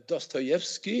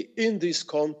Dostoevsky, in this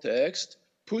context,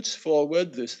 puts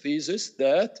forward this thesis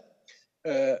that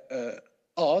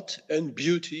art and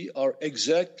beauty are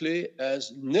exactly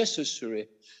as necessary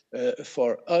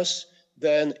for us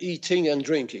than eating and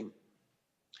drinking.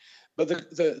 But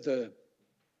the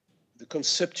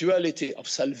conceptuality of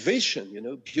salvation, you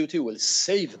know, beauty will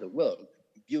save the world,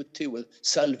 beauty will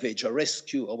salvage or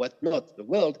rescue or whatnot the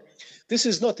world, this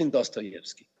is not in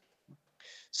Dostoevsky.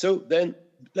 So then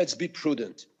let's be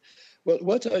prudent.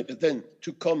 Well, then,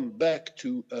 to come back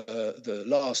to the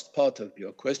last part of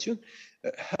your question,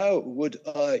 how would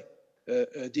I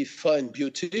define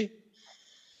beauty?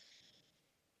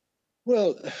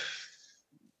 Well,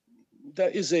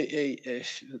 there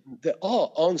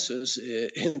are answers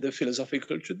in the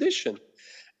philosophical tradition,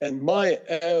 and my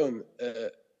own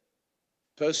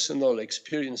personal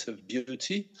experience of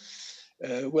beauty,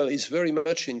 well, is very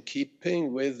much in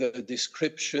keeping with the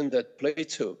description that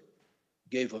Plato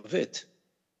gave of it,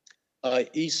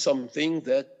 i.e. something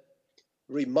that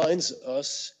reminds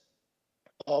us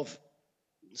of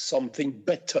something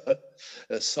better,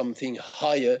 something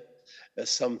higher,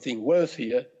 something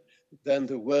worthier than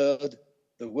the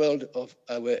world of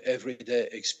our everyday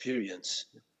experience.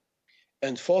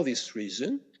 And for this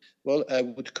reason, well, I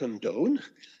would condone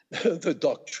the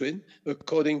doctrine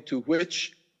according to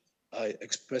which I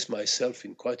express myself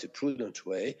in quite a prudent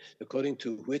way, according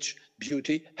to which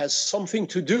beauty has something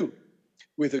to do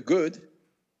with the good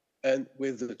and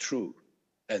with the true,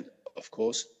 and of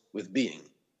course, with being.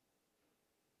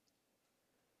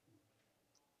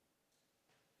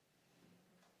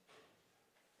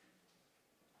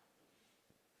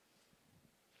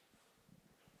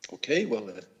 Okay, well,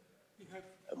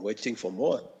 I'm waiting for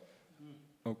more.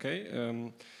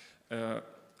 Okay.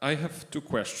 I have two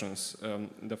questions.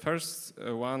 The first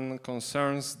one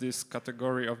concerns this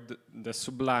category of the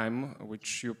sublime,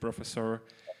 which you, Professor,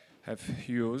 have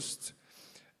used.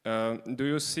 Do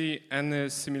you see any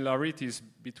similarities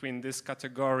between this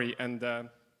category and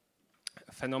the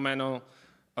phenomenon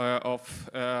of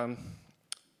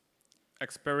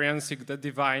experiencing the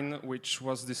divine, which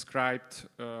was described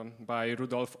by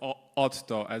Rudolf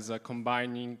Otto as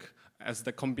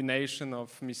the combination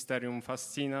of Mysterium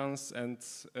Fascinans and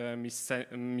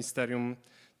Mysterium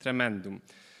Tremendum.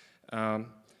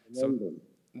 So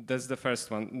that's the first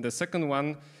one. The second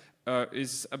one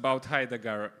is about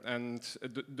Heidegger. And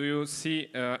do you see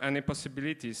any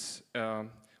possibilities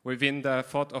within the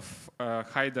thought of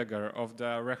Heidegger of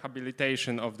the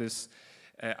rehabilitation of this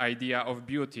idea of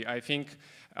beauty? I think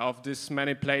of this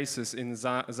many places in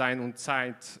Sein und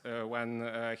Zeit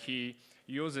when he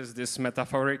uses this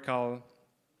metaphorical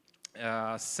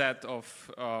set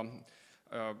of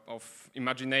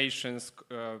imaginations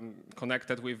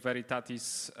connected with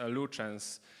Veritatis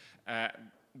Lucens.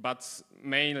 But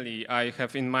mainly I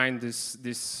have in mind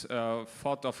this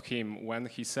thought of him when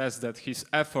he says that his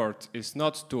effort is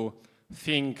not to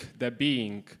think the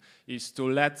being, is to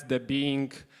let the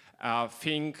being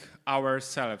think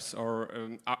ourselves or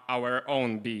our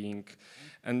own being.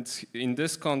 And in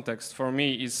this context, for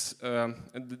me,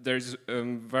 there's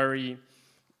very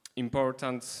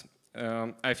important,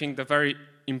 I think the very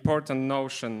important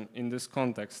notion in this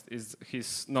context is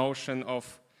his notion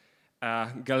of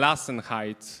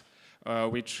Gelassenheit,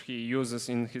 which he uses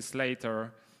in his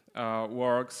later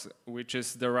works, which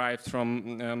is derived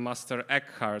from Master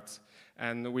Eckhart,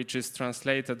 and which is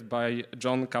translated by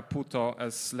John Caputo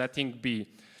as letting be.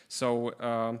 So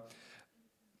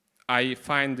I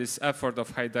find this effort of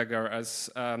Heidegger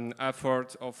as an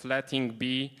effort of letting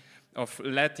be, of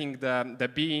letting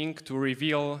the being to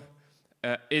reveal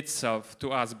itself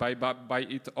to us by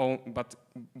its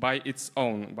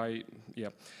own.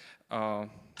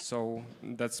 So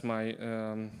that's my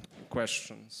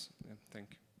questions. Yeah, thank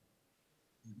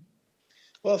you.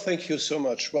 Well, thank you so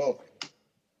much. Well,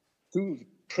 two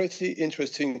pretty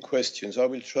interesting questions. I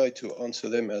will try to answer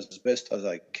them as best as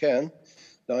I can.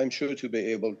 Now, I'm sure to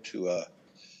be able to,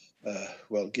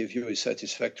 well, give you a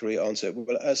satisfactory answer.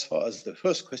 Well, as far as the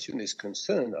first question is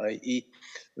concerned, i.e.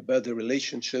 about the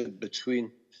relationship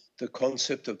between the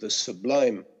concept of the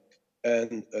sublime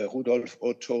and Rudolf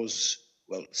Otto's,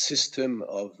 well, system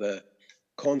of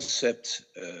concept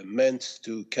meant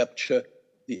to capture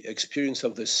the experience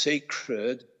of the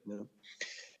sacred.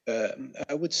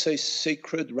 I would say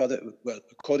sacred rather, well,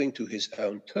 according to his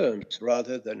own terms,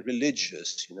 rather than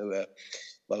religious.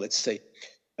 Well, let's say,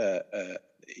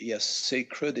 yes,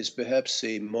 sacred is perhaps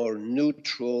a more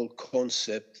neutral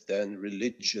concept than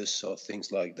religious or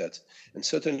things like that, and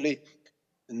certainly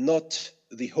not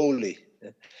the holy.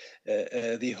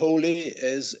 The holy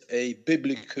is a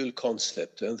biblical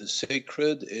concept, and the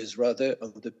sacred is rather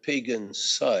on the pagan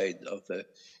side of the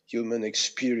human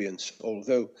experience,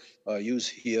 although I use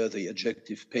here the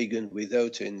adjective pagan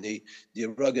without any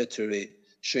derogatory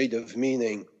shade of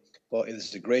meaning, for it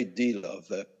is a great deal of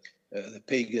the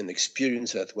pagan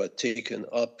experience that were taken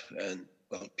up and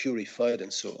purified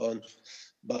and so on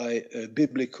by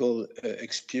biblical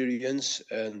experience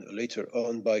and later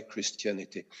on by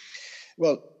Christianity.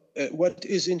 Well, what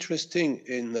is interesting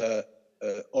in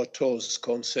Otto's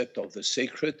concept of the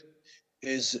sacred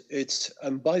is its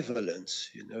ambivalence.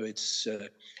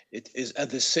 It is at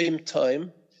the same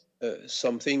time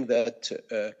something that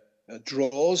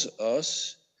draws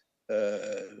us,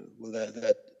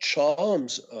 that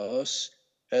charms us,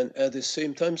 and at the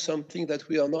same time something that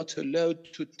we are not allowed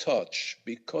to touch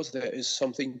because there is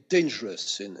something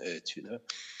dangerous in it.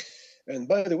 And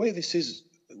by the way,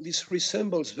 this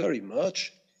resembles very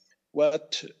much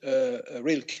what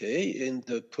Rilke, in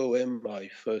the poem I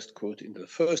first quote, in the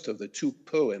first of the two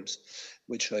poems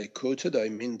which I quoted, I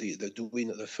mean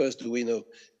the first Duino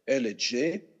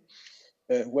elegy,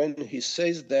 when he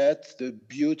says that the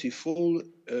beautiful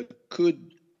the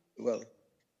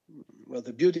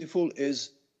beautiful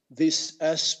is this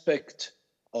aspect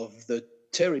of the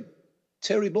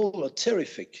terrible or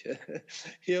terrific.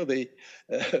 Here the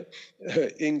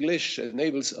English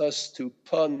enables us to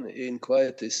pun in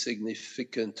quite a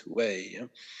significant way.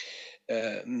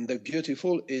 The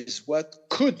beautiful is what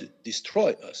could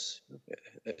destroy us,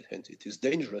 and it is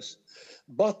dangerous,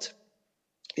 but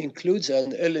includes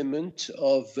an element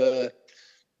of,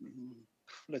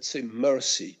 let's say,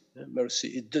 mercy.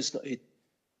 Mercy. It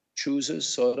chooses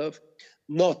sort of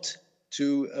not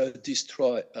to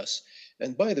destroy us.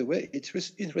 And by the way,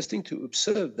 it's interesting to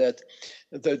observe that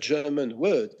the German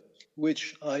word,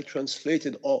 which I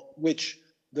translated, or which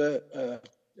the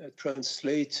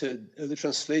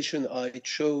translation I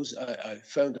chose, I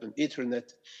found on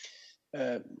internet.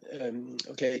 The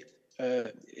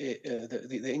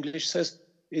English says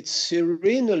it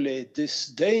serenely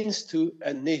disdains to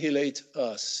annihilate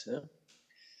us,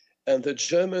 and the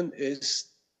German is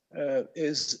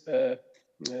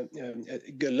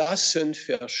gelassen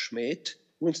verschmäht,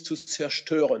 uns zu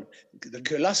zerstören. The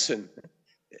gelassen,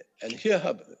 and here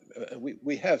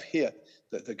we have here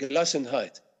the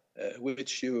Gelassenheit,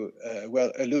 which you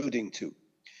were alluding to.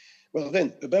 Well,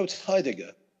 then, about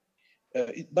Heidegger.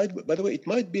 By the way, it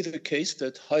might be the case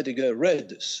that Heidegger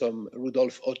read some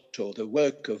Rudolf Otto, the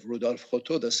work of Rudolf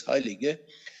Otto, Das Heilige,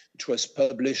 which was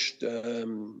published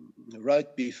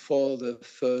right before the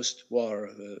First War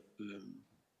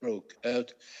broke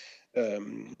out,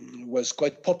 was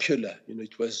quite popular.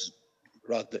 It was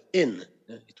rather in.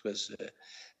 It was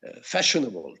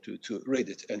fashionable to read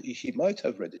it, and he might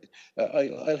have read it.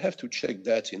 I'll have to check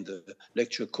that in the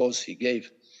lecture course he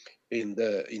gave in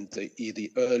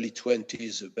the early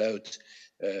 20s about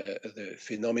the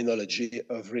phenomenology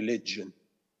of religion.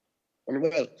 And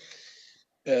well,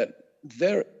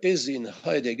 there is in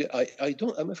Heidegger.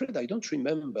 I'm afraid I don't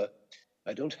remember.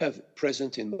 I don't have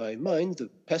present in my mind the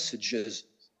passages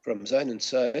from Sein und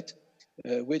Zeit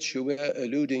which you were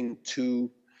alluding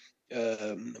to.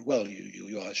 Well,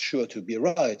 you are sure to be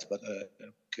right, but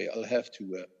okay, I'll have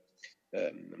to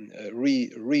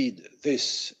reread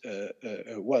this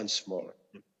once more.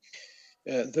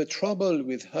 The trouble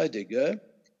with Heidegger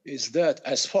is that,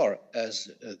 as far as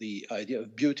the idea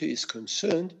of beauty is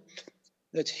concerned,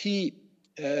 that he,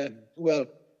 well,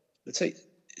 let's say,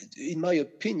 in my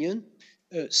opinion,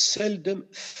 seldom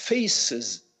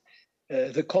faces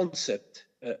the concept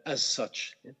as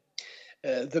such.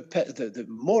 The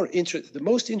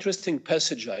most interesting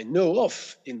passage I know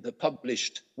of in the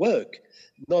published work,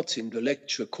 not in the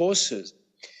lecture courses,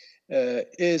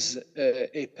 is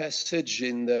a passage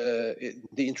in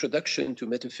the introduction to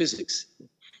metaphysics.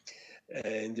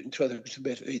 And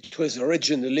it was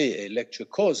originally a lecture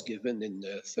course given in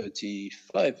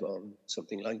 35 or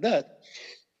something like that.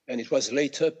 And it was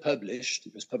later published.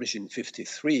 It was published in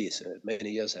 53, so many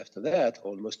years after that,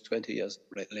 almost 20 years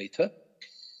later.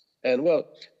 And well,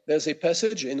 there's a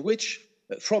passage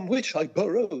from which I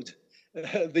borrowed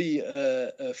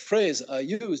the phrase I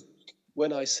used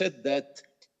when I said that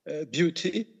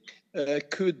beauty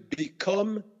could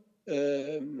become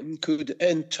could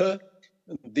enter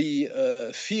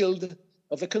the field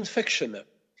of the confectioner.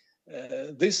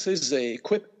 This is a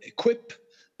quip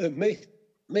made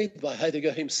by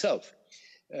Heidegger himself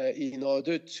in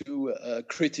order to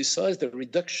criticize the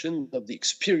reduction of the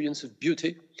experience of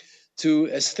beauty to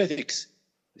aesthetics.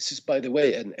 This is, by the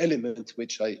way, an element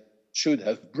which I should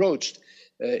have broached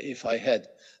if I had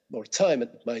more time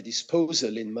at my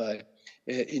disposal in my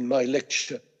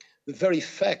lecture. The very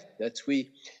fact that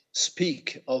we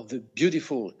speak of the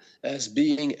beautiful as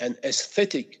being an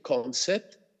aesthetic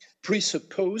concept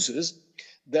presupposes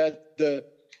that the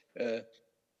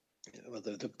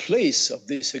place of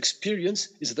this experience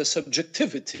is the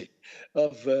subjectivity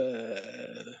of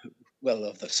the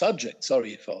subject.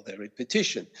 Sorry for the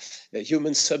repetition,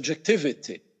 human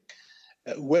subjectivity.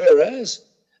 Whereas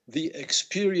the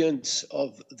experience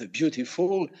of the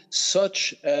beautiful,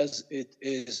 such as it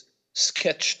is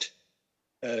sketched,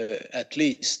 at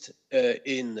least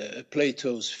in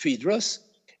Plato's Phaedrus,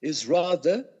 is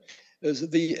rather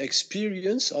the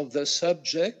experience of the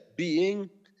subject being,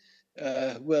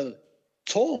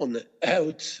 torn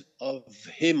out of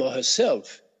him or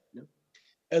herself,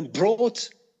 and brought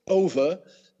over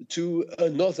to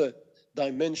another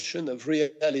dimension of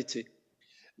reality.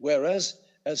 Whereas,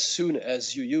 as soon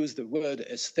as you use the word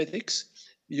aesthetics,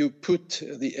 you put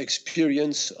the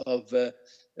experience of the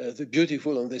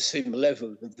beautiful on the same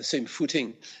level, the same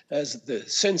footing as the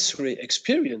sensory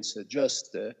experience,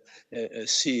 just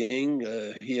seeing,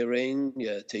 hearing,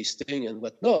 tasting, and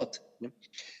whatnot,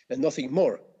 and nothing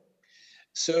more.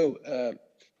 So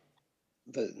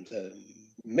the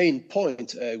main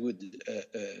point I would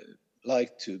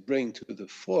like to bring to the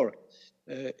fore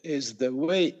is the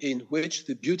way in which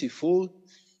the beautiful,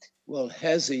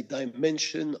 has a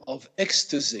dimension of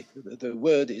ecstasy. The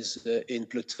word is in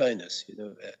Plotinus,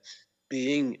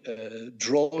 being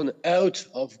drawn out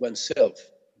of oneself.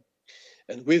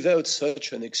 And without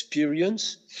such an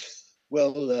experience,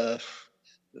 the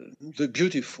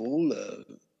beautiful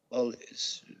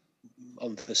is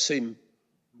on the same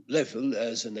level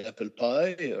as an apple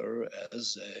pie or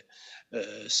as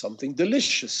something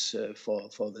delicious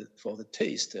for the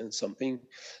taste, and something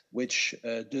which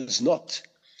does not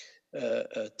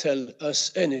tell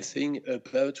us anything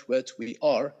about what we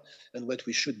are and what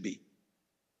we should be,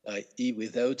 i.e.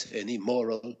 without any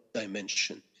moral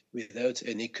dimension, without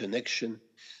any connection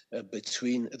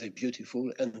between the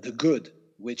beautiful and the good,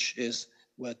 which is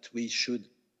what we should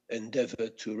endeavor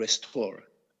to restore.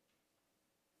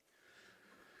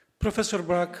 Professor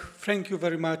Brague, thank you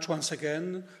very much once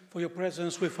again for your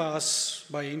presence with us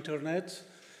by internet.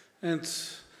 And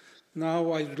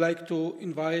now I'd like to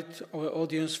invite our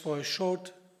audience for a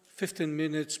short 15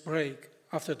 minutes break.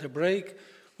 After the break,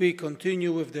 we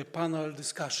continue with the panel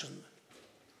discussion.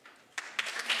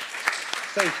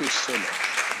 Thank you so much.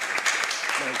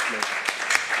 My pleasure.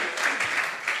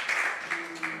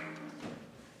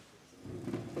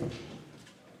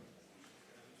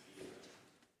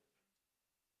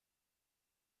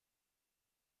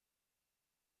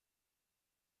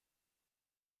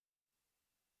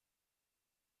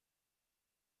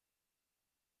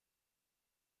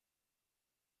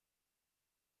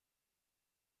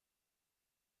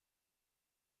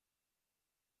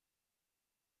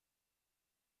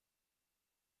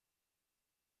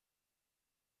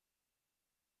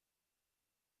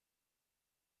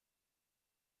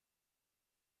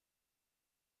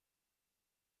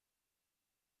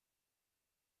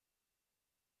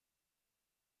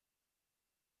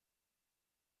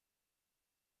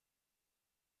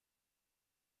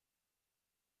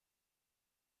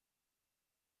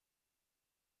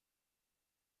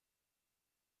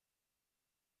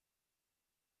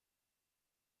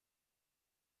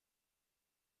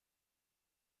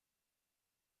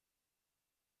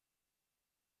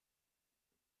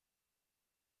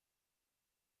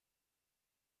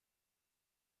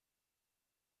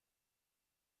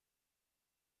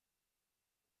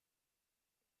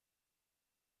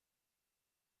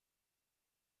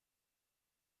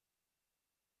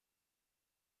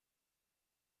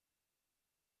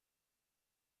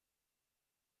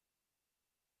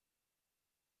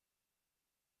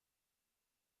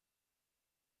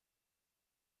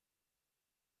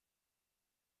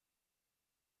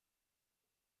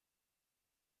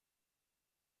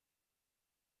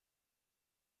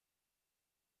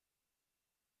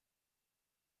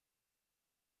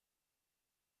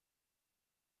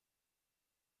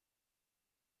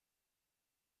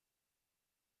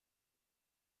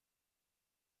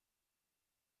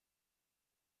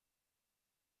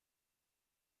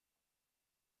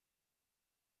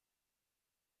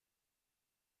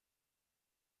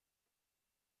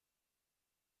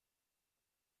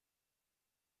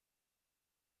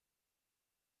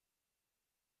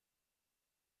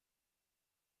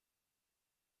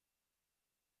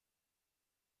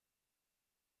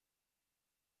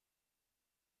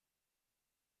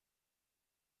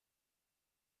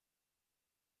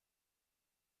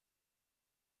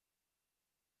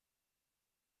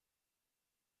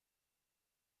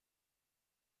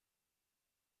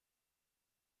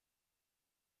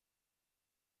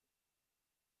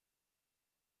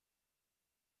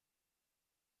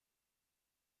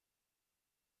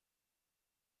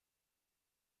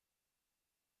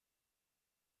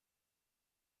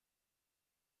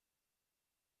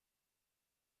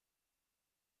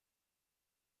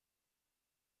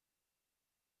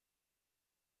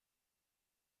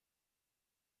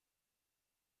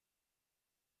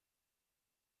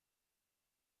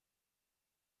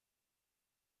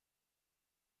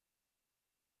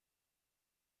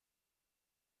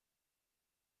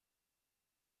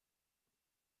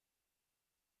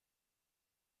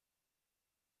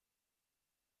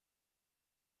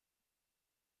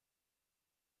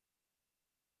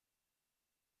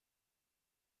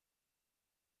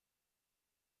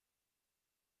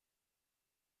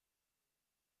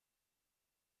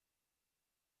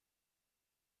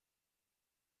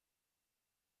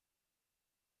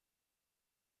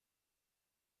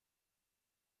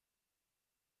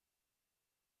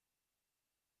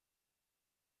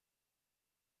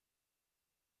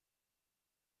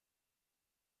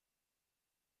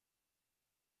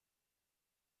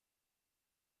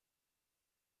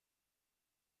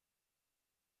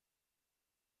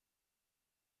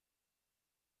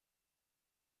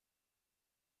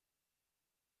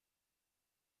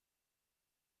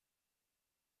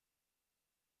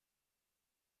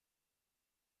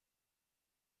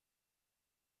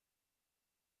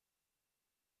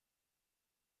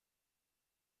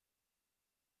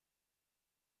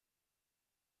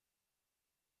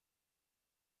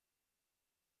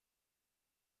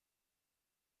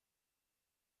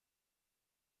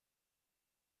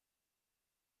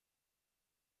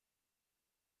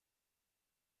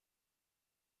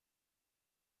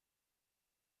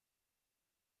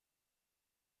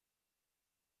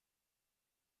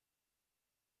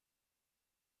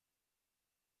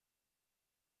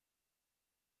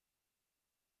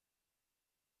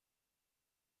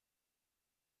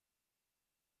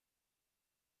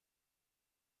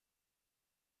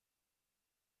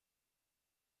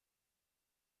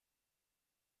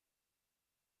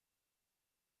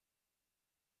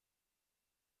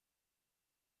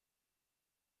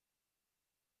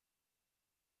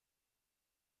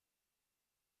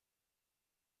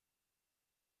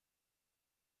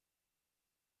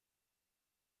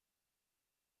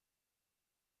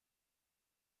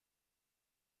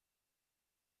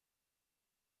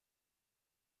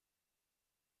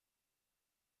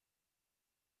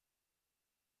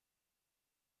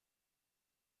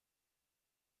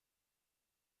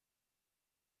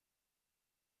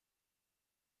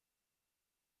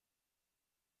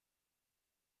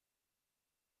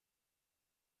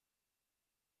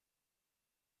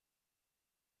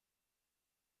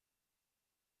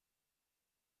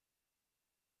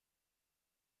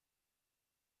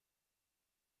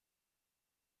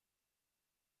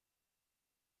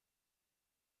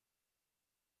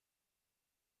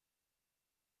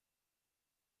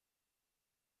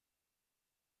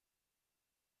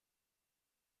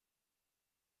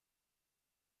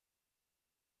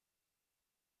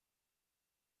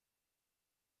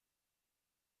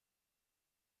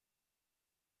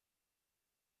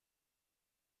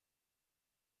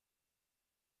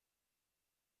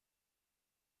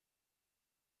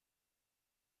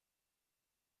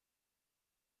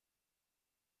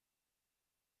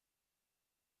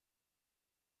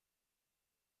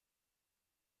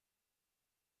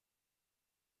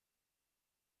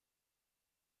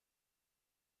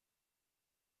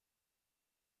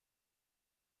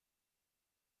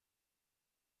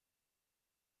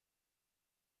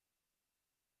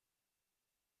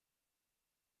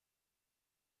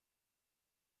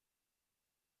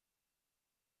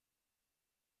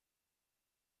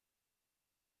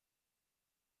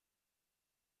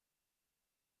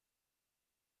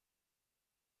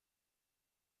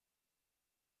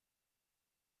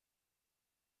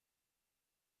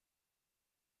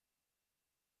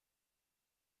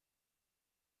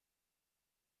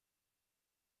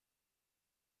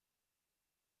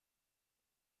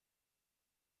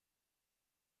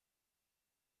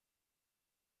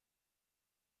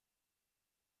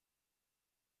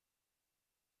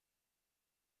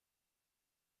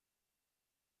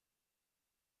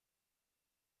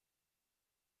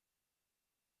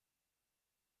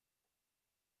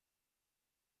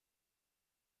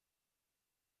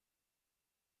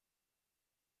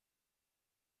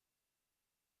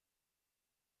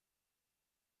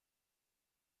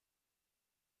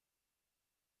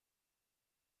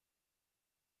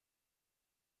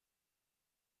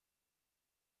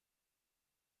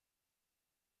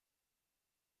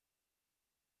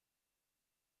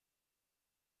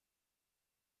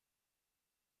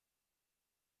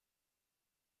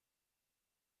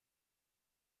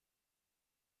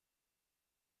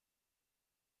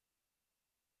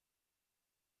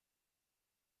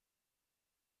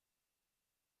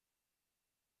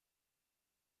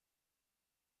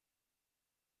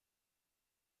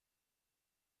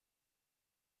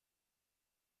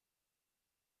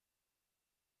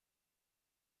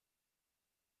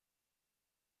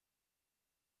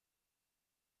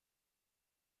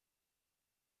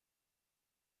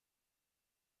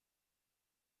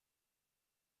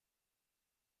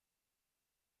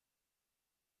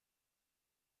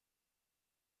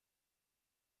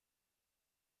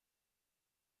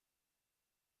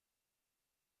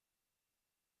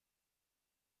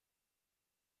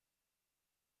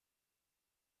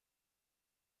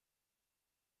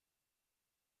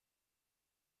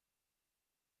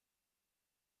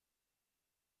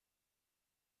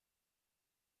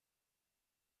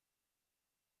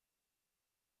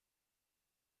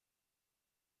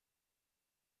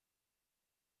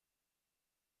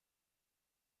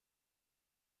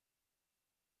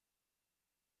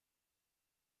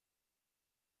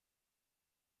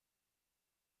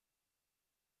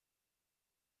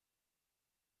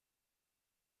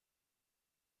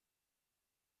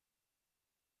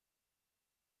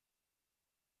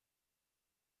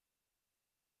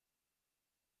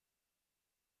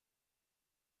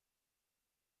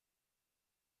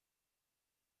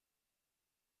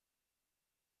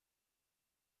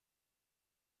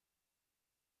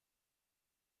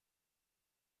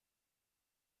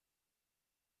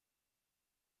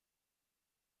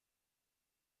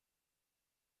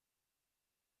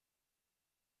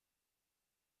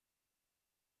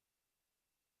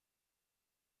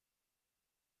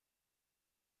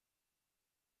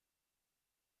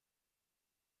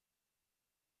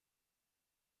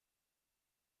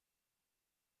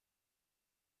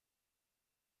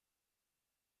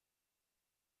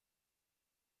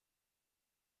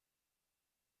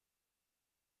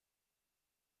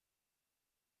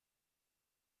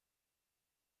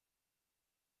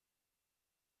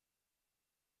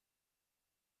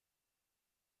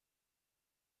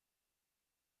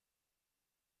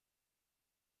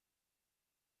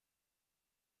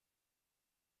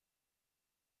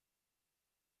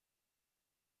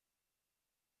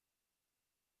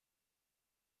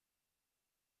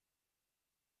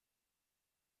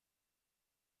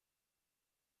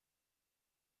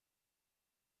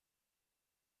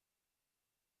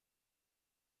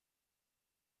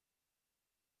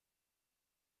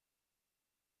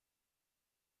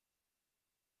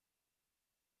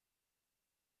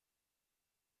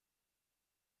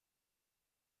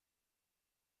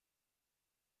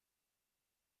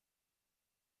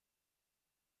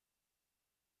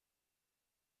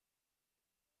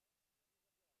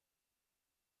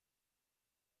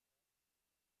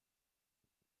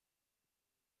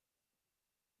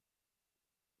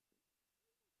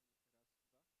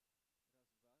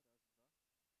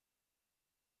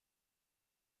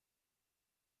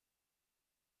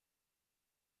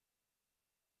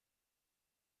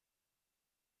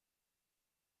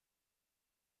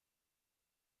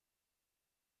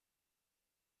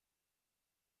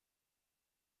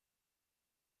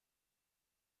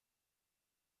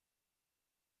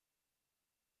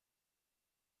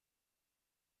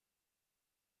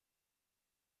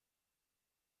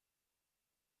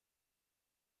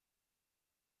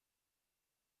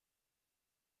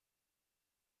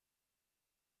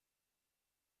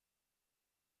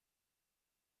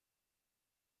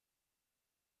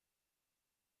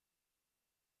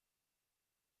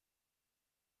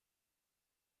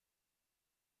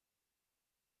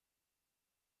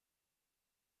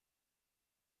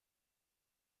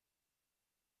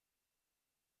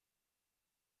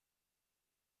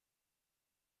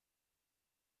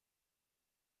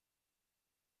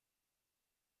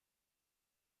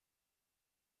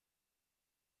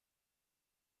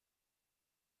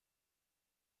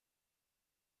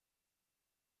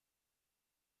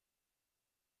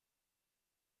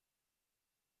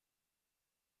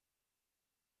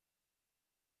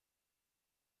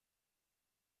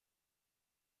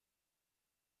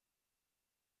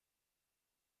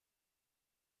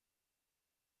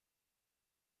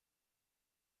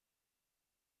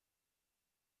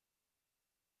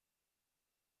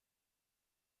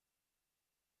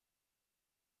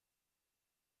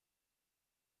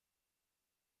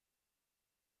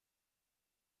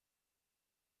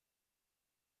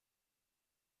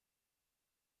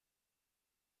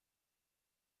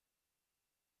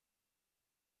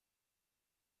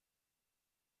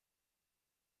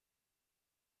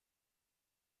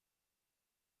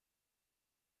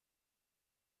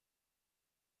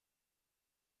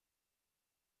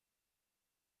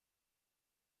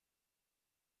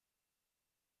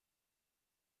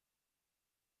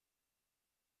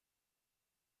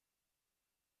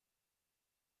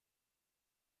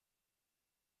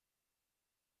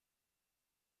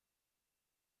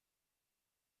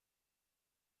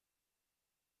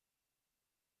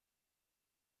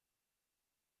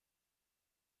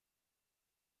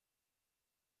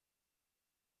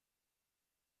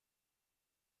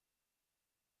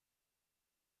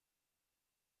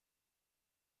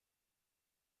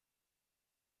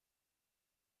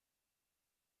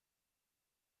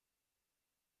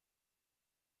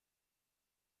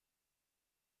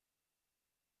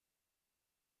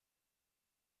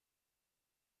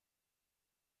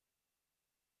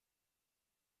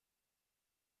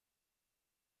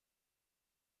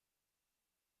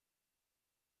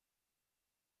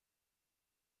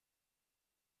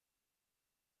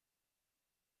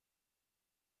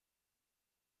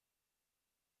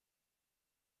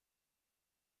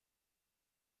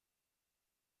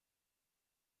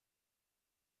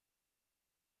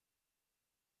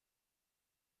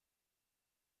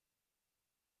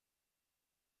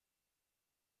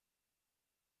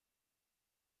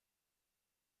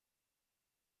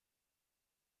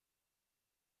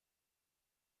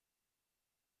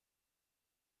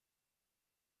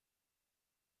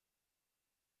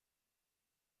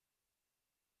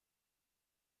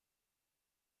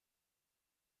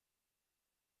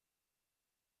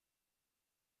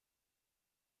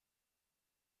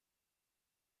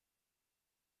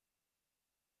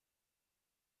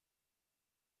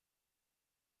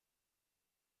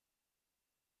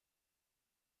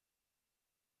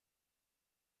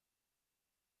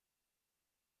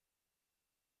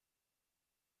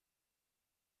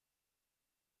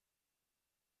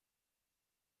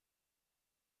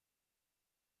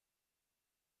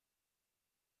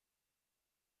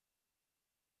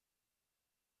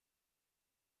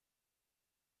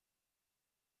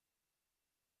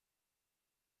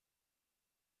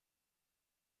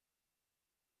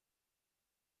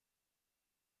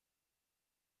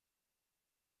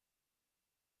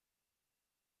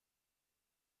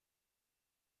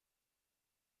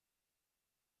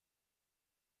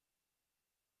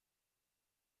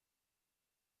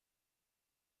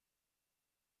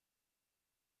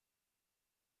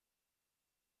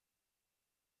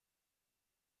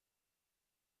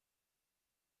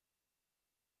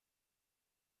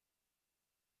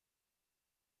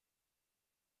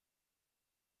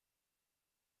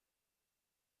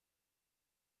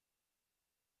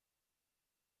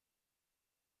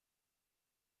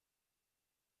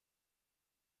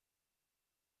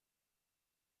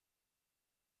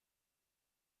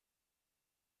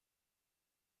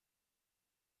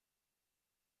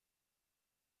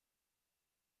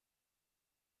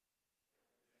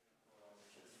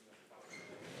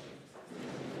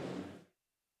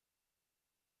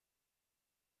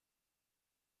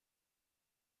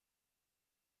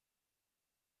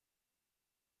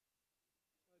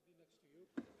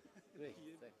 Great,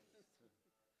 thanks.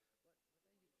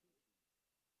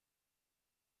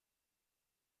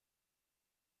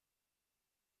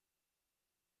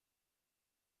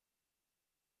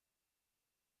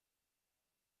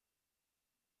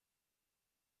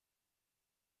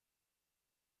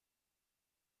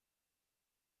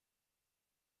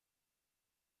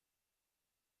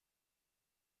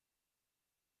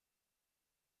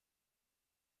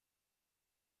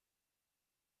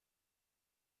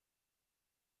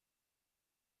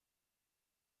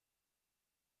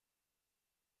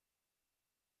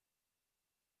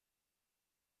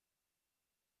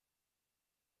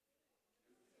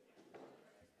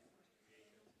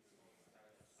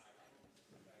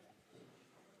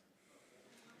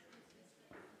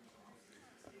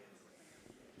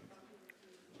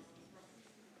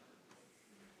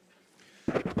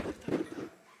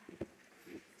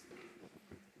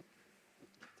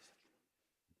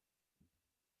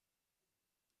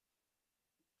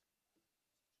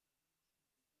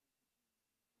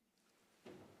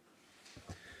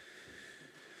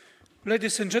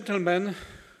 Ladies and gentlemen,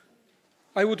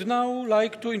 I would now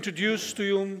like to introduce to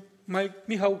you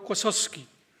Michał Kłosowski,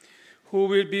 who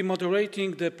will be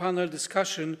moderating the panel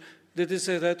discussion that is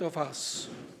ahead of us.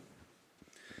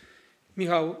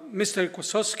 Mr.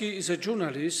 Kłosowski is a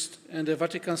journalist and a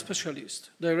Vatican specialist,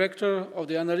 director of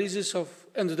the Analysis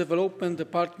and Development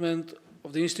Department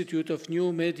of the Institute of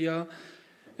New Media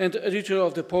and editor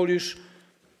of the Polish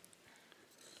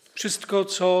Wszystko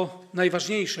co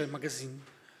najważniejsze magazine.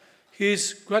 He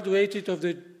is graduated of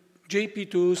the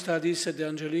JP2 studies at the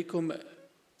Angelicum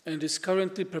and is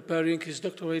currently preparing his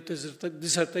doctorate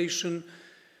dissertation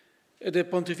at the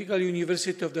Pontifical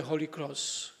University of the Holy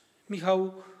Cross.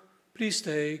 Michał, please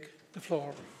take the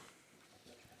floor.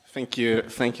 Thank you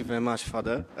very much,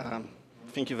 Father.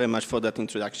 Thank you very much for that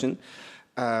introduction.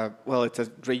 Well, it's a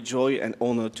great joy and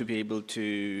honor to be able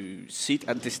to sit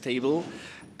at this table.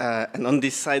 And on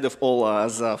this side of all,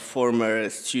 as a former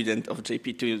student of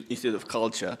JP2 Institute of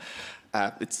Culture,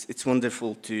 it's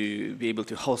wonderful to be able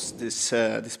to host this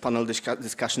panel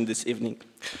discussion this evening.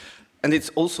 And it's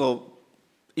also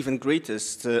even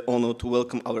greatest honor to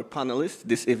welcome our panelists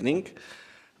this evening.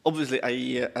 Obviously,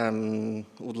 I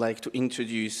would like to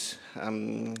introduce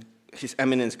His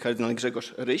Eminence Cardinal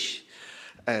Grzegorz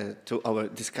to our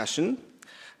discussion.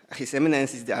 His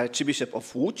Eminence is the Archbishop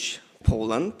of Łódź,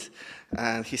 Poland,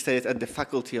 and he studied at the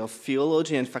Faculty of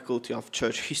Theology and Faculty of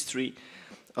Church History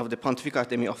of the Pontifical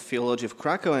Academy of Theology of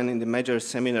Krakow and in the Major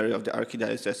Seminary of the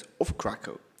Archdiocese of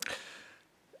Krakow.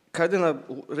 Cardinal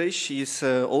Ryś is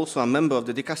also a member of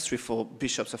the Dicastery for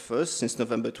Bishops Affairs since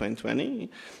November 2020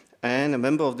 and a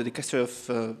member of the Dicastery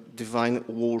of Divine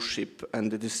Worship and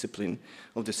the Discipline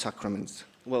of the Sacraments.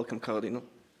 Welcome, Cardinal.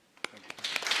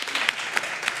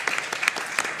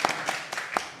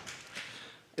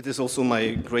 It is also my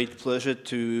great pleasure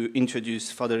to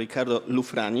introduce Father Riccardo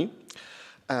Lufrani,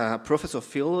 Professor of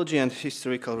Theology and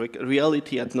Historical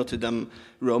Reality at Notre Dame,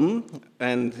 Rome,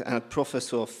 and a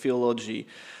Professor of Theology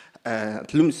at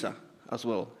LUMSA as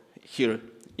well, here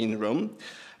in Rome.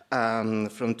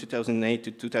 From 2008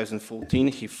 to 2014,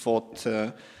 he taught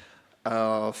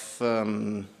of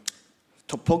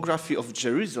topography of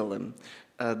Jerusalem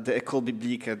at the École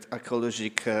Biblique et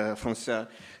Archéologique Française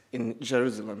in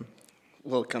Jerusalem.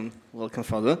 Welcome,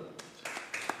 Father.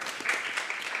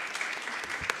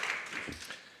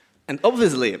 And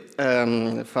obviously,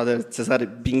 Father Cezary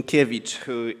Binkiewicz,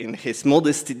 who in his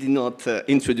modesty did not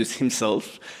introduce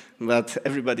himself, but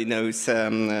everybody knows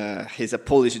he's a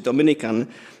Polish Dominican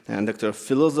and doctor of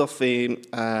philosophy,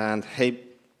 and he,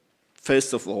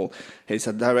 first of all, he's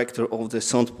a director of the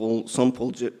St.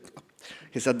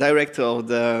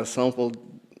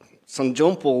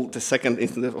 John Paul II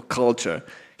Institute of Culture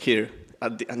here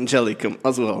at the Angelicum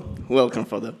as well. Welcome,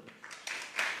 Father.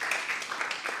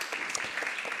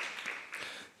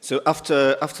 So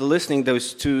after listening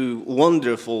those two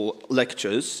wonderful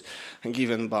lectures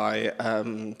given by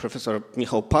Professor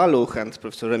Michał Paluch and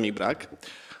Professor Rémi Brague,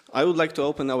 I would like to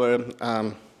open our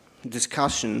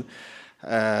discussion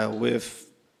with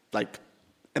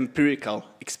empirical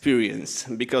experience,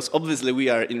 because obviously we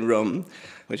are in Rome,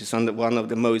 which is one of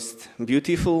the most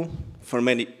beautiful, for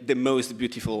many, the most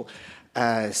beautiful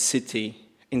city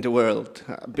in the world,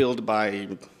 built by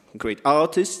great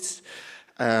artists,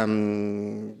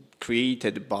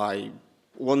 created by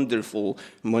wonderful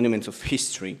monuments of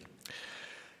history.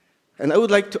 And I would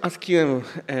like to ask you,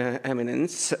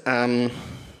 Eminence,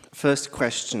 first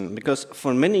question, because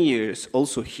for many years,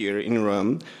 also here in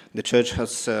Rome, the Church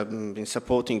has been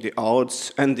supporting the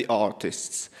arts and the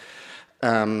artists,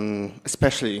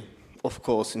 especially, of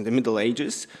course, in the Middle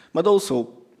Ages, but also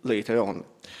later on.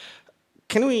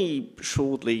 can we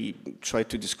shortly try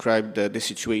to describe the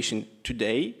situation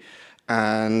today?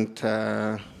 And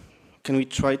can we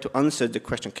try to answer the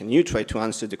question, can you try to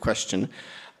answer the question,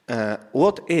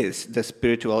 what is the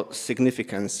spiritual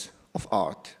significance of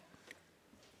art?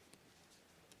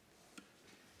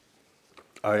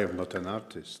 I am not an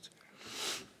artist.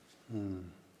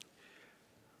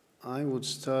 I would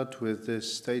start with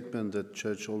this statement that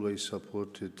Church always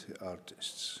supported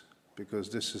artists, because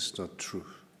this is not true.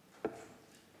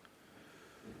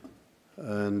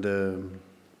 And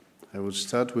I would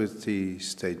start with the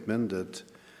statement that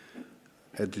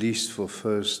at least for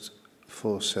first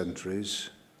 4 centuries,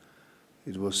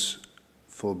 it was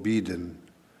forbidden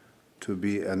to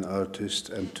be an artist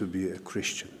and to be a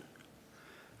Christian.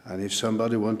 And if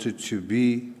somebody wanted to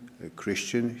be a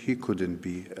Christian, he couldn't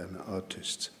be an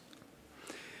artist.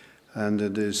 And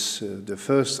the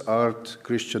first art,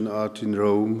 Christian art in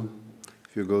Rome,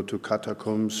 if you go to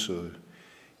catacombs, or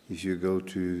if you go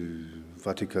to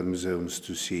Vatican museums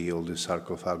to see all the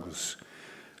sarcophagus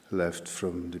left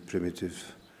from the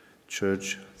primitive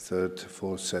church, 3rd,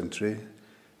 4th century,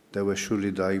 they were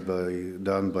surely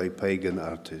done by pagan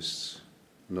artists,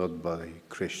 not by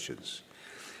Christians.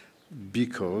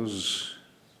 Because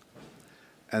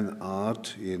an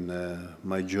art in a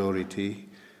majority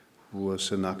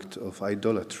was an act of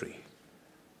idolatry.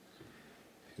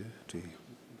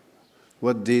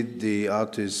 What did the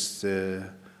artists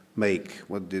make?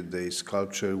 What did they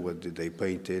sculpture? What did they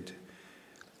painted?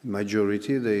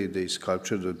 Majority, they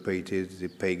sculptured or painted the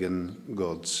pagan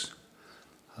gods.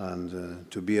 And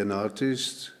to be an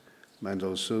artist meant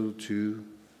also to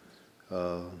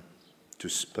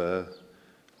spur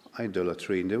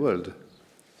idolatry in the world.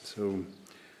 So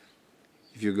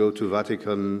if you go to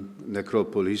Vatican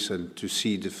necropolis and to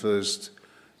see the first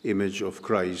image of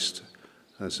Christ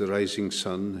as a rising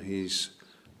sun, he's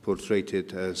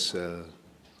portrayed as a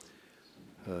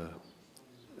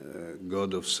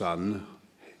god of sun,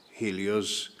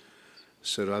 Helios,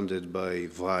 surrounded by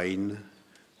vine,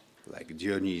 like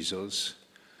Dionysos.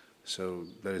 So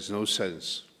there is no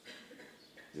sense.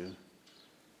 Yeah?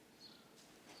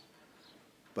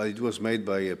 But it was made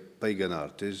by a pagan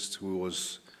artist who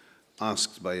was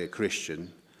asked by a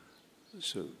Christian,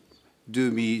 so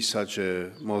do me such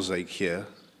a mosaic here,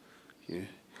 yeah?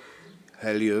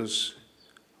 Helios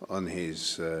on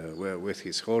his, with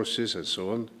his horses and so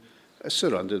on,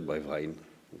 surrounded by vine.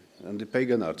 And the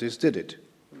pagan artist did it.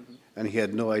 Mm-hmm. And he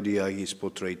had no idea he's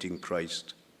portraying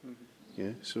Christ. Mm-hmm.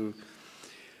 Yeah? So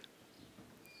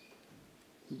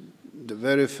the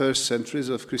very first centuries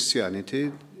of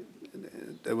Christianity,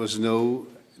 there was no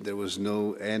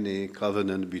any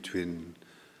covenant between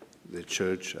the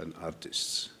church and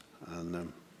artists.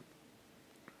 And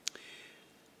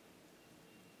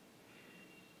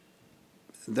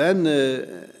then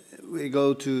we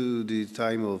go to the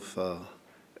time of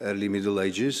early Middle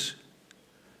Ages,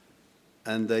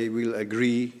 and they will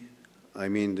agree. I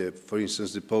mean, for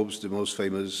instance, the popes, the most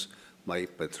famous, my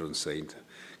patron saint,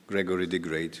 Gregory the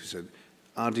Great, who said,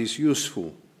 art is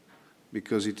useful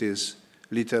because it is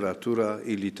literatura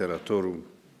illiteratorum.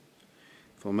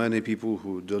 For many people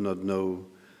who do not know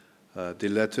the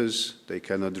letters, they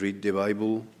cannot read the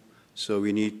Bible, so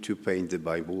we need to paint the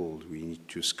Bible, or we need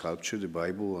to sculpture the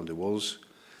Bible on the walls.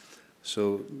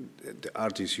 So the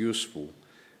art is useful.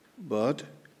 But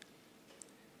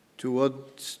to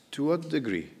what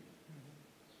degree?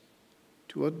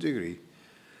 To what degree?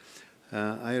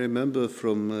 I remember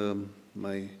from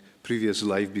my previous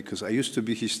life, because I used to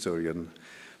be historian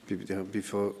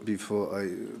before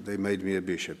they made me a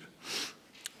bishop.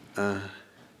 There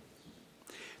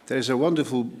is a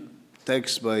wonderful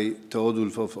text by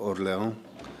Théodulphe of Orléans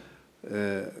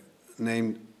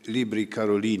named Libri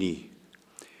Carolini.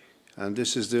 And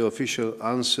this is the official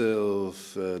answer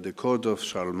of the court of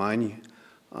Charlemagne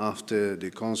after the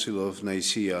Council of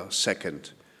Nicaea II,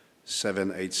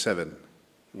 787.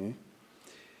 Yeah?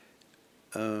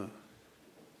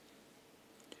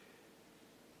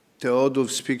 Théodulphe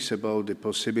speaks about the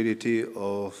possibility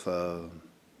of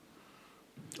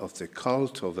the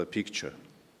cult of a picture.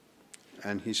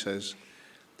 And he says,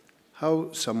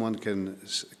 how someone can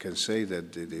say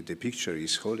that the picture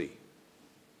is holy?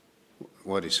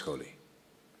 What is holy?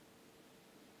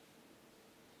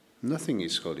 Nothing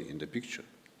is holy in the picture.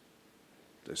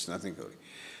 There's nothing holy.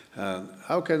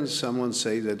 How can someone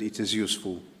say that it is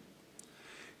useful?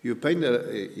 You paint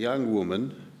a young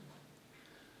woman,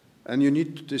 and you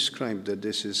need to describe that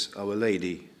this is Our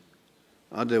Lady.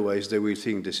 Otherwise, they will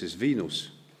think this is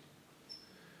Venus.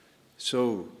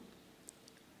 So,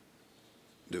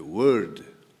 the word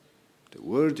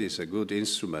is a good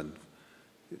instrument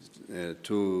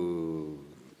to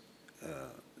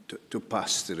to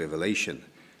pass the revelation.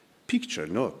 Picture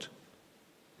not,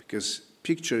 because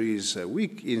picture is a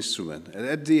weak instrument, and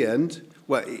at the end,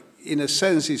 well, in a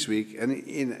sense it's weak, and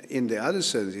in the other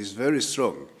sense it's very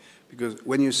strong, because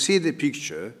when you see the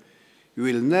picture, you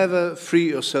will never free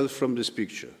yourself from this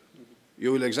picture.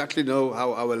 You will exactly know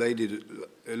how Our Lady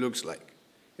looks like.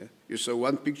 Yeah? You saw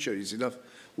one picture is enough.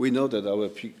 We know that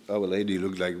Our Lady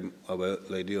looked like Our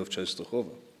Lady of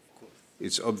Częstochowa.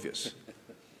 It's obvious.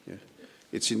 Yeah?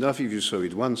 It's enough if you saw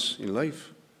it once in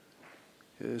life.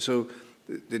 So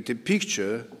the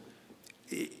picture,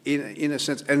 in a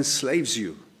sense, enslaves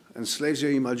your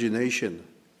imagination.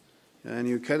 And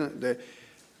you cannot,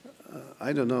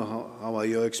 I don't know how are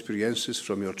your experiences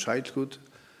from your childhood.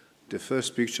 The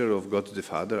first picture of God the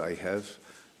Father I have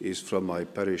is from my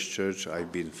parish church.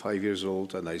 I've been 5 years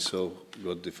old and I saw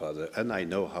God the Father, and I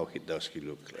know how he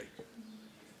look like.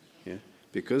 Yeah?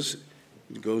 Because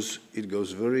it goes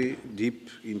very deep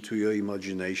into your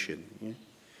imagination. Yeah?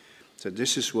 So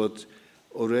this is what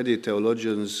already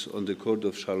theologians on the court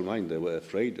of Charlemagne, they were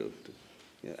afraid of,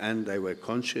 yeah, and they were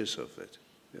conscious of it.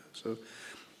 Yeah? So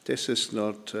this is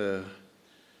not the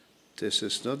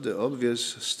obvious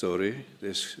story.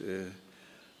 This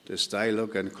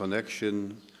dialogue and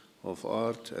connection of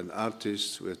art and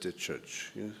artists with the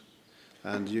church, yeah?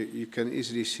 And you can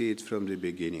easily see it from the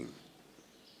beginning.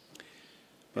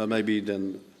 Well, maybe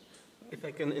then. If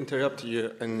I can interrupt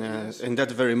you in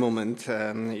that very moment,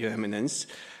 Your Eminence,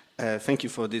 thank you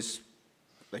for this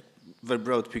very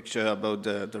broad picture about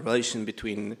the relation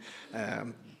between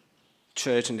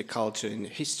church and the culture and the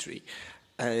history.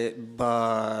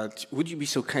 But would you be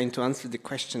so kind to answer the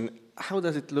question, how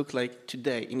does it look like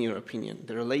today, in your opinion,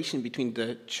 the relation between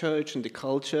the church and the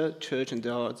culture, church and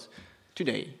the arts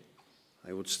today?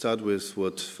 I would start with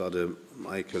what Father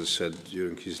Michael said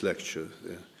during his lecture.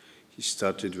 He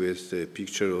started with a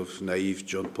picture of naive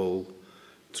John Paul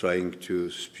trying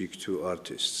to speak to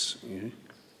artists. Yeah?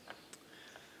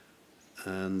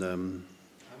 And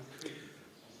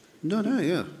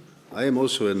yeah. I am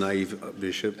also a naive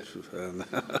bishop.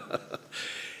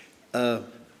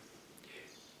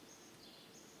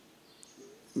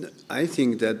 I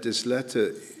think that this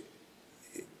letter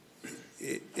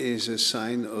is a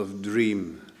sign of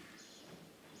dream.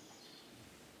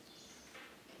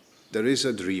 There is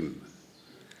a dream.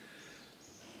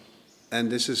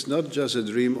 And this is not just a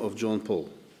dream of John Paul.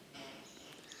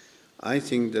 I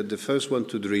think that the first one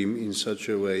to dream in such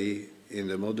a way in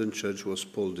the modern church was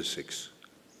Paul VI.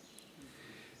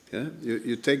 Yeah?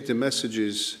 You take the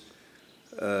messages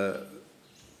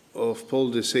of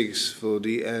Paul VI for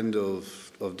the end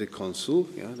of the council.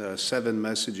 Yeah? There are 7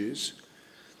 messages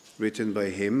written by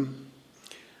him,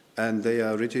 and they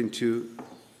are written to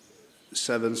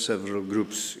several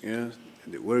groups. Yeah?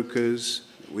 The workers,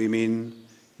 women,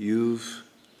 youth,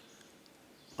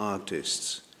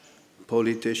 artists,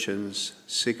 politicians,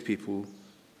 sick people.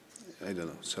 I don't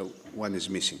know, so one is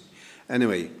missing.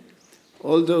 Anyway,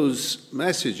 all those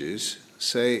messages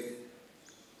say,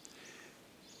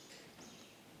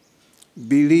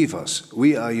 believe us,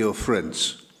 we are your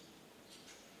friends.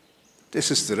 This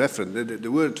is the reference.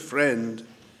 The word friend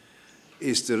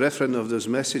is the reference of those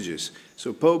messages.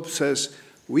 So Pope says,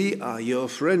 we are your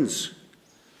friends.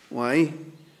 Why?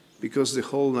 Because the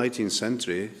whole 19th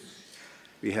century,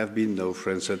 we have been no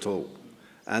friends at all.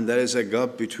 And there is a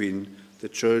gap between the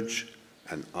church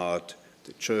and art,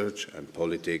 the church and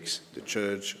politics, the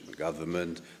church and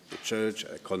government, the church,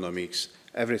 economics,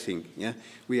 everything. Yeah?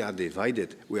 We are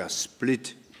divided, we are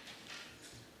split.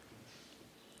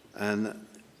 And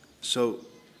so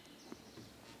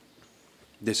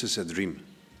this is a dream.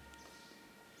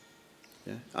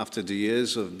 Yeah? After the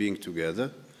years of being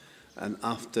together, and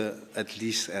after at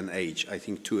least an age, I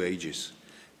think 2 ages,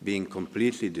 being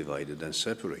completely divided and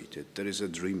separated, there is a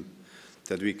dream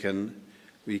that we can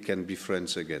be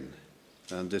friends again.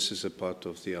 And this is a part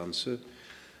of the answer.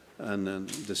 And then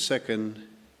the second,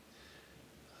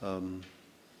 the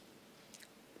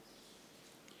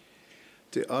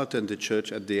art and the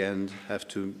church at the end have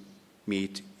to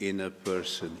meet in a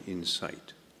person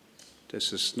inside.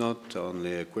 This is not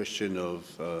only a question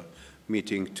of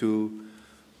meeting 2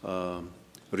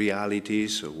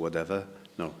 realities or whatever.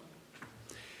 No.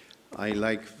 I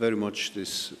like very much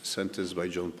this sentence by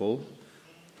John Paul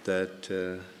that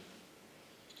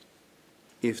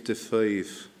if the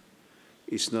faith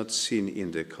is not seen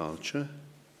in the culture,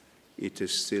 it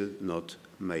is still not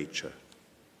mature.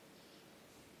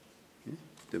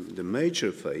 The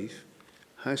major faith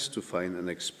has to find an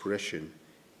expression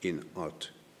in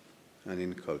art and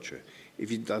in culture.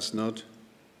 If it does not,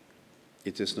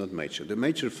 it is not mature. The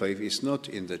mature faith is not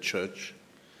in the church.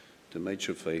 The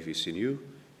major faith is in you,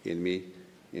 in me,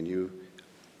 in you,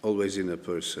 always in a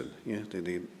person. Yeah?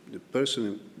 The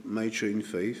person major in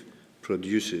faith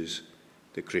produces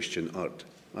the Christian art,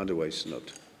 otherwise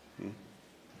not.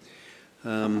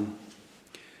 Yeah?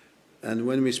 And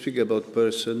when we speak about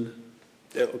person,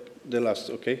 the last,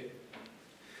 okay?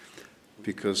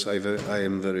 Because I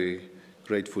am very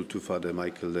grateful to Father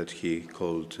Michael that he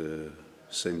called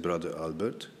Saint Brother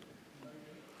Albert,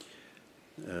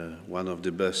 one of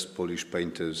the best Polish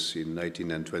painters in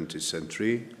 19th and 20th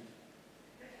century.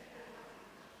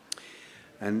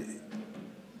 And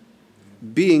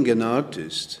being an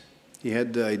artist, he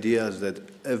had the idea that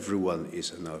everyone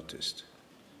is an artist.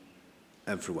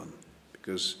 Everyone.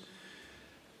 Because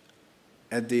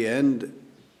at the end,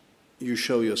 you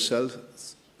show yourself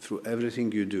through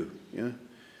everything you do. Yeah?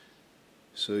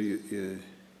 So you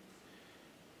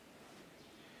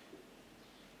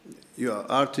are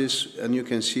artists, and you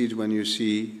can see it when you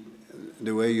see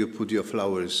the way you put your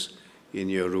flowers in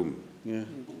your room. Yeah?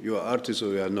 You are artists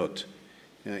or you are not.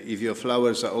 If your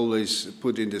flowers are always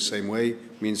put in the same way,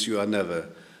 means you are never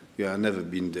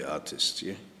been the artist.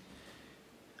 Yeah?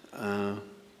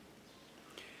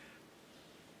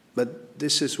 But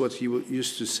this is what he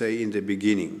used to say in the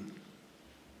beginning,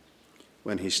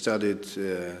 when he started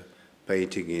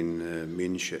painting in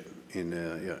München. In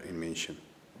München.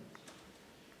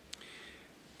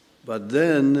 But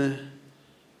then,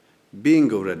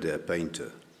 being already a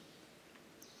painter,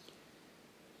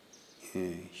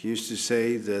 he used to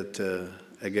say that,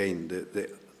 again,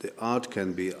 the art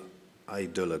can be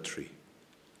idolatry,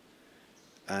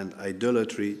 and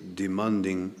idolatry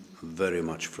demanding very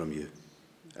much from you,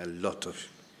 a lot of,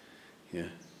 yeah.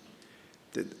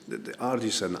 The art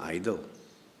is an idol.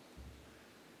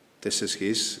 This is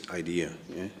his idea,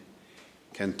 yeah.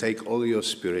 Can take all your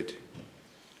spirit,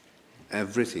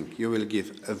 everything. You will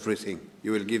give everything.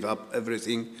 You will give up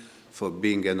everything for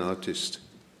being an artist.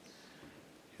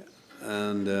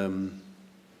 And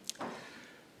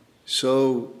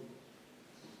so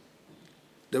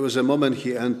there was a moment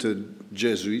he entered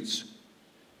Jesuits,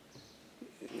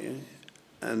 yeah,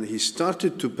 and he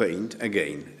started to paint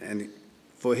again. And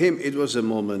for him, it was a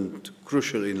moment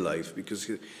crucial in life,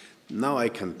 because now I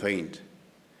can paint,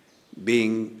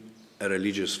 being a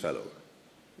religious fellow.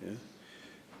 Yeah?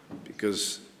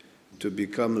 Because to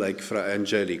become like Fra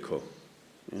Angelico,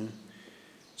 yeah?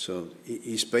 So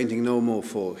he's painting no more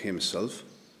for himself.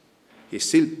 He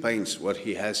still paints what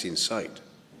he has inside.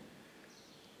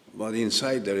 But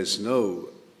inside there is no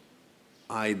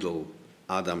idol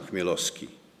Adam Chmielowski.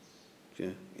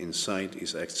 Yeah? Inside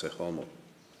is ecce homo.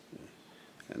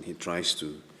 Yeah? And he tries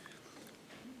to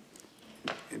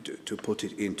put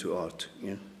it into art.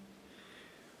 Yeah?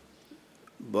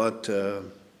 But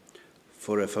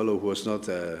for a fellow who was not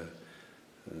a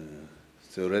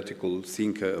theoretical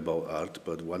thinker about art,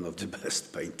 but one of the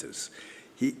best painters,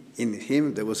 in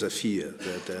him there was a fear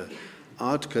that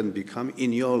art can become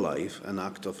in your life an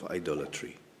act of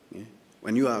idolatry. Yeah?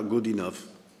 When you are good enough,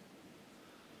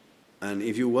 and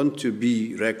if you want to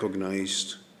be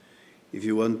recognized, if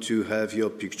you want to have your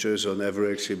pictures on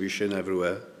every exhibition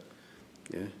everywhere,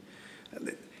 yeah?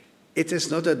 It is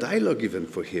not a dialogue even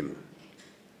for him.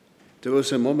 There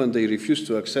was a moment they refused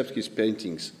to accept his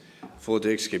paintings for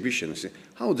the exhibition.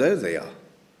 How dare they are?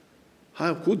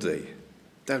 How could they?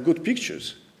 They are good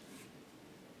pictures.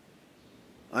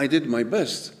 I did my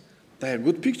best. They are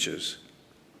good pictures.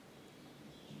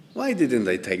 Why didn't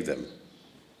they take them?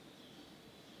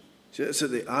 So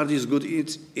the art is good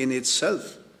in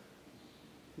itself.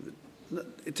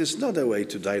 It is not a way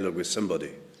to dialogue with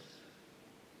somebody.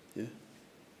 Yeah?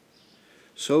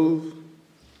 So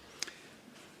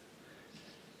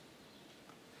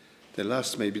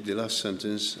maybe the last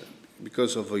sentence,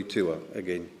 because of Wojtyła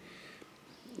again,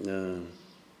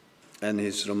 and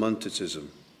his romanticism.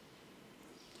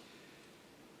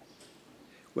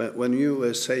 When you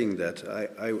were saying that,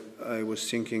 I was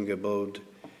thinking about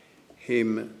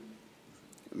him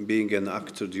being an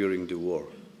actor during the war.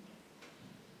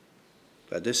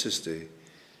 But this is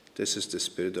the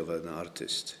spirit of an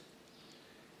artist.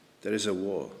 There is a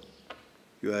war.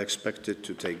 You are expected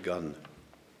to take gun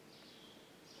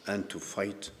and to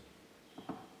fight.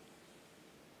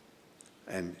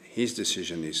 And his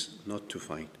decision is not to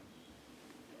fight,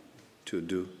 to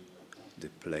do the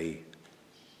play.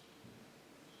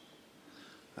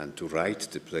 And to write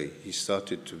the play.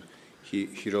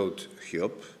 He wrote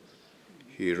Hiob.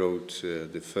 He wrote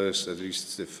at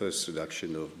least the first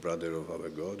reduction of Brother of Our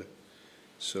God.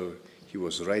 So he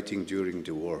was writing during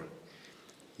the war.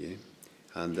 Yeah?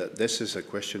 And this is a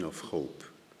question of hope.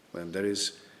 When there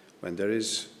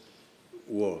is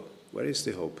war, where is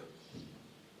the hope?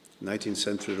 19th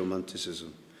century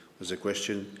Romanticism was a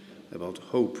question about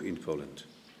hope in Poland.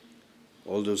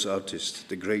 All those artists,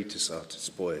 the greatest artists,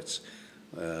 poets,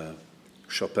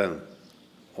 Chopin,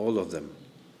 all of them,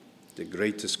 the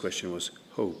greatest question was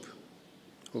hope.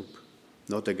 Hope,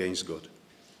 not against God,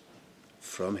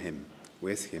 from Him,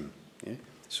 with Him. Yeah?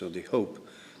 So the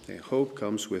hope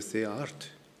comes with the art,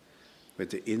 with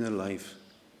the inner life.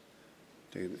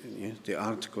 The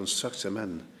art constructs a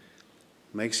man,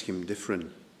 makes him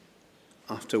different.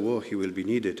 After war, he will be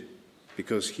needed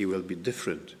because he will be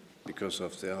different because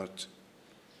of the art.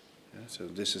 Yeah? So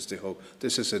this is the hope.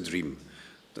 This is a dream.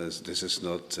 This is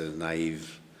not a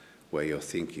naive way of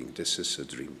thinking. This is a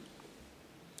dream.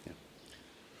 Yeah.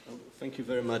 Thank you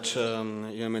very much,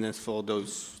 Your Eminence, for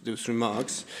those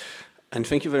remarks. And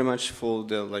thank you very much for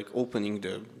opening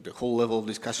the whole level of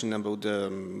discussion about the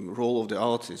role of the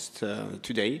artist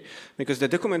today, because the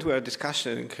document we are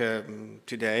discussing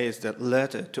today is the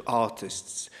letter to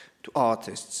artists.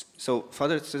 So,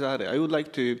 Father Cesare, I would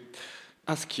like to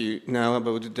ask you now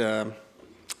about the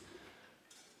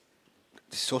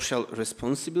social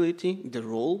responsibility, the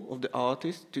role of the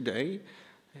artist today.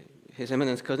 His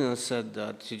Eminence Cardinal said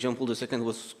that John Paul II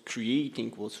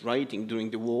was writing during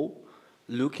the war,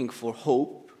 looking for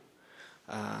hope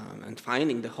and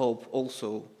finding the hope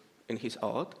also in his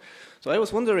art. So I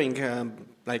was wondering,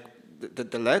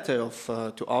 the letter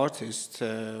to artists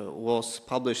was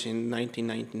published in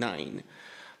 1999,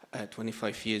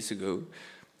 25 years ago.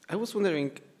 I was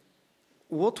wondering,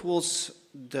 what was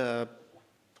the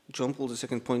John Paul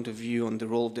II point of view on the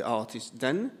role of the artist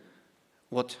then?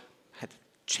 What had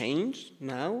changed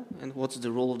now? And what's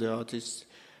the role of the artist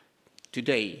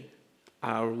today?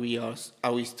 Are we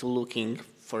still looking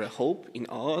for a hope in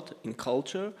art, in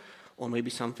culture, or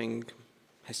maybe something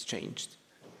has changed?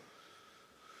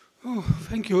 Oh,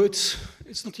 thank you. It's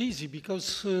not easy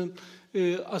because,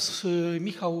 as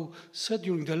Michał said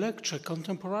during the lecture,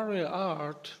 contemporary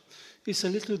art is a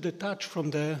little detached from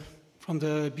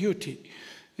the beauty.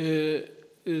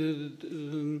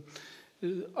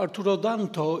 Arturo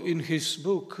Danto, in his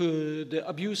book *The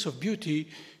Abuse of Beauty*,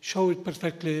 showed it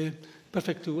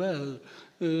perfectly well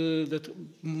that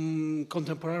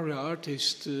contemporary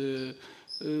artists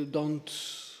don't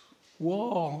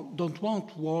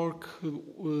want work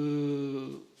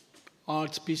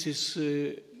art pieces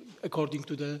according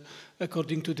to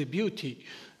the beauty,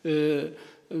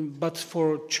 but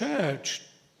for church,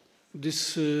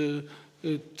 this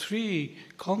three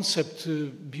concepts,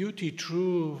 beauty,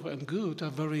 truth, and good, are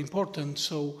very important.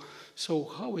 So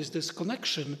how is this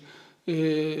connection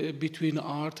between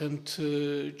art and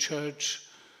church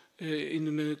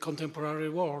in the contemporary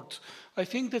world? I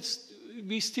think that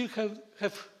we still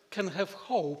can have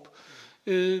hope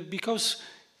because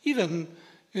even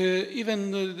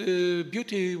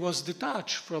beauty was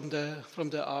detached from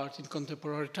the art in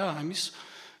contemporary times.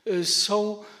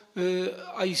 So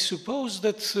I suppose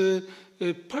that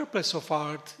the purpose of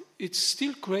art is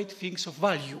still create things of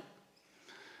value.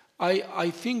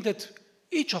 I think that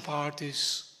each of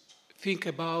artists think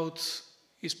about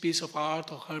his piece of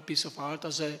art or her piece of art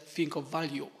as a thing of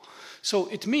value. So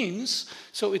it means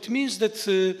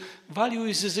that value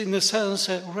is in a sense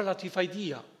a relative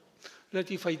idea.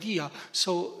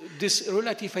 So this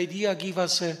relative idea gives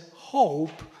us a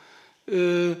hope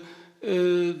that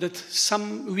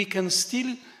we can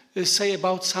still say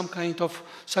about some kind of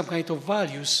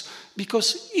values,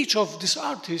 because each of these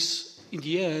artists in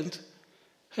the end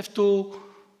have to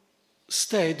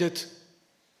state that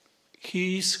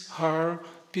his, her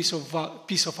piece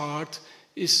of art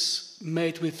is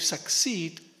made with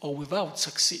succeed or without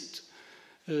succeed.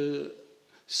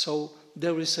 So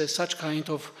there is such kind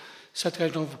of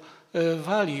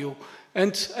value.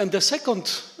 And the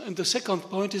second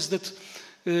point is that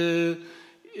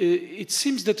it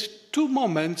seems that two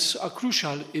moments are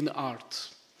crucial in art,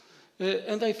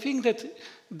 and I think that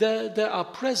they are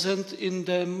present in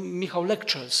the Michał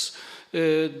lectures: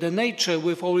 the nature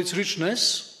with all its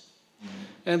richness,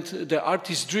 and the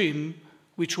artist's dream,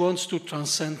 which wants to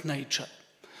transcend nature.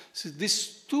 So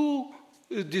these two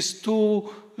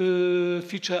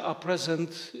features are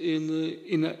present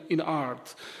in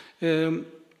art, and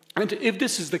if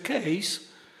this is the case,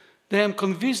 then I'm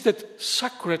convinced that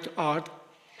sacred art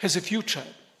has a future,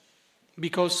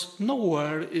 because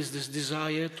nowhere is this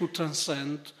desire to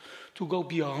transcend, to go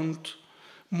beyond,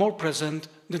 more present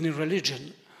than in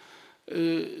religion.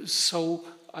 So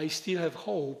I still have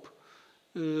hope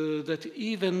that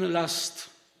even last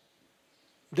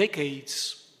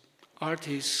decades,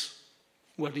 artists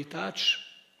were detached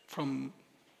from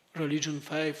religion,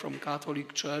 faith, from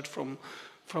Catholic Church, from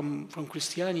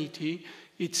Christianity.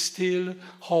 It's still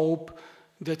hope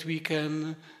that we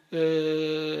can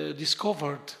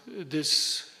discover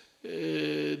this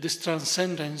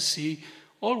transcendency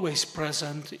always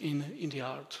present in the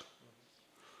art.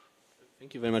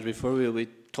 Thank you very much. Before we will be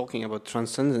talking about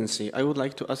transcendency, I would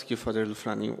like to ask you, Father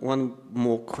Lufrani, one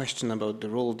more question about the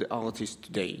role of the artist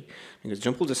today. Because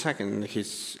John Paul II, in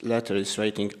his letter, is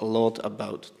writing a lot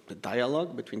about the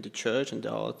dialogue between the church and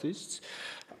the artists,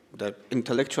 the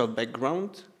intellectual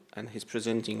background, and he's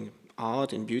presenting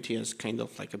art and beauty as kind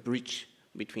of like a bridge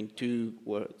between two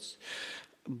worlds.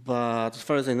 But as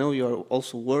far as I know, you are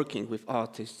also working with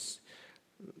artists,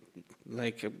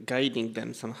 like guiding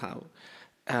them somehow.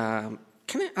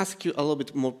 Can I ask you a little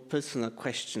bit more personal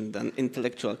question than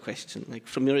intellectual question, like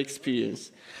from your experience?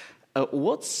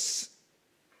 What's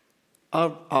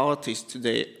our artists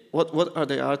today? What are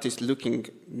the artists looking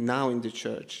now in the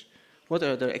church? What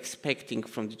are they expecting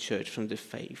from the church, from the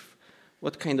faith?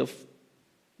 What kind of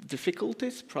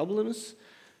difficulties, problems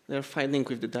they're finding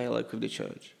with the dialogue with the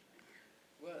church?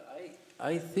 Well,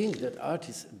 I think that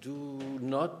artists do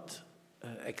not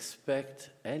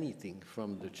expect anything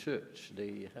from the church.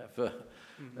 They have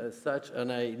such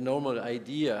a normal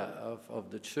idea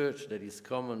of the church that is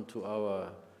common to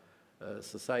our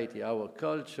society, our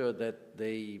culture, that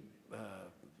they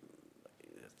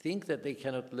think that they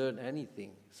cannot learn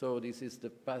anything. So this is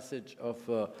the passage of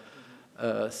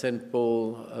St.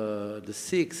 Paul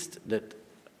VI that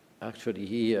actually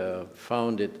he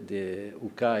founded the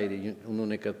UCAI, the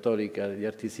Unione Cattolica degli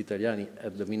Artisti Italiani,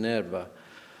 at the Minerva,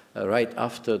 right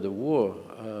after the war,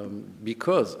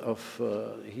 because of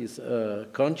his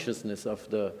consciousness of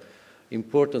the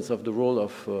importance of the role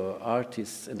of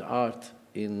artists and art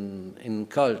in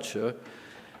culture.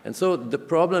 And so the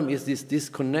problem is this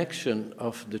disconnection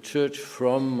of the church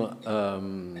from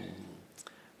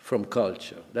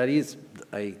culture. That is,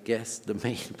 I guess, the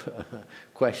main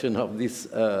question of this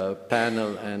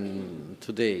panel and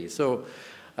today. So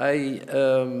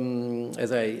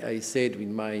as I said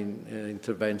in my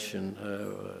intervention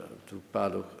to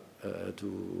Paluch,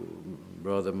 to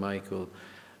Brother Michael,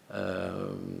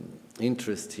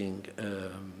 interesting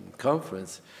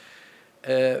conference,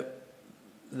 that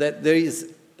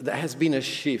there has been a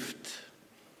shift,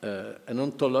 an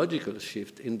ontological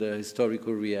shift in the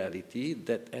historical reality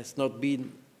that has not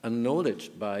been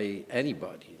acknowledged by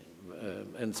anybody,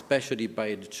 and especially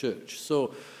by the church.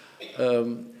 So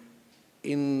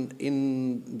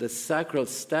in the sacral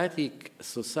static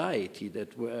society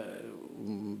that were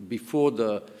before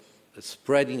the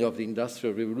spreading of the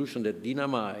Industrial Revolution that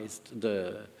dynamized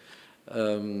the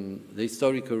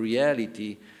historical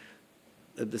reality,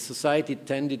 the society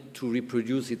tended to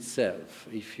reproduce itself.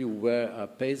 If you were a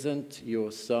peasant,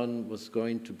 your son was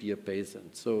going to be a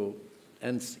peasant. So,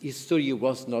 and history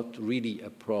was not really a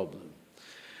problem.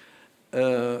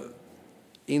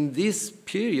 In this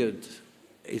period,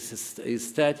 it's a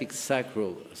static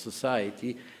sacral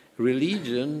society,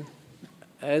 religion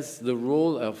has the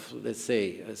role of, let's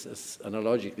say, as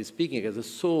analogically speaking, as the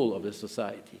soul of the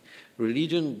society.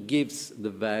 Religion gives the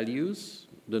values,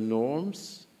 the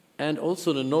norms, and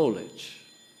also the knowledge.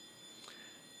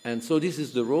 And so this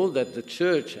is the role that the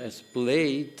church has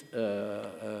played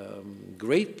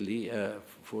greatly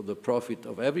for the profit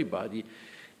of everybody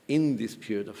in this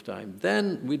period of time.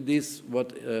 Then with this,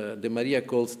 what De Maria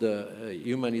calls the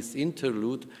humanist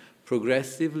interlude,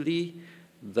 progressively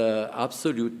the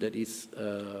absolute that is,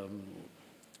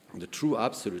 the true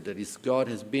absolute that is God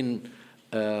has been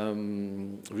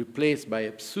replaced by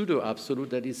a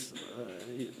pseudo-absolute that is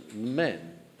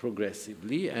man,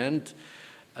 progressively, and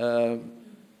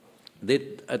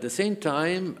that at the same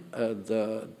time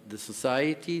the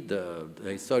society, the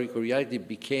historical reality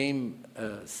became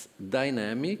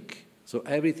dynamic, so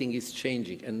everything is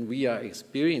changing, and we are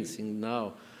experiencing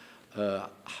now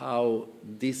how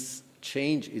this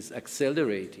change is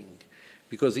accelerating,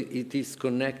 because it is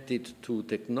connected to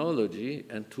technology,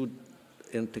 and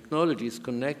technology is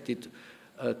connected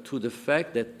to the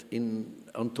fact that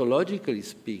ontologically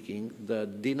speaking, the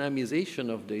dynamization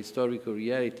of the historical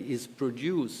reality is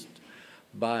produced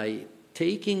by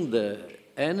taking the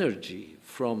energy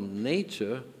from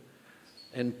nature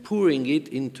and pouring it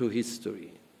into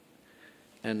history.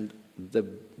 And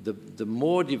the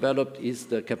more developed is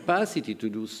the capacity to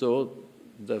do so,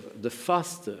 the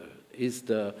faster is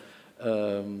the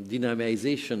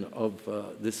dynamization of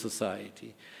the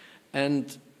society.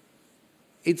 And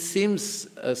it seems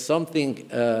something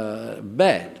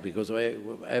bad, because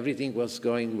everything was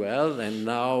going well, and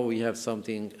now we have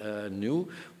something new.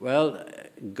 Well,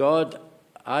 God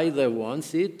either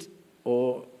wants it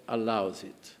or allows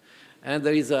it. And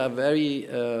there is a very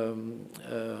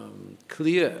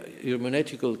clear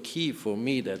hermeneutical key for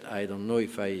me that I don't know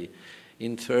if I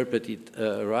interpret it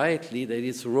rightly, that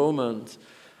is Romans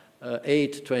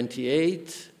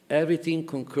 8:28, everything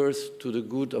concurs to the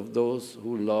good of those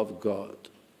who love God.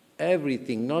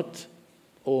 Everything, not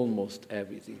almost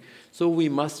everything. So we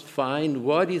must find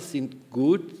what is in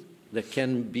good that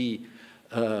can be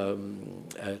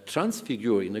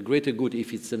transfigured in a greater good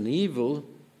if it's an evil,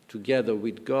 together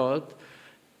with God,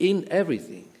 in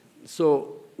everything.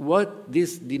 So what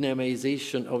this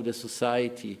dynamization of the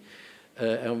society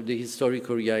of the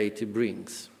historical reality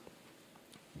brings.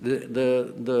 The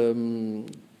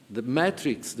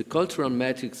matrix, the cultural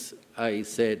matrix I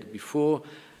said before,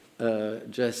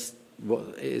 just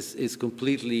is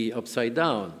completely upside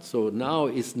down. So now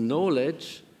it's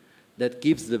knowledge that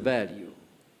gives the value.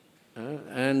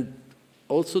 And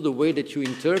also the way that you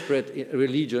interpret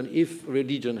religion, if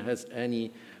religion has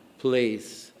any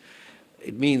place,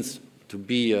 it means to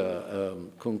be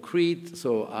concrete.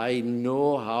 So I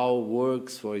know how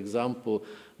works, for example,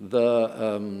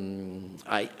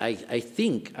 I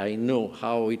think I know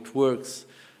how it works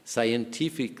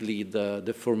scientifically,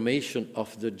 the formation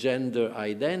of the gender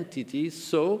identity.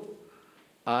 So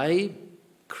I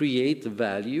create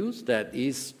values that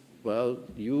is, well,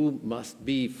 you must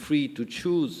be free to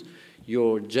choose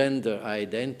your gender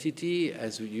identity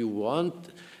as you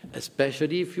want,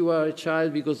 especially if you are a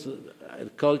child, because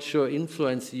culture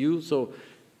influences you. So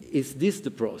is this the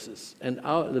process? And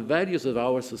the values of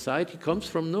our society comes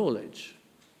from knowledge.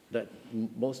 That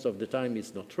most of the time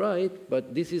is not right,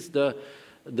 but this is the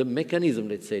mechanism,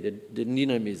 let's say, the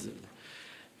dynamism.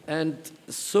 And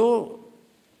so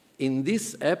in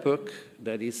this epoch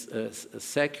that is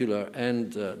secular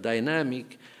and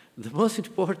dynamic, the most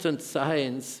important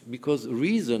science, because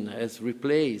reason has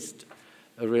replaced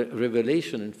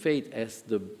revelation and faith as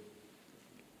the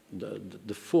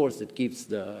force that gives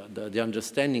the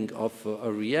understanding of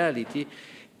a reality,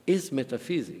 is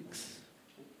metaphysics.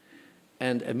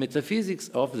 And a metaphysics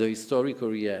of the historical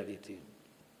reality.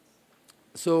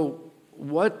 So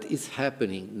what is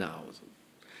happening now?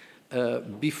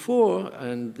 Before,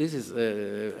 and this is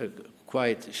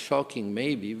quite shocking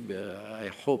maybe, I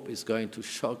hope it's going to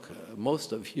shock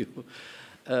most of you,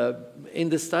 in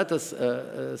the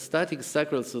static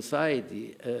sacral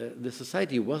society, the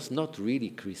society was not really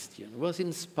Christian. It was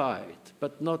inspired,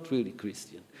 but not really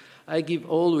Christian. I give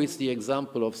always the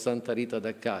example of Santa Rita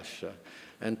da Cascia.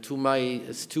 And to my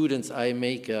students, I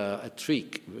make a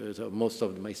trick. So most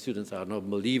of my students are not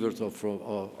believers of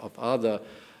other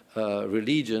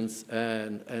religions.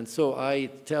 And so I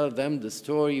tell them the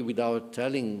story without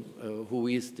telling who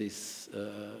is this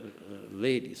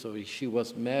lady. So she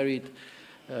was married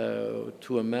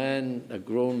to a man, a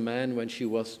grown man, when she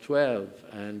was 12.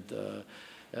 And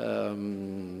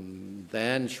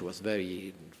then she was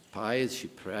very pious, she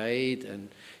prayed, and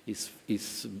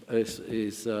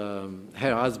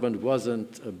her husband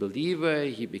wasn't a believer.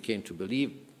 He became to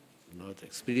believe, not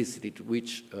explicitly to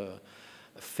which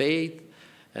faith,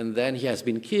 and then he has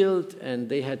been killed, and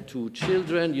they had 2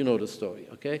 children. You know the story,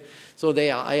 okay? So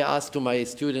I asked to my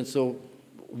students, so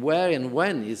where and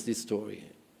when is this story?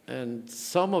 And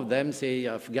some of them say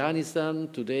Afghanistan.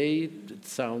 Today it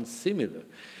sounds similar.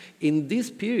 In this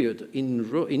period,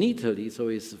 in Italy, so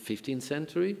it's 15th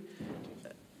century,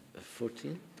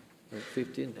 14,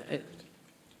 15,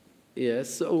 yes,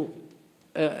 so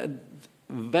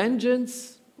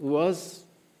vengeance was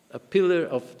a pillar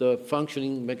of the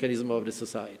functioning mechanism of the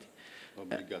society.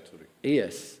 Obligatory.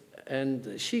 Yes,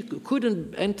 and she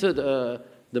couldn't enter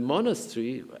the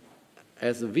monastery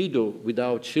as a widow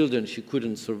without children. She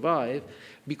couldn't survive,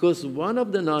 because one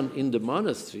of the nuns in the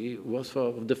monastery was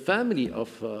from the family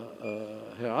of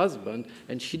her husband,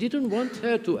 and she didn't want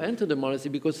her to enter the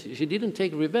monastery because she didn't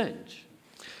take revenge.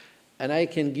 And I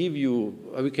can give you,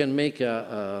 we can make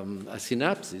a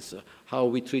synopsis of how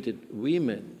we treated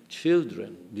women,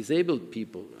 children, disabled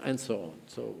people, and so on.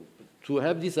 So to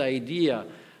have this idea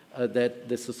that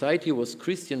the society was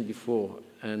Christian before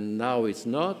and now it's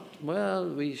not, well,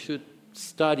 we should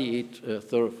study it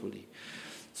thoroughly.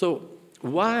 So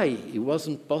why it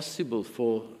wasn't possible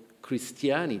for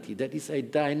Christianity, that is a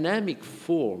dynamic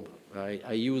form,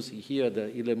 I use here the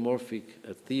hylomorphic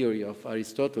theory of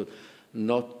Aristotle,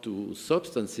 not to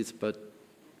substances, but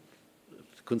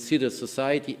consider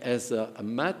society as a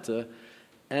matter,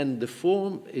 and the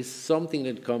form is something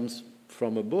that comes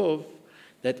from above,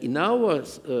 that in our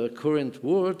current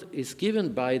world is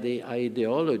given by the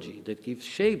ideology that gives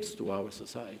shapes to our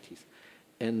societies.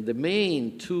 And the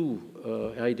main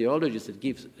 2 ideologies that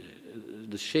give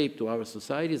the shape to our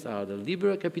societies are the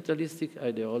liberal capitalistic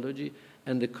ideology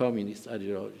and the communist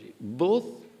ideology, both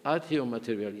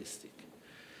atheomaterialistic.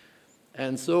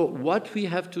 And so what we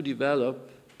have to develop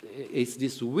is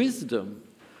this wisdom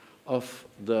of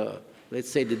the, let's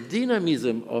say, the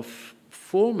dynamism of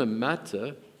form and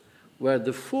matter, where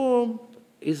the form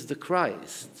is the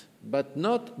Christ, but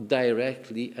not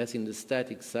directly as in the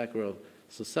static sacral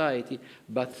society,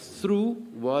 but through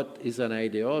what is an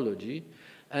ideology.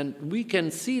 And we can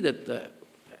see that,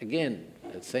 again,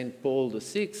 St. Paul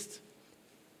VI,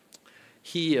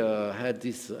 he had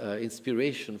this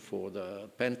inspiration for the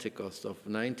Pentecost of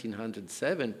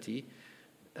 1970,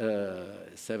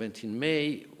 17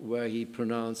 May, where he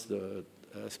pronounced the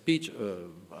speech,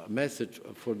 message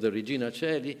for the Regina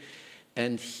Coeli,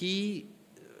 and he,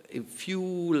 in few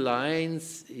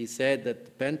lines, he said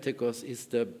that Pentecost is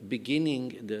the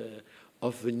beginning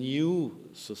of a new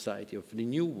society, of the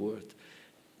new world,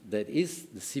 that is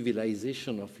the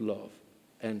civilization of love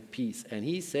and peace. And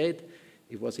he said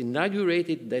it was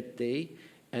inaugurated that day,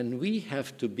 and we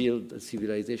have to build a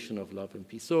civilization of love and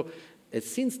peace. So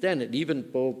since then, and even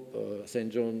Pope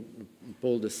St. John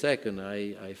Paul II,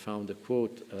 I found a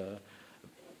quote,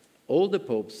 all the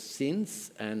popes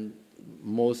since, and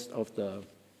most of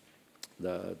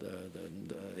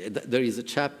there is a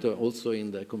chapter also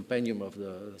in the compendium of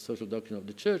the social doctrine of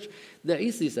the church, there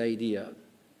is this idea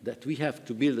that we have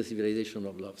to build a civilization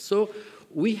of love. So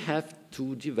we have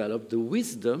to develop the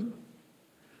wisdom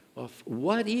of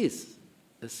what is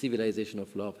a civilization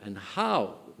of love and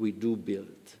how we do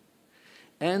build,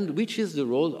 and which is the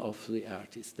role of the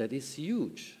artist. That is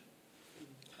huge.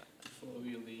 So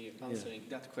you'll be answering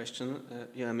that question,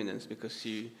 Your Eminence, because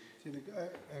you...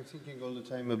 I'm thinking all the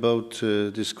time about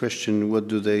this question, what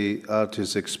do the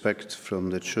artists expect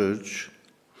from the church?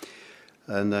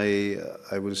 And I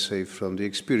will say from the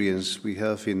experience we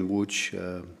have in Łódź,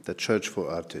 the Church for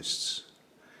Artists.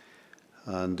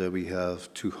 And we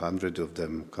have 200 of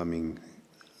them coming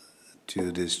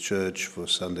to this church for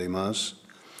Sunday Mass.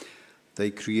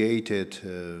 They created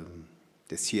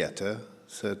the theater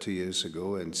 30 years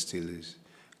ago, and still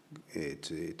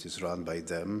it is run by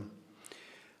them.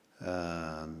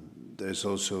 There's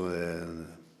also an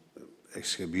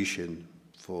exhibition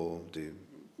for the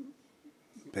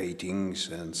paintings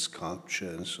and sculpture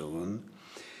and so on.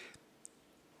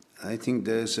 I think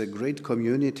there's a great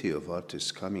community of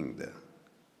artists coming there,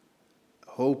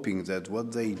 hoping that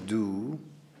what they do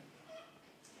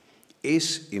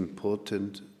is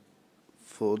important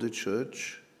for the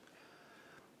church,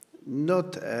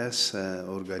 not as an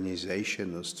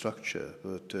organization or structure,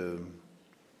 but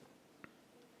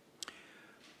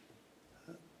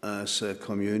as a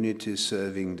community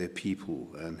serving the people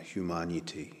and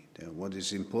humanity. What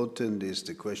is important is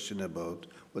the question about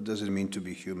what does it mean to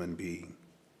be human being.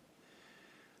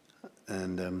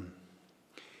 And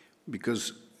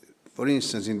because, for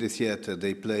instance, in the theater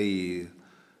they play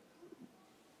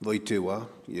Wojtyła,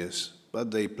 yes, but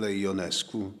they play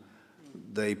Ionescu,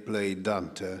 they play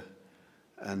Dante,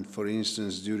 and for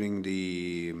instance, during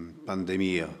the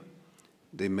pandemia,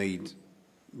 they made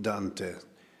Dante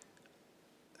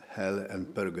Hell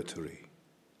and Purgatory,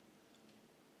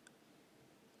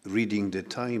 reading the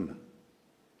time.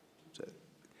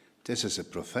 This is a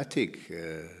prophetic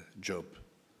job,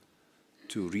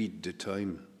 to read the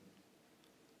time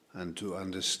and to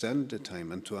understand the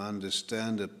time and to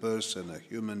understand a person, a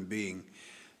human being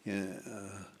in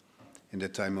the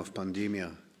time of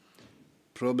pandemia.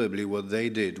 Probably what they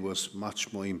did was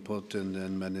much more important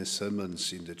than many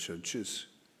sermons in the churches,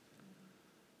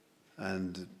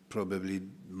 and probably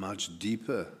much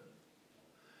deeper.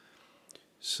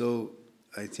 So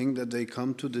I think that they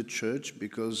come to the church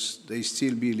because they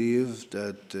still believe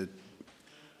that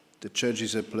the church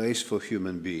is a place for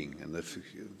human being and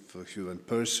for human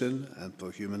person and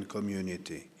for human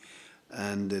community.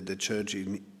 And the church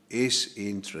is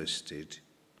interested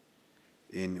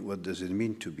in what does it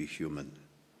mean to be human,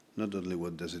 not only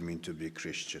what does it mean to be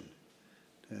Christian,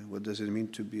 what does it mean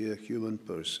to be a human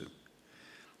person.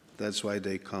 That's why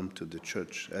they come to the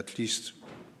church. At least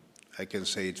I can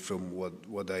say it from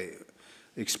what I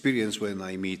experience when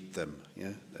I meet them.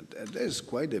 Yeah, there's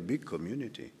quite a big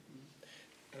community.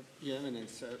 Yeah, and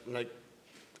it's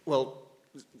well,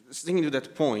 sticking to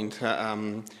that point, I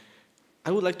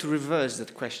would like to reverse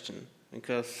that question,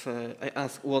 because I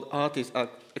asked what artists are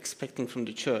expecting from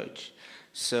the church.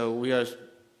 So we are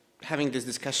having this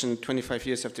discussion 25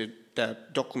 years after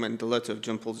that document, the letter of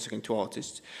John Paul II to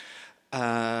artists.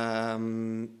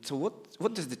 So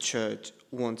what does the church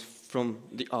want from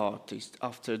the artist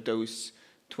after those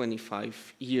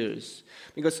 25 years?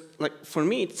 Because, like, for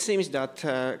me, it seems that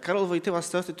Karol Wojtyła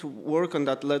started to work on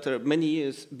that letter many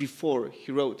years before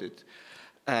he wrote it.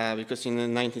 Because in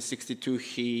 1962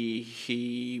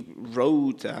 he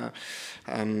wrote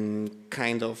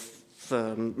kind of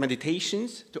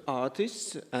meditations to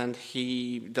artists, and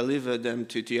he delivered them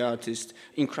to the artist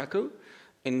in Krakow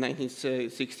in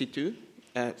 1962.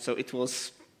 So it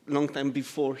was a long time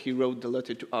before he wrote the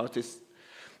letter to artists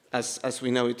as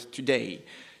we know it today.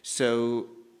 So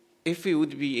if we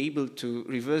would be able to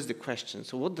reverse the question,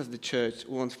 so what does the Church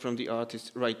want from the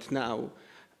artist right now,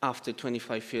 after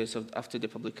 25 years after the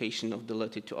publication of the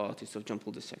letter to artists of John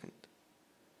Paul II?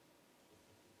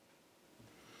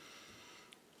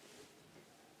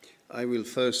 I will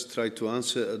first try to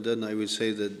answer, and then I will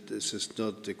say that this is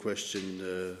not the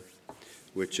question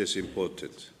which is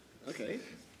important. Okay.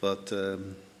 But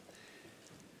the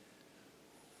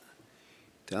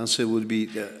answer would be,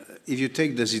 if you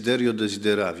take Desiderio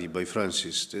Desideravi by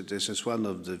Francis, this is one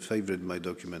of the favorite my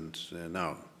documents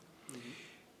now.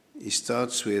 He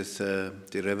starts with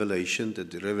the revelation, that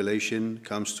the revelation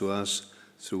comes to us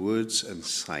through words and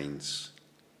signs.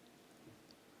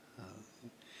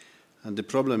 And the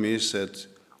problem is that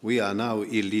we are now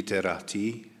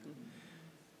illiterati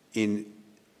in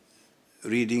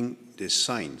reading the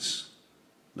signs,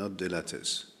 not the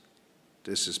letters.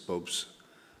 This is Pope's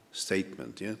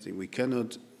statement. Yeah? We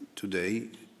cannot today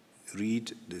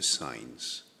read the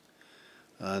signs.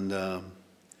 And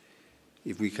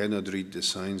if we cannot read the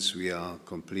signs, we are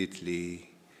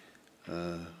completely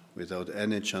without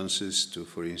any chances to,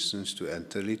 for instance, to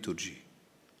enter liturgy.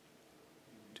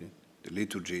 The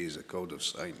liturgy is a code of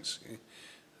signs.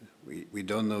 We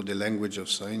don't know the language of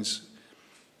signs.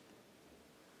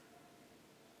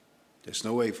 There's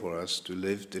no way for us to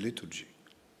live the liturgy.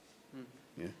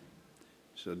 Yeah?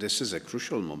 So this is a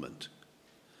crucial moment.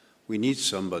 We need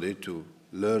somebody to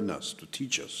learn us, to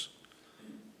teach us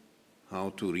how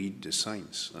to read the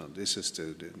signs. Now, this is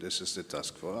the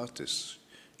task for artists,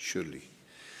 surely.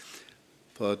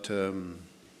 But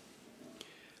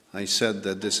I said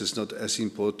that this is not as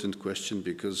important question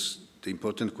because the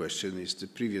important question is the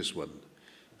previous one,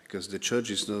 because the Church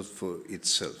is not for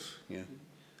itself. Yeah?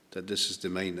 That this is the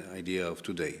main idea of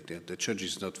today. The Church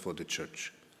is not for the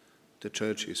Church. The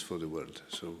Church is for the world.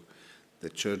 So the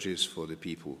Church is for the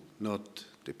people, not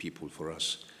the people for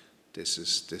us. This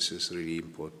is really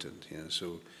important. Yeah?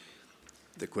 So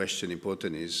the question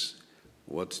important is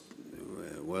what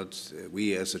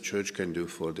we as a Church can do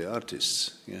for the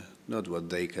artists, yeah? Not what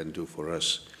they can do for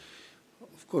us.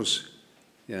 Of course,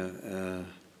 yeah,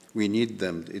 we need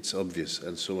them, it's obvious,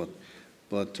 and so on.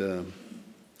 But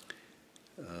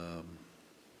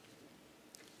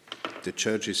the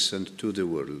Church is sent to the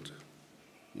world,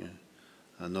 yeah?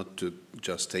 And not to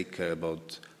just take care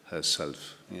about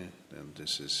herself. Yeah? And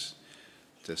this is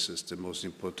the most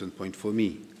important point for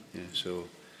me. Yeah? So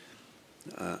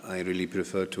I really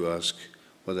prefer to ask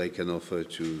what I can offer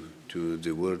to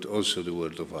the world, also the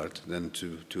world of art, than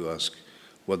to ask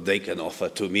what they can offer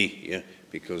to me, yeah?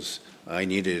 Because I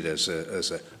need it as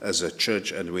a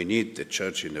Church, and we need the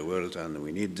Church in the world, and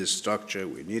we need this structure,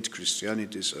 we need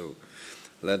Christianity, so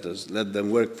let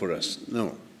them work for us.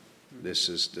 No, this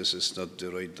is not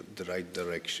the right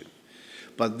direction.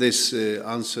 But this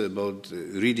answer about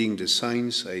reading the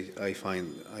signs, I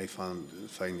find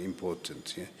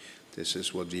important. Yeah? This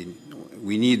is what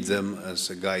we need them as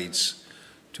guides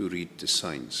to read the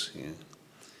signs.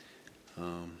 Yeah?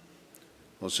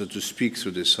 Also to speak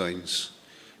through the signs.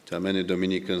 There are many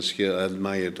Dominicans here. I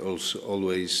admired also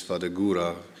always Father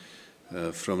Góra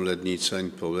from Lednica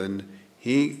in Poland.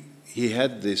 He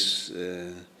had this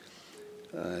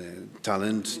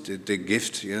talent, the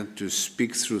gift, yeah, to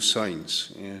speak through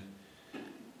signs. Yeah?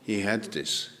 He had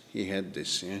this.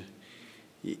 Yeah?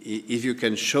 If you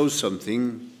can show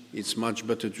something, it's much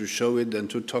better to show it than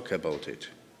to talk about it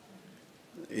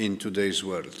in today's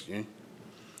world. Yeah?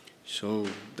 So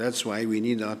that's why we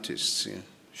need artists. Yeah?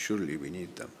 Surely we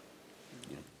need them.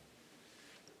 Yeah.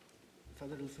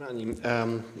 Father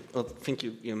Lufrani, well, thank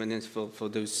you, Your Eminence, for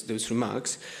those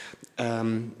remarks.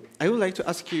 I would like to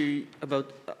ask you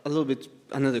about a little bit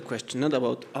another question, not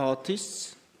about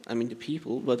artists, I mean the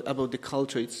people, but about the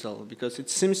culture itself, because it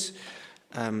seems,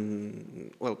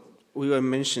 well, we were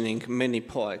mentioning many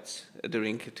poets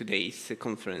during today's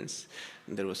conference.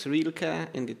 There was Rilke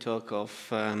in the talk of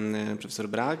Professor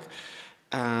Brague,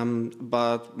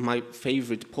 but my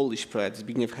favorite Polish poet,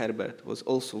 Zbigniew Herbert, was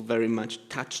also very much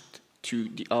touched to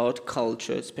the art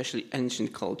culture, especially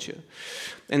ancient culture.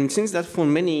 And since that for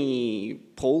many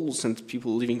Poles and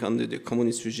people living under the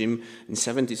communist regime in the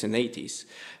 70s and 80s,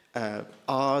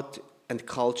 art and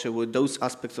culture were those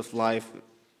aspects of life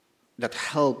that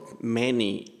help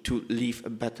many to live a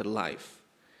better life.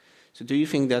 So do you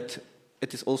think that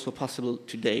it is also possible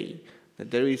today that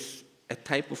there is a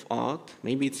type of art,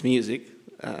 maybe it's music,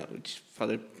 which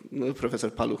Professor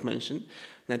Paluch mentioned,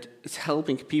 that is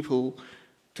helping people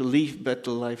to live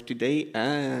better life today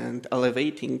and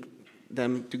elevating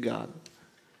them to God?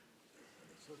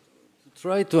 To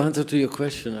try to answer to your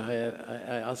question,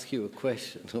 I ask you a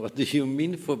question. What do you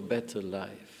mean for better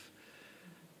life?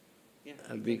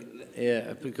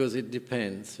 Yeah, because it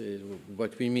depends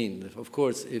what we mean. Of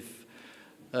course, if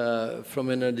from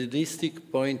an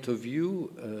idealistic point of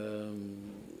view,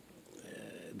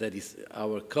 that is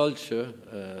our culture,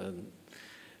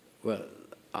 well,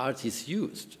 art is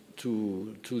used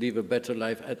to live a better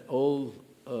life at all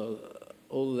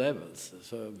levels.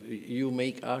 So you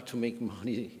make art to make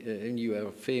money, and you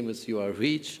are famous, you are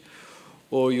rich,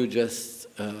 or you just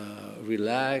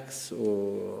relax,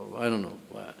 or I don't know.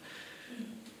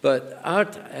 But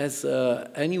art as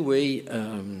anyway,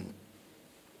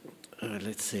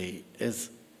 let's say, as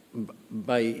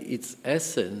by its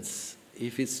essence,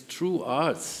 if it's true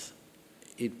arts,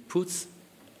 it puts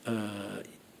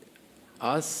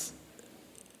us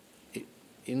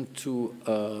into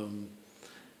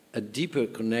a deeper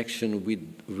connection with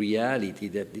reality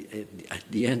that at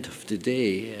the end of the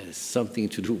day has something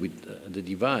to do with the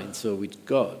divine, so with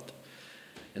God.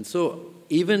 And so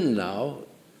even now,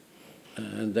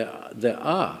 there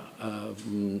are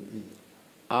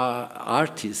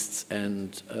artists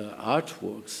and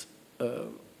artworks,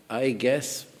 I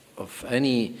guess, of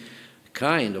any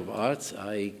kind of arts.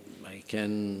 I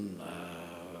can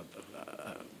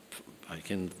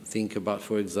think about,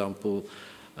 for example,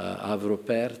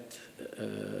 Avropert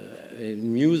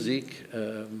in music,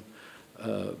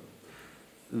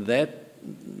 that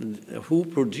who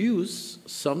produce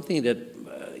something that,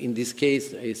 in this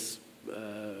case, is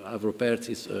Avropert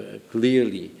is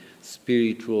clearly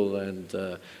spiritual and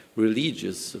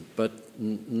religious, but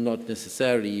not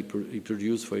necessarily. He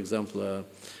produced, for example,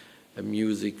 a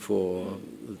music for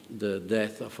the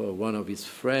death of one of his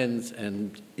friends,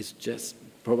 and it's just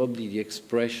probably the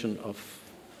expression of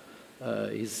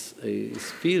his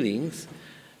feelings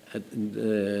at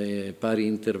Pari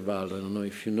Intervallo. I don't know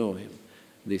if you know him,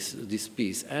 this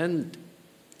piece. And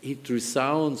it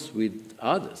resounds with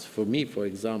others, for me, for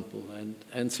example.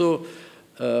 And so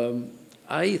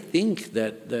I think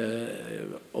that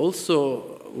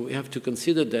also we have to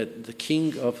consider that the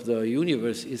King of the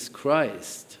universe is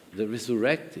Christ, the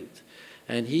resurrected,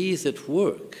 and he is at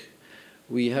work.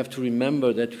 We have to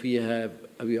remember that we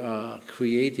are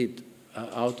created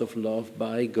out of love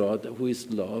by God, who is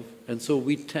love, and so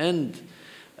we tend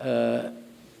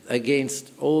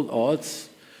against all odds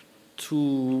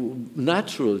to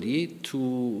naturally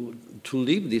to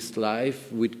live this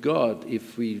life with God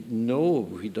if we know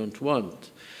we don't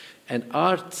want. And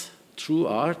art, true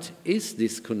art, is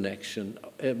this connection.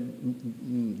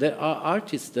 There are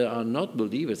artists that are not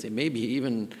believers, and maybe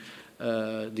even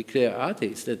declare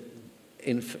atheists, that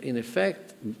in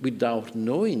effect, without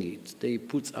knowing it, they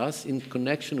put us in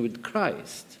connection with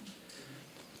Christ.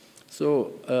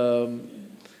 So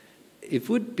it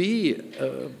would be,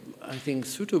 I think,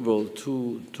 suitable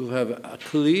to have a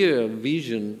clear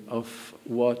vision of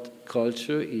what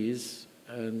culture is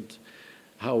and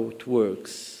how it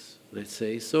works, let's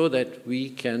say, so that we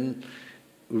can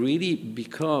really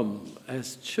become,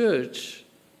 as church,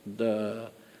 the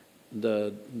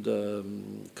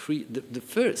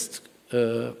first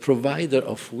provider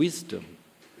of wisdom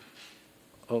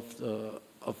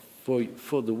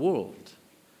for the world.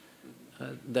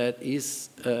 That is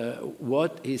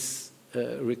what is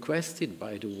requested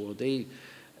by the world.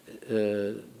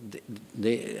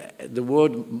 The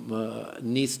world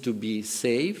needs to be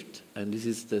saved, and this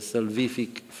is the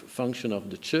salvific function of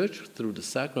the church through the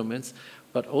sacraments,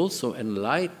 but also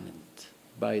enlightened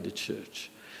by the church.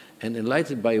 And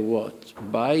enlightened by what?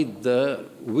 By the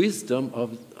wisdom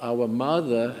of our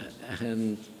mother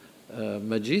and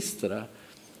magistra,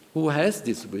 who has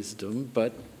this wisdom,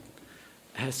 but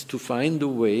has to find a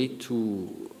way to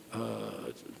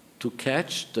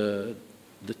catch the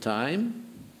time,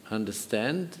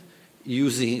 understand,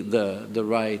 using the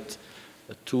right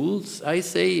tools. I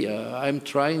say I'm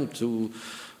trying to,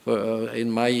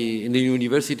 in the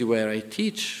university where I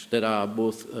teach, that are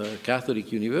both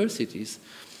Catholic universities,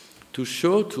 to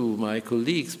show to my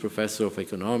colleagues, professor of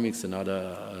economics and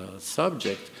other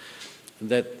subjects,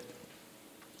 that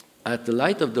at the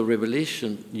light of the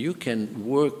revelation, you can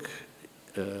work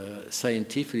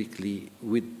scientifically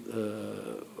with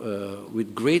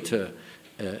greater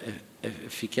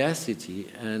efficacy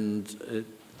and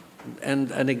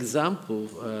And an example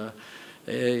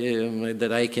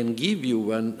that I can give you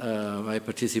when I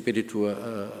participated to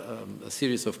a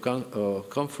series of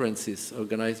conferences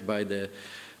organized by the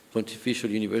Pontificia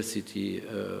University,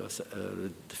 the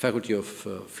Faculty of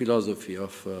Philosophy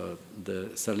of the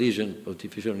Salesian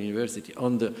Pontificia University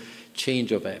on the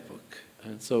change of epoch.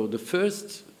 And so the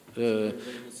first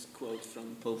quote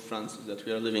from Pope Francis that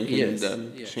we are living in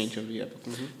the change of the epoch.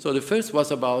 Mm-hmm. So the first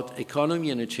was about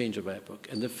economy and a change of epoch.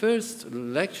 And the first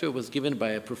lecture was given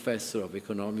by a professor of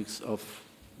economics of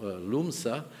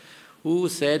LUMSA, who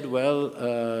said, well,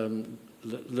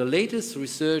 the latest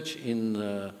research in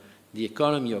the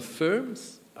economy of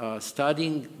firms are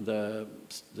studying the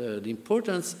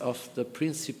importance of the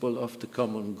principle of the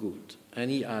common good. And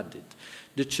he added,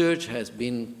 the church has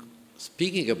been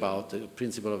speaking about the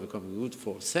principle of the common good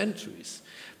for centuries,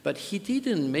 but he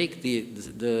didn't make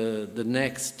the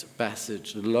next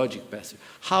passage, the logic passage.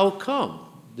 How come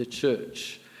the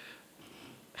church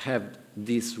have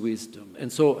this wisdom?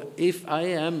 And so if I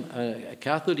am a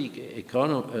Catholic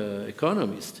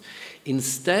economist,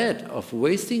 instead of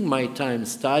wasting my time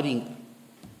studying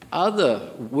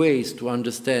other ways to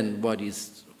understand what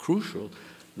is crucial,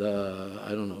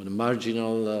 the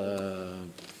marginal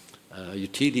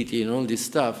utility and all this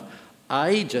stuff,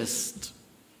 I just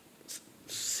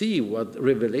see what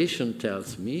Revelation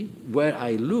tells me, where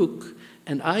I look,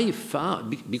 and I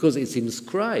found, because it's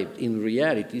inscribed in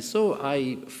reality, so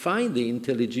I find the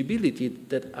intelligibility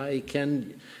that I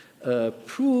can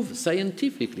prove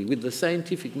scientifically, with the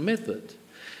scientific method.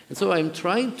 And so I'm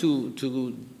trying to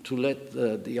let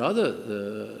the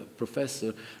other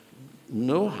professor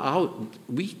know how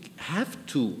we have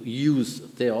to use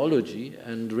theology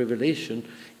and revelation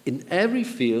in every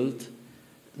field,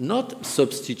 not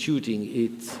substituting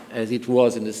it as it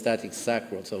was in the static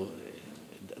sacral, so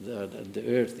the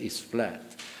earth is flat,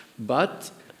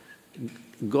 but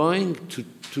going to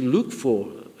look for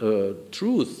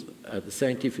truth at the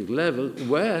scientific level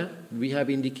where we have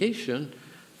indication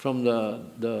from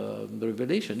the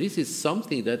revelation. This is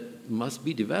something that must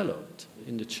be developed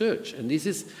in the church, and this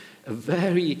is a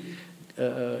very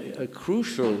a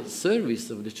crucial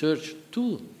service of the church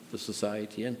to the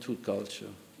society and to culture.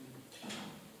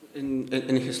 In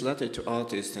his letter to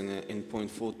artists in point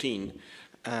 14,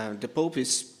 the Pope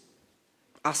is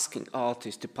asking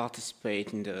artists to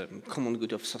participate in the common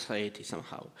good of society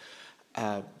somehow.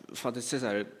 Father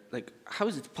Cesare, like, how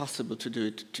is it possible to do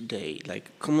it today?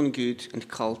 Like, common good and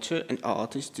culture and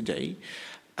artists today,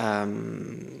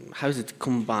 how is it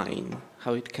combined?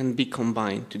 How it can be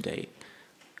combined today?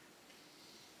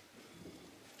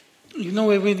 You know,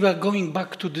 when we are going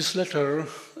back to this letter,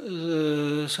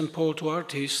 St. Paul to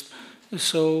artists,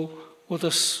 so what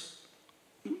was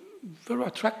very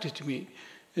attracted to me,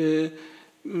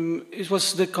 it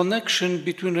was the connection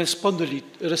between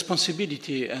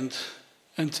responsibility and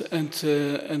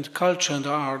culture and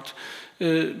art,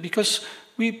 because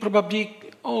we probably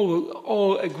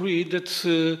all agree that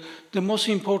the most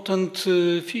important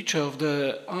feature of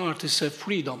the art is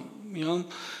freedom, you know,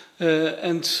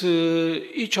 and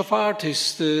each of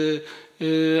artists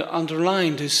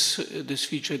underlined this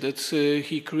feature that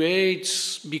he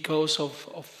creates because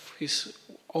of his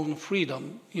own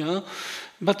freedom, you know.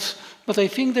 But I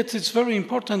think that it's very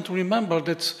important to remember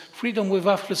that freedom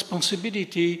without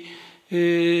responsibility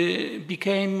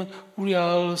became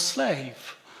real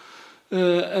slave.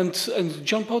 And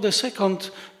John Paul II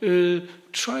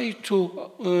tried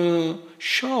to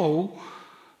show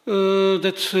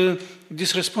that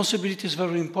this responsibility is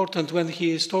very important when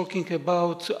he is talking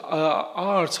about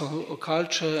arts or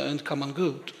culture and common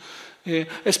good,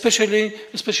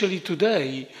 especially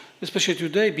today,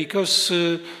 because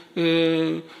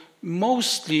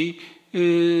mostly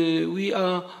we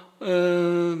are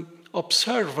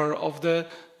observer of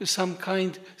some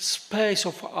kind space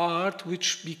of art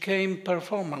which became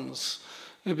performance,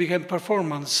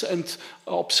 and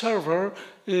observer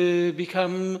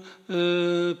become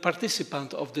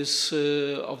participant of this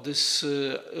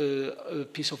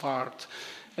piece of art,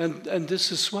 and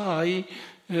this is why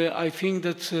I think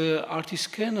that artists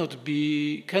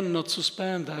cannot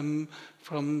suspend them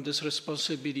from this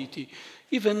responsibility.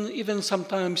 Even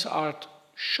sometimes art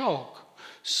shock.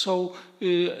 So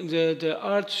the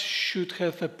art should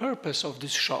have a purpose of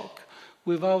this shock.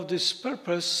 Without this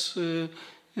purpose,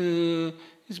 it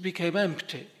became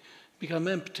empty.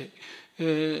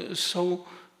 So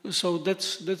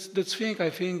that's thing. I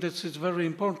think that it's very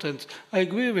important. I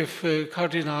agree with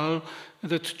Cardinal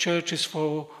that church is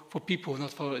for people,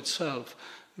 not for itself.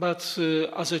 But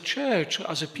as a church,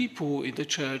 as a people in the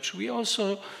church, we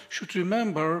also should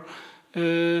remember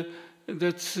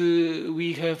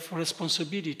we have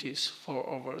responsibilities for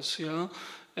others, yeah,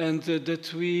 and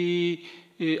that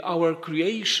our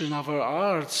creation, our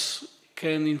arts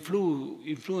can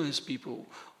influence people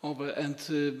over, and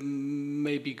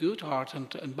maybe good art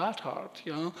and bad art,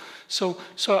 yeah. So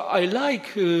I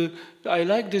like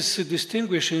this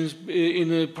distinction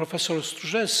in Professor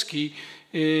Strużewski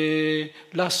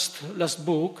last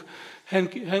book, and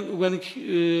when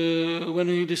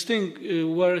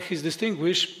he's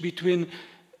distinguished between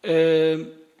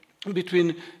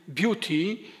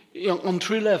beauty on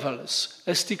three levels: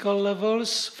 aesthetical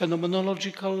levels,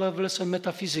 phenomenological levels, and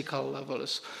metaphysical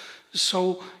levels.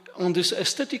 So on this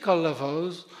aesthetical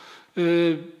levels,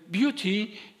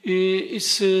 beauty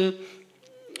is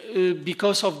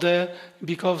because of the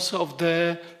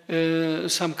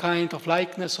some kind of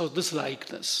likeness or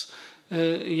dislikeness.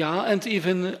 Yeah, and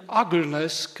even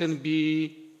ugliness can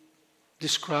be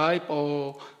described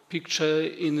or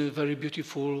pictured in a very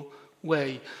beautiful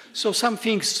way. So some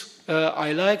things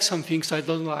I like, some things I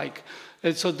don't like.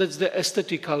 And so that's the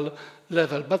aesthetical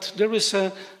level. But there is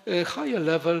a higher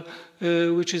level,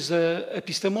 which is the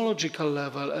epistemological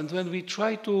level. And when we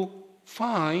try to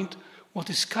find what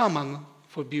is common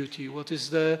for beauty, what is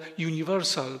the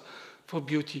universal for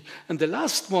beauty. And the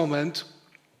last moment,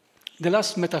 the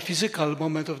last metaphysical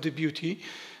moment of the beauty,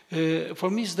 for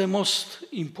me is the most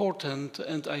important,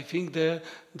 and I think the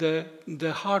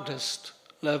hardest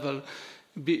level,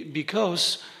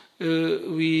 because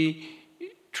we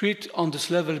treat on this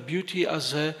level beauty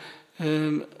as a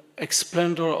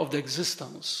splendor of the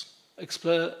existence,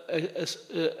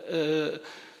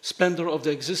 splendor of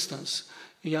the existence.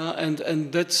 Yeah,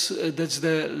 and that's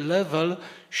the level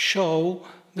show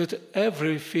that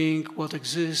everything what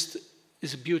exists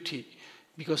is beauty,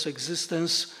 because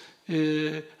existence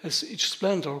has each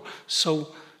splendor.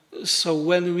 So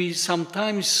when we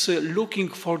sometimes looking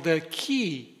for the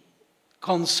key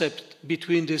concept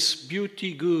between this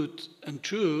beauty, good, and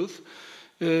truth,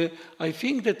 I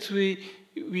think that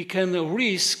we can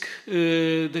risk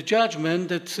the judgment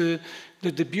that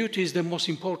the beauty is the most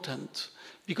important,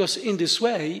 because in this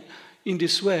way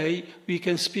we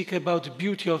can speak about the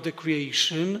beauty of the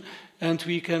creation, and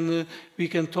we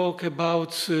can talk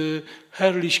about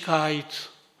Herrlichkeit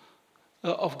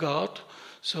of God,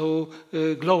 so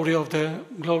glory of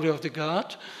the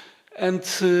God,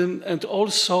 and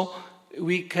also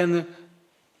we can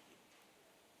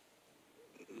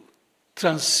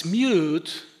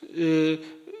transmute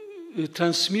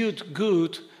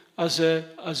good as a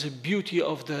beauty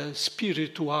of the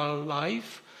spiritual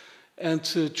life, and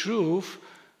truth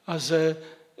as a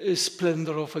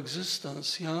splendor of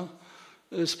existence, yeah,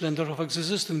 a splendor of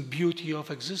existence, beauty of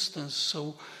existence.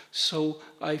 So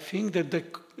I think that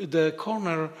the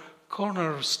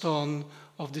cornerstone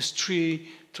of this three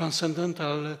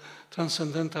transcendental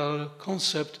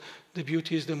concept, the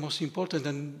beauty is the most important,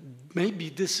 and maybe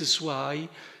this is why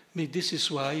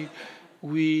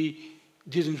we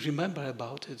didn't remember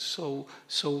about it. So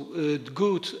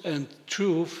good and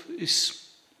truth is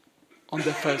on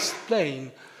the first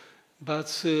plane,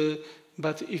 but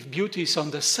if beauty is on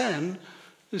the scene,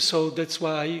 so that's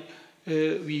why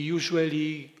we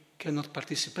usually cannot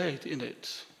participate in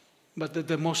it. But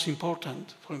the most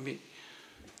important for me.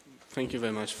 Thank you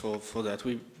very much for that.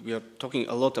 We are talking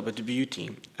a lot about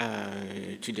beauty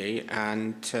today,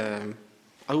 and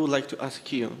I would like to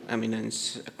ask you,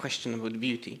 Eminence, a question about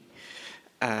beauty.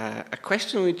 A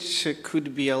question which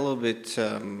could be a little bit,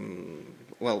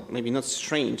 well, maybe not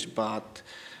strange, but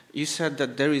you said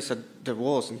that there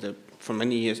was for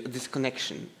many years a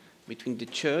disconnection between the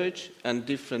church and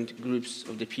different groups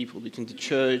of the people, between the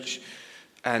church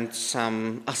and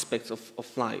some aspects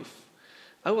of life.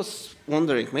 I was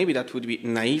wondering, maybe that would be a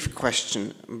naive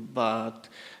question, but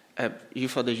you,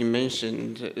 Father, you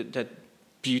mentioned that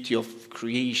beauty of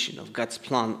creation, of God's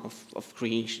plan of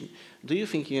creation. Do you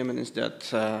think, Your Eminence,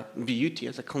 that beauty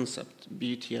as a concept,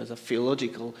 beauty as a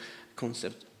theological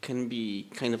concept, can be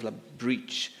kind of a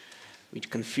bridge which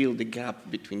can fill the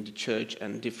gap between the church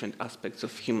and different aspects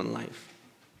of human life?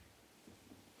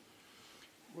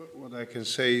 What I can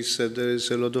say is that there is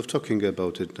a lot of talking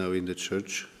about it now in the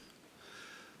church.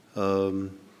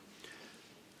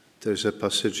 There's a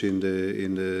passage in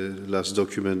the last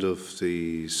document of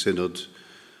the Synod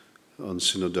on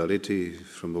synodality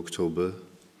from October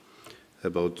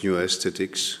about new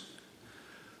aesthetics.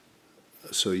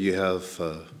 So you have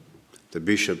the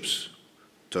bishops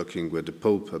talking with the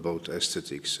Pope about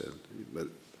aesthetics, but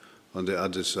on the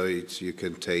other side you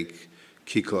can take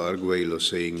Kiko Arguello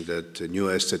saying that new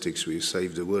aesthetics will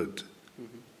save the world.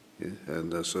 Mm-hmm.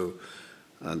 Yeah?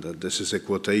 And this is a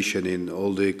quotation in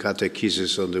all the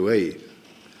catechesis on the way.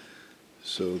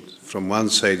 So from one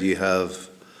side you have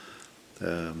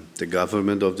the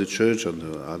government of the church, on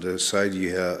the other side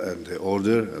you have and the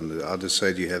order, on the other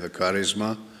side you have a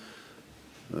charisma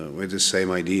with the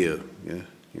same idea, yeah,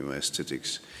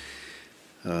 aesthetics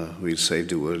will save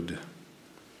the world.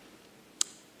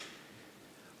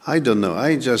 I don't know.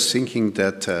 I'm just thinking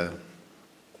that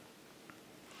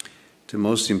the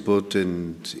most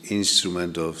important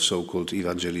instrument of so-called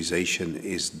evangelization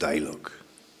is dialogue.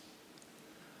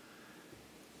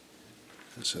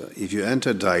 So if you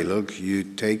enter dialogue, you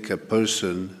take a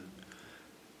person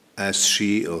as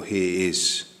she or he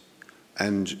is,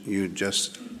 and you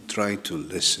just try to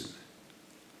listen.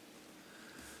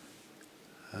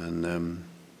 And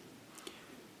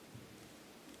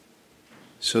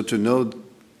so to know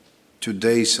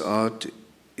today's art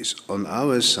is on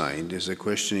our side. There's a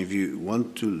question if you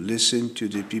want to listen to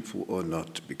the people or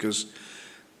not, because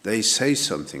they say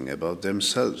something about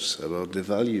themselves, about the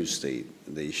values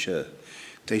they share.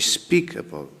 They speak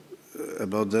about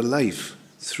their life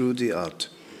through the art.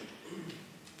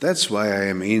 That's why I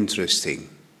am interesting.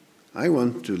 I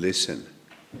want to listen.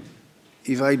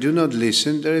 If I do not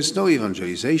listen, there is no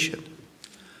evangelization.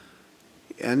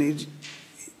 And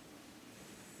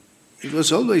it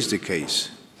was always the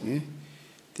case. Yeah?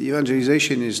 The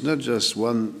evangelization is not just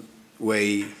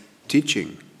one-way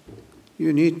teaching.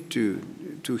 You need to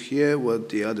hear what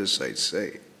the other side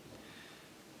say.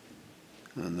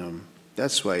 And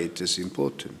that's why it is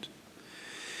important.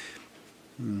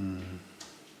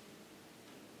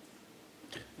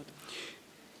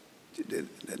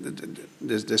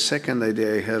 The second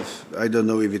idea I have, I don't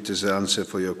know if it is the answer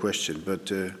for your question,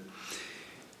 but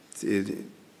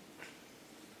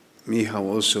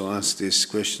Michał also asked this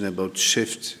question about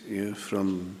shift,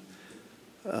 from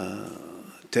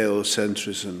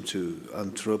theocentrism to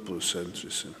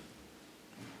anthropocentrism.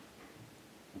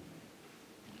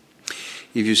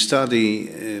 If you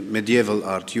study medieval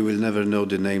art, you will never know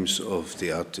the names of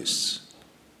the artists.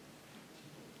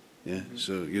 Yeah?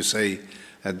 So you say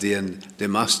at the end, the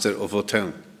master of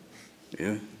Autun,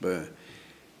 yeah? But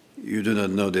you do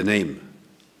not know the name.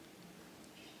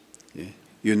 Yeah?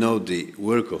 You know the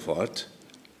work of art.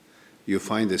 You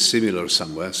find a similar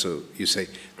somewhere, so you say,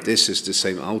 this is the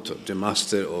same author, the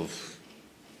master of,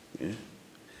 yeah?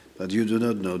 But you do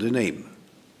not know the name.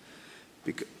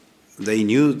 Because they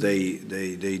knew they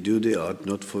do the art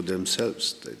not for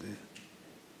themselves. There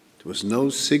was no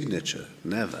signature,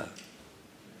 never.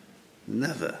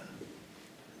 Never.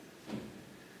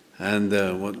 And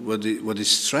what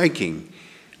is striking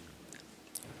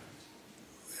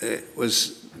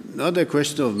was not a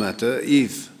question of matter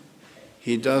if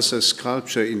he does a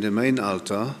sculpture in the main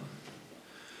altar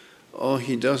or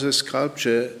he does a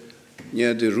sculpture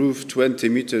near the roof 20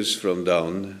 meters from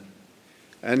down,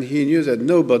 and he knew that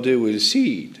nobody will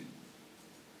see it.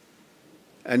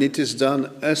 And it is done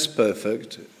as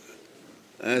perfect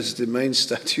as the main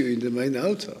statue in the main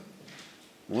altar.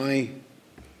 Why?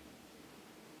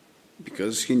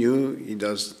 Because he knew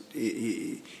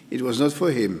it was not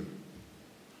for him.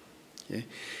 Okay?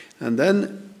 And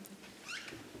then,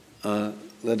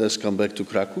 let us come back to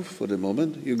Kraków for the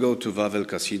moment. You go to Wawel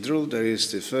Cathedral, there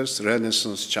is the first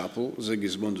Renaissance chapel,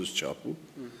 Sigismundus Chapel,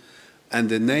 and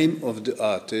the name of the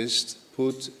artist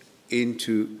put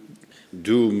into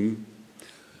dome,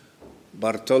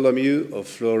 Bartholomew of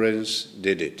Florence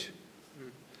did it.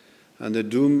 And the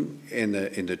dome in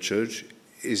the church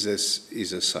is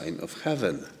a sign of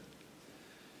heaven.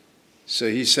 So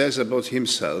he says about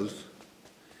himself,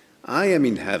 I am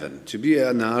in heaven. To be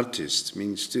an artist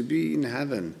means to be in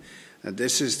heaven. And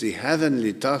this is the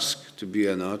heavenly task, to be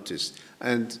an artist.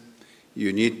 And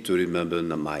you need to remember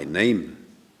my name.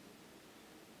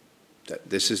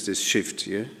 This is this shift,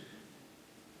 yeah?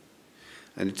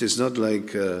 And it is not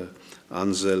like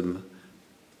Anselm,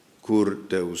 cur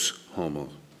deus homo.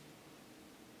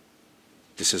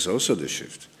 This is also the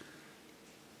shift,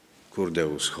 cur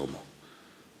deus homo.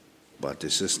 But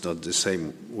this is not the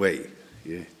same way.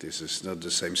 Yeah? This is not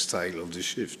the same style of the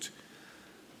shift.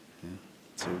 Yeah?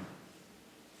 So,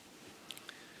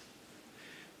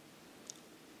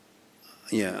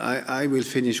 yeah, I will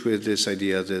finish with this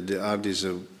idea that the art is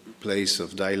a place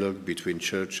of dialogue between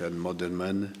church and modern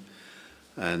man,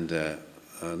 and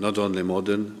not only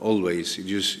modern, always. It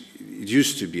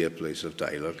used to be a place of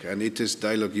dialogue, and it is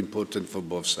dialogue important for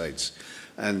both sides.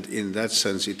 And in that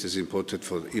sense, it is important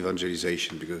for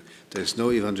evangelization, because there's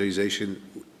no evangelization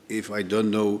if I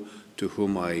don't know to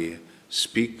whom I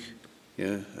speak,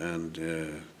 yeah, and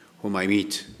whom I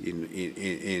meet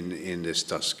in this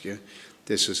task. Yeah?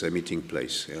 This is a meeting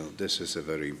place. Yeah? This is a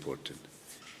very important.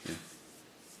 Yeah?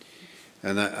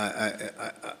 And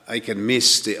I can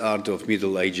miss the art of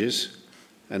Middle Ages,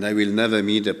 and I will never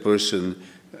meet a person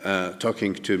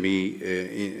talking to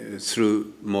me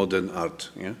through modern art,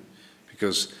 yeah?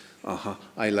 Because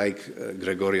I like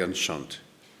Gregorian chant.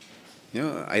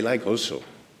 Yeah, I like also.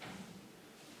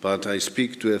 But I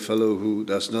speak to a fellow who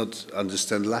does not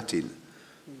understand Latin,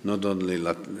 not only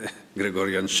Latin,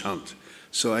 Gregorian chant.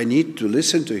 So I need to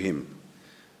listen to him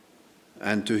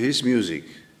and to his music.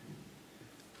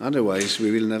 Otherwise,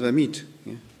 we will never meet.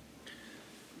 Yeah?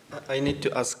 I need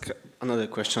to ask another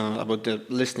question about the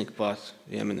listening part,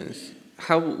 Your Eminence.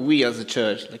 How we as a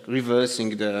church, like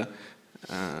reversing the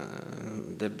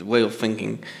way of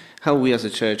thinking, how we as a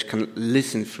church can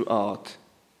listen through art?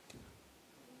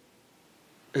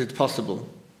 Is it possible?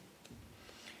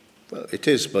 Well, it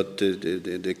is, but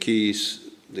the key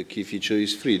feature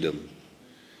is freedom.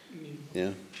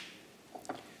 Yeah.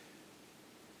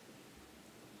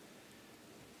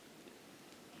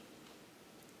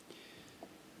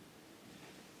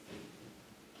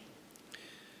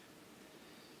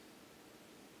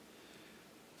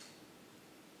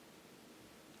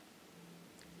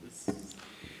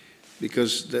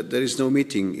 Because there is no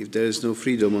meeting. If there is no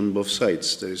freedom on both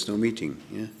sides, there is no meeting.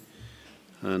 Yeah?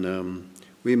 And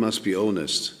we must be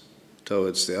honest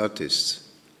towards the artists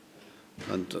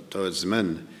and towards the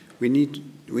men. We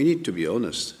need to be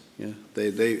honest. Yeah?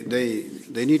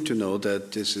 They need to know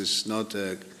that this is not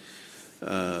a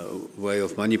way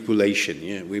of manipulation.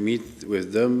 Yeah? We meet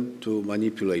with them to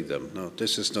manipulate them. No,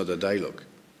 this is not a dialogue.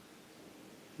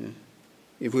 Yeah?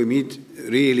 If we meet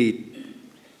really,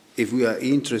 if we are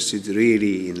interested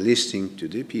really in listening to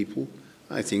the people,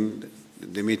 I think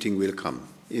the meeting will come.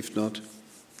 If not,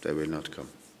 they will not come.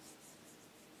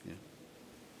 Yeah.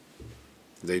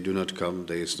 They do not come,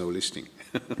 there is no listening.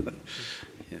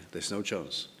 Yeah, there's no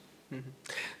chance. Mm-hmm.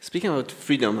 Speaking about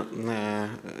freedom,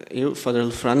 you, Father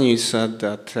Lufrani, said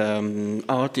that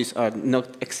artists are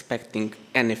not expecting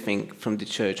anything from the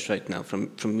church right now,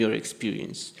 from your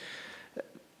experience.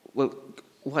 Well,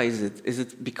 why is it? Is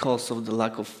it because of the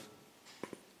lack of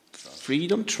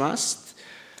freedom, trust?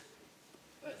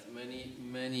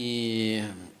 Many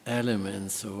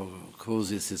elements or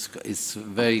causes. It's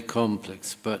very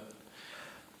complex, but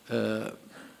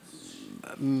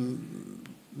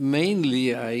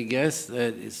mainly, I guess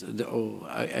that is.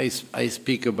 I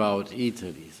speak about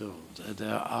Italy, so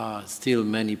there are still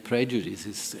many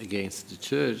prejudices against the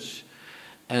church.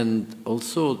 And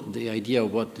also the idea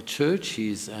of what the church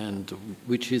is and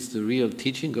which is the real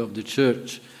teaching of the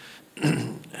church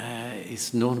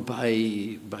is known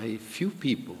by few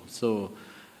people. So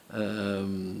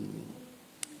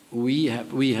we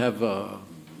have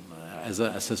as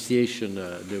an association,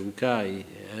 the UCAI,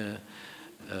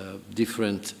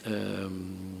 different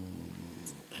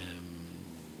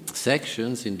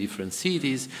sections in different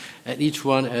cities, and each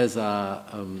one has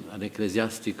an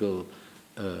ecclesiastical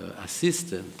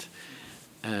assistant,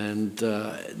 and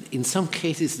in some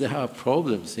cases there are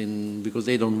problems because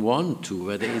they don't want to.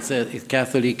 Whether it's a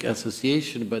Catholic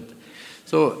association, but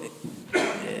so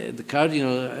the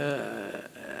cardinal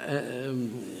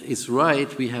is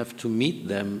right. We have to meet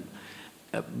them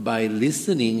by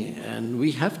listening, and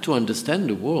we have to understand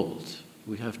the world.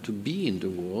 We have to be in the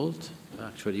world.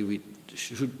 Actually,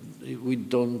 we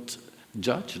don't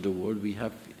judge the world. We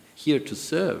have here to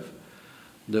serve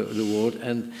the world,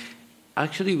 and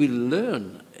actually we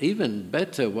learn even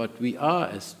better what we are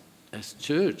as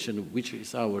church and which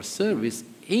is our service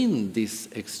in this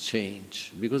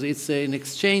exchange, because it's an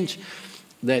exchange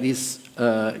that is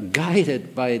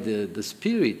guided by the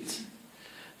Spirit.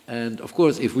 And of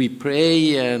course, if we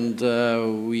pray and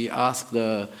we ask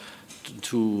to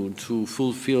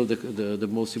fulfill the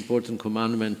most important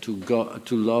commandment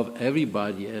to love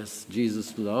everybody as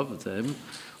Jesus loved them,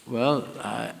 well,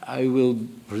 I will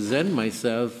present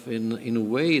myself in a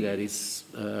way that is,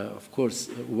 of course,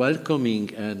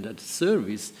 welcoming and at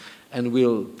service, and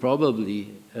will probably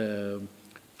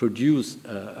produce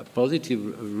a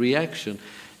positive reaction.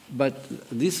 But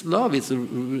this love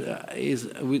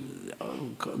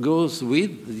goes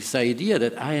with this idea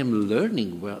that I am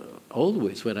learning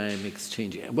always when I am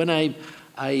exchanging. When I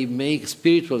make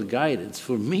spiritual guidance,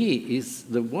 for me, is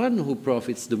the one who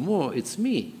profits the more, it's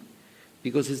me.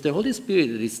 Because it's the Holy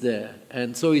Spirit that is there.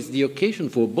 And so it's the occasion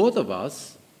for both of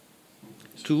us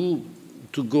to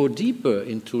go deeper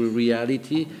into the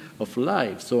reality of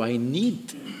life. So I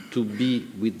need to be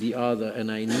with the other,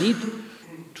 and I need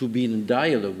to be in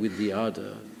dialogue with the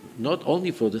other, not only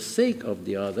for the sake of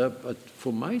the other, but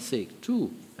for my sake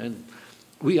too. And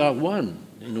we are one,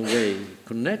 in a way,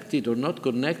 connected or not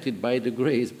connected by the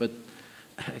grace, but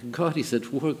God is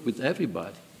at work with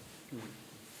everybody.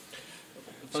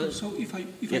 So if I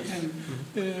can,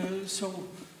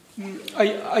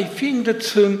 I think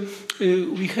that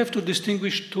we have to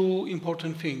distinguish two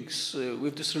important things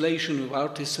with this relation with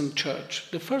artists and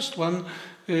church. The first one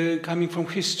coming from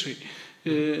history.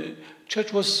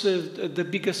 Church was the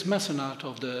biggest mecenat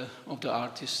of the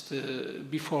artist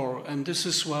before, and this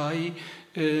is why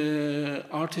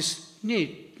artists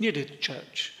needed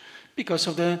church because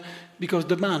the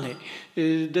money.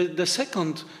 The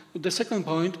second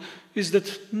point is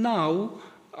that now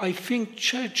I think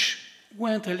church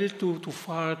went a little too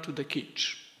far to the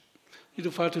kitsch,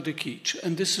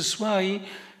 and this is why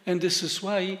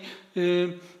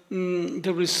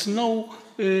there is no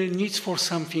need for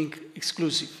something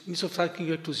exclusive.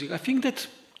 I think that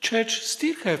church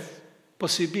still have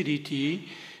possibility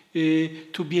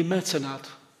to be a mecenat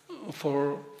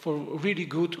for really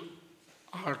good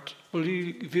art,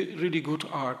 really good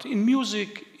art in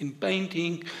music, in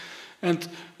painting, and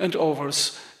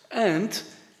others. And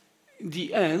in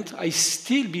the end, I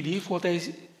still believe what I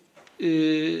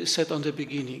said on the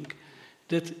beginning,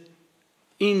 that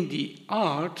in the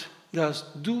art there's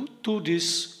due to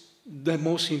this the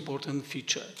most important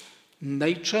feature: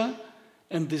 nature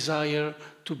and desire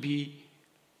to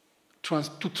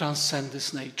transcend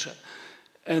this nature.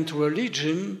 And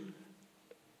religion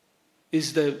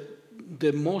is the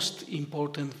most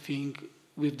important thing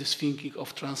with this thinking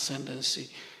of transcendency.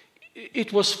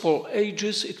 It was for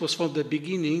ages, it was from the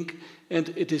beginning, and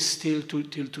it is still till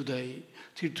today.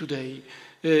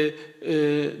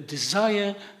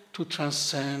 Desire to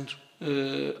transcend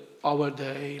our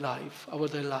day life,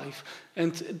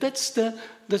 and that's the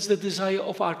desire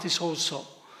of artists also.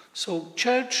 So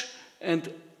church and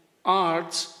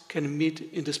arts can meet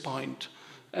in this point,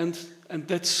 and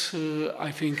that's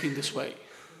I think in this way.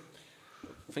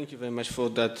 Thank you very much for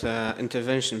that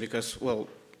intervention, because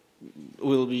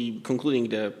we'll be concluding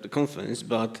the conference,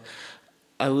 but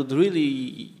I would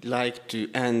really like to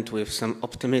end with some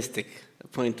optimistic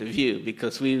point of view,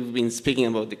 because we've been speaking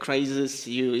about the crisis.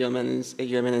 Your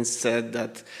Eminence said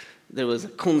that there was a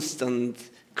constant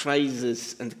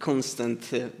crisis and constant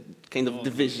kind of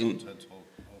division.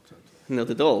 Not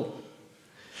at all.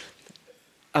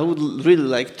 I would really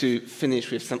like to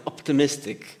finish with some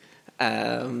optimistic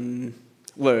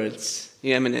words.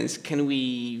 Your Eminence,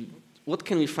 what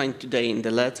can we find today in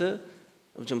the letter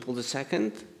of John Paul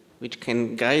II, which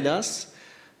can guide us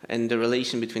and the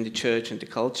relation between the church and the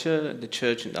culture, the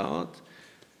church and art?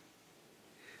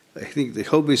 I think the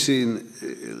hope is in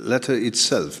letter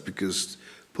itself, because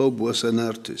Pope was an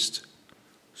artist.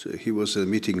 So he was a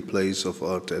meeting place of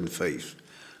art and faith.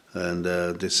 And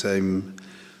the same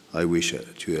I wish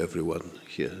to everyone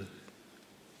here.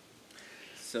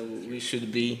 So we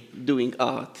should be doing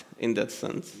art in that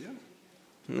sense. Yeah.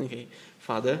 Okay.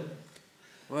 Father?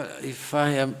 Well, if I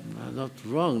am not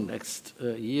wrong, next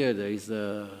year there is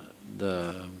the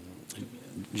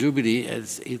Jubilee.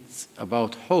 It's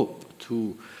about hope,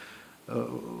 to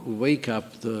wake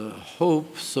up the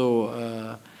hope.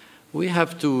 So we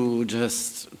have to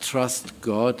just trust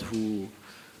God who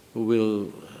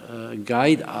will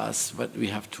guide us, but we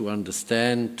have to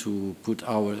understand, to put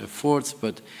our efforts.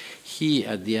 But He,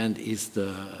 at the end, is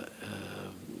the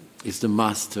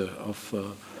master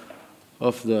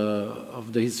of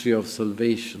the history of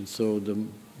salvation. So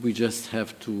we just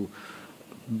have to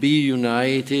be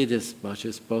united as much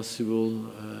as possible,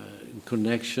 in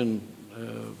connection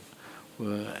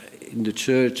in the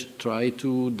church, try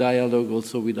to dialogue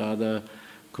also with other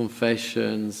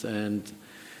confessions and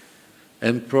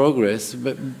progress,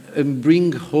 and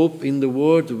bring hope in the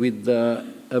world with a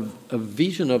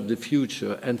vision of the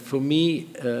future. And for me,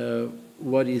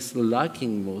 what is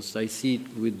lacking most, I see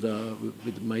it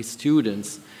with my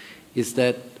students, is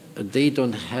that they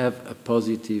don't have a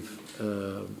positive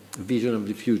vision of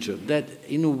the future. That,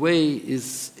 in a way,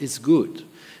 is good,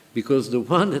 because the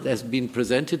one that has been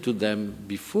presented to them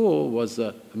before was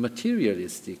a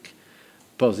materialistic,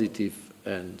 positive,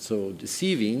 and so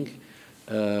deceiving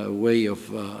way of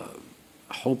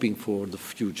hoping for the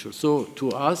future. So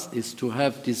to us is to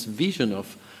have this vision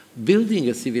of building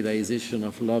a civilization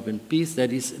of love and peace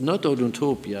that is not an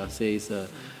utopia, says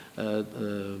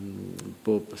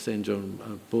Pope St.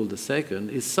 John Paul II,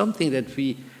 is something that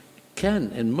we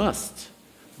can and must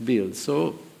build.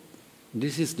 So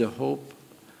this is the hope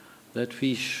that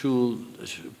we should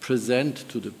present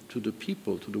to the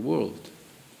people, to the world.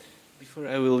 Before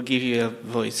I will give you a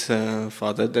voice,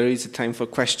 Father, there is a time for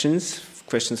questions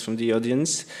from the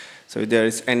audience. So if there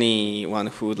is anyone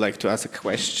who would like to ask a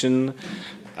question,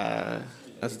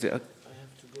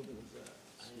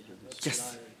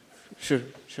 yes, Sure,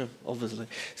 obviously.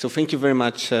 So thank you very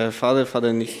much, Father.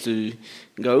 Father needs to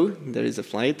go. There is a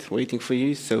flight waiting for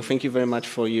you. So thank you very much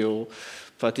for your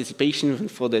participation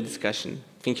and for the discussion.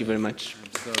 Thank you very much.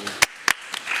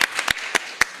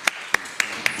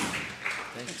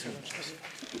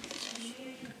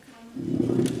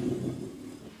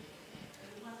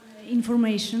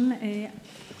 Information.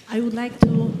 I would like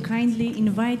to kindly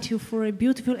invite you for a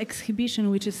beautiful exhibition,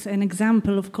 which is an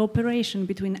example of cooperation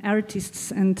between artists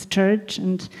and church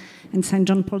and St.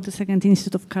 John Paul II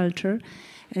Institute of Culture.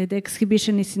 The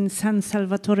exhibition is in San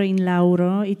Salvatore in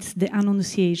Lauro. It's the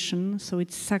Annunciation, so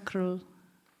it's sacral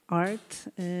art,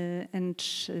 and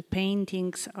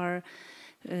paintings are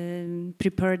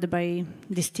prepared by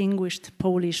distinguished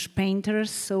Polish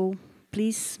painters. So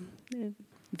please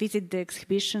visit the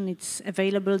exhibition. It's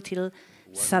available till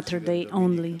Saturday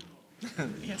only.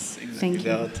 Yes, exactly. Thank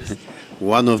you.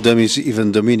 One of them is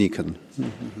even Dominican.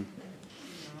 One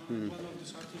of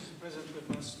these artists is present with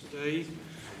us today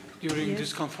during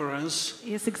this conference.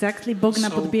 Yes, exactly. Bogna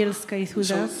Podbielska is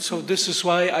with us. So this is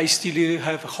why I still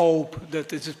have hope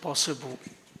that it is possible.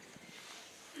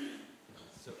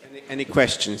 So any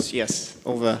questions? Yes,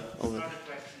 over.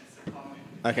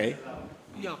 Okay.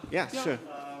 Yeah, sure.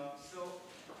 So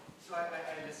I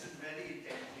listened very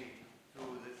intently to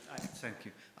thank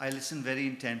you. I listened very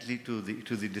intently to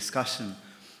the discussion,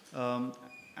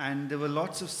 and there were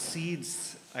lots of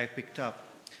seeds I picked up.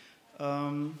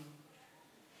 I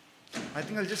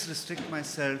think I'll just restrict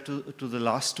myself to the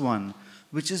last one,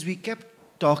 which is we kept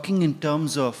talking in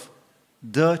terms of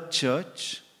the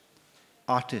church,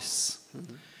 artists.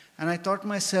 Mm-hmm. And I thought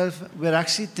myself, we're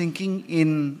actually thinking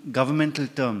in governmental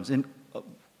terms, in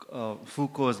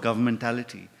Foucault's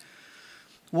governmentality.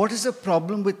 What is the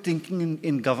problem with thinking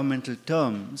in governmental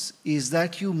terms is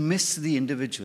that you miss the individual.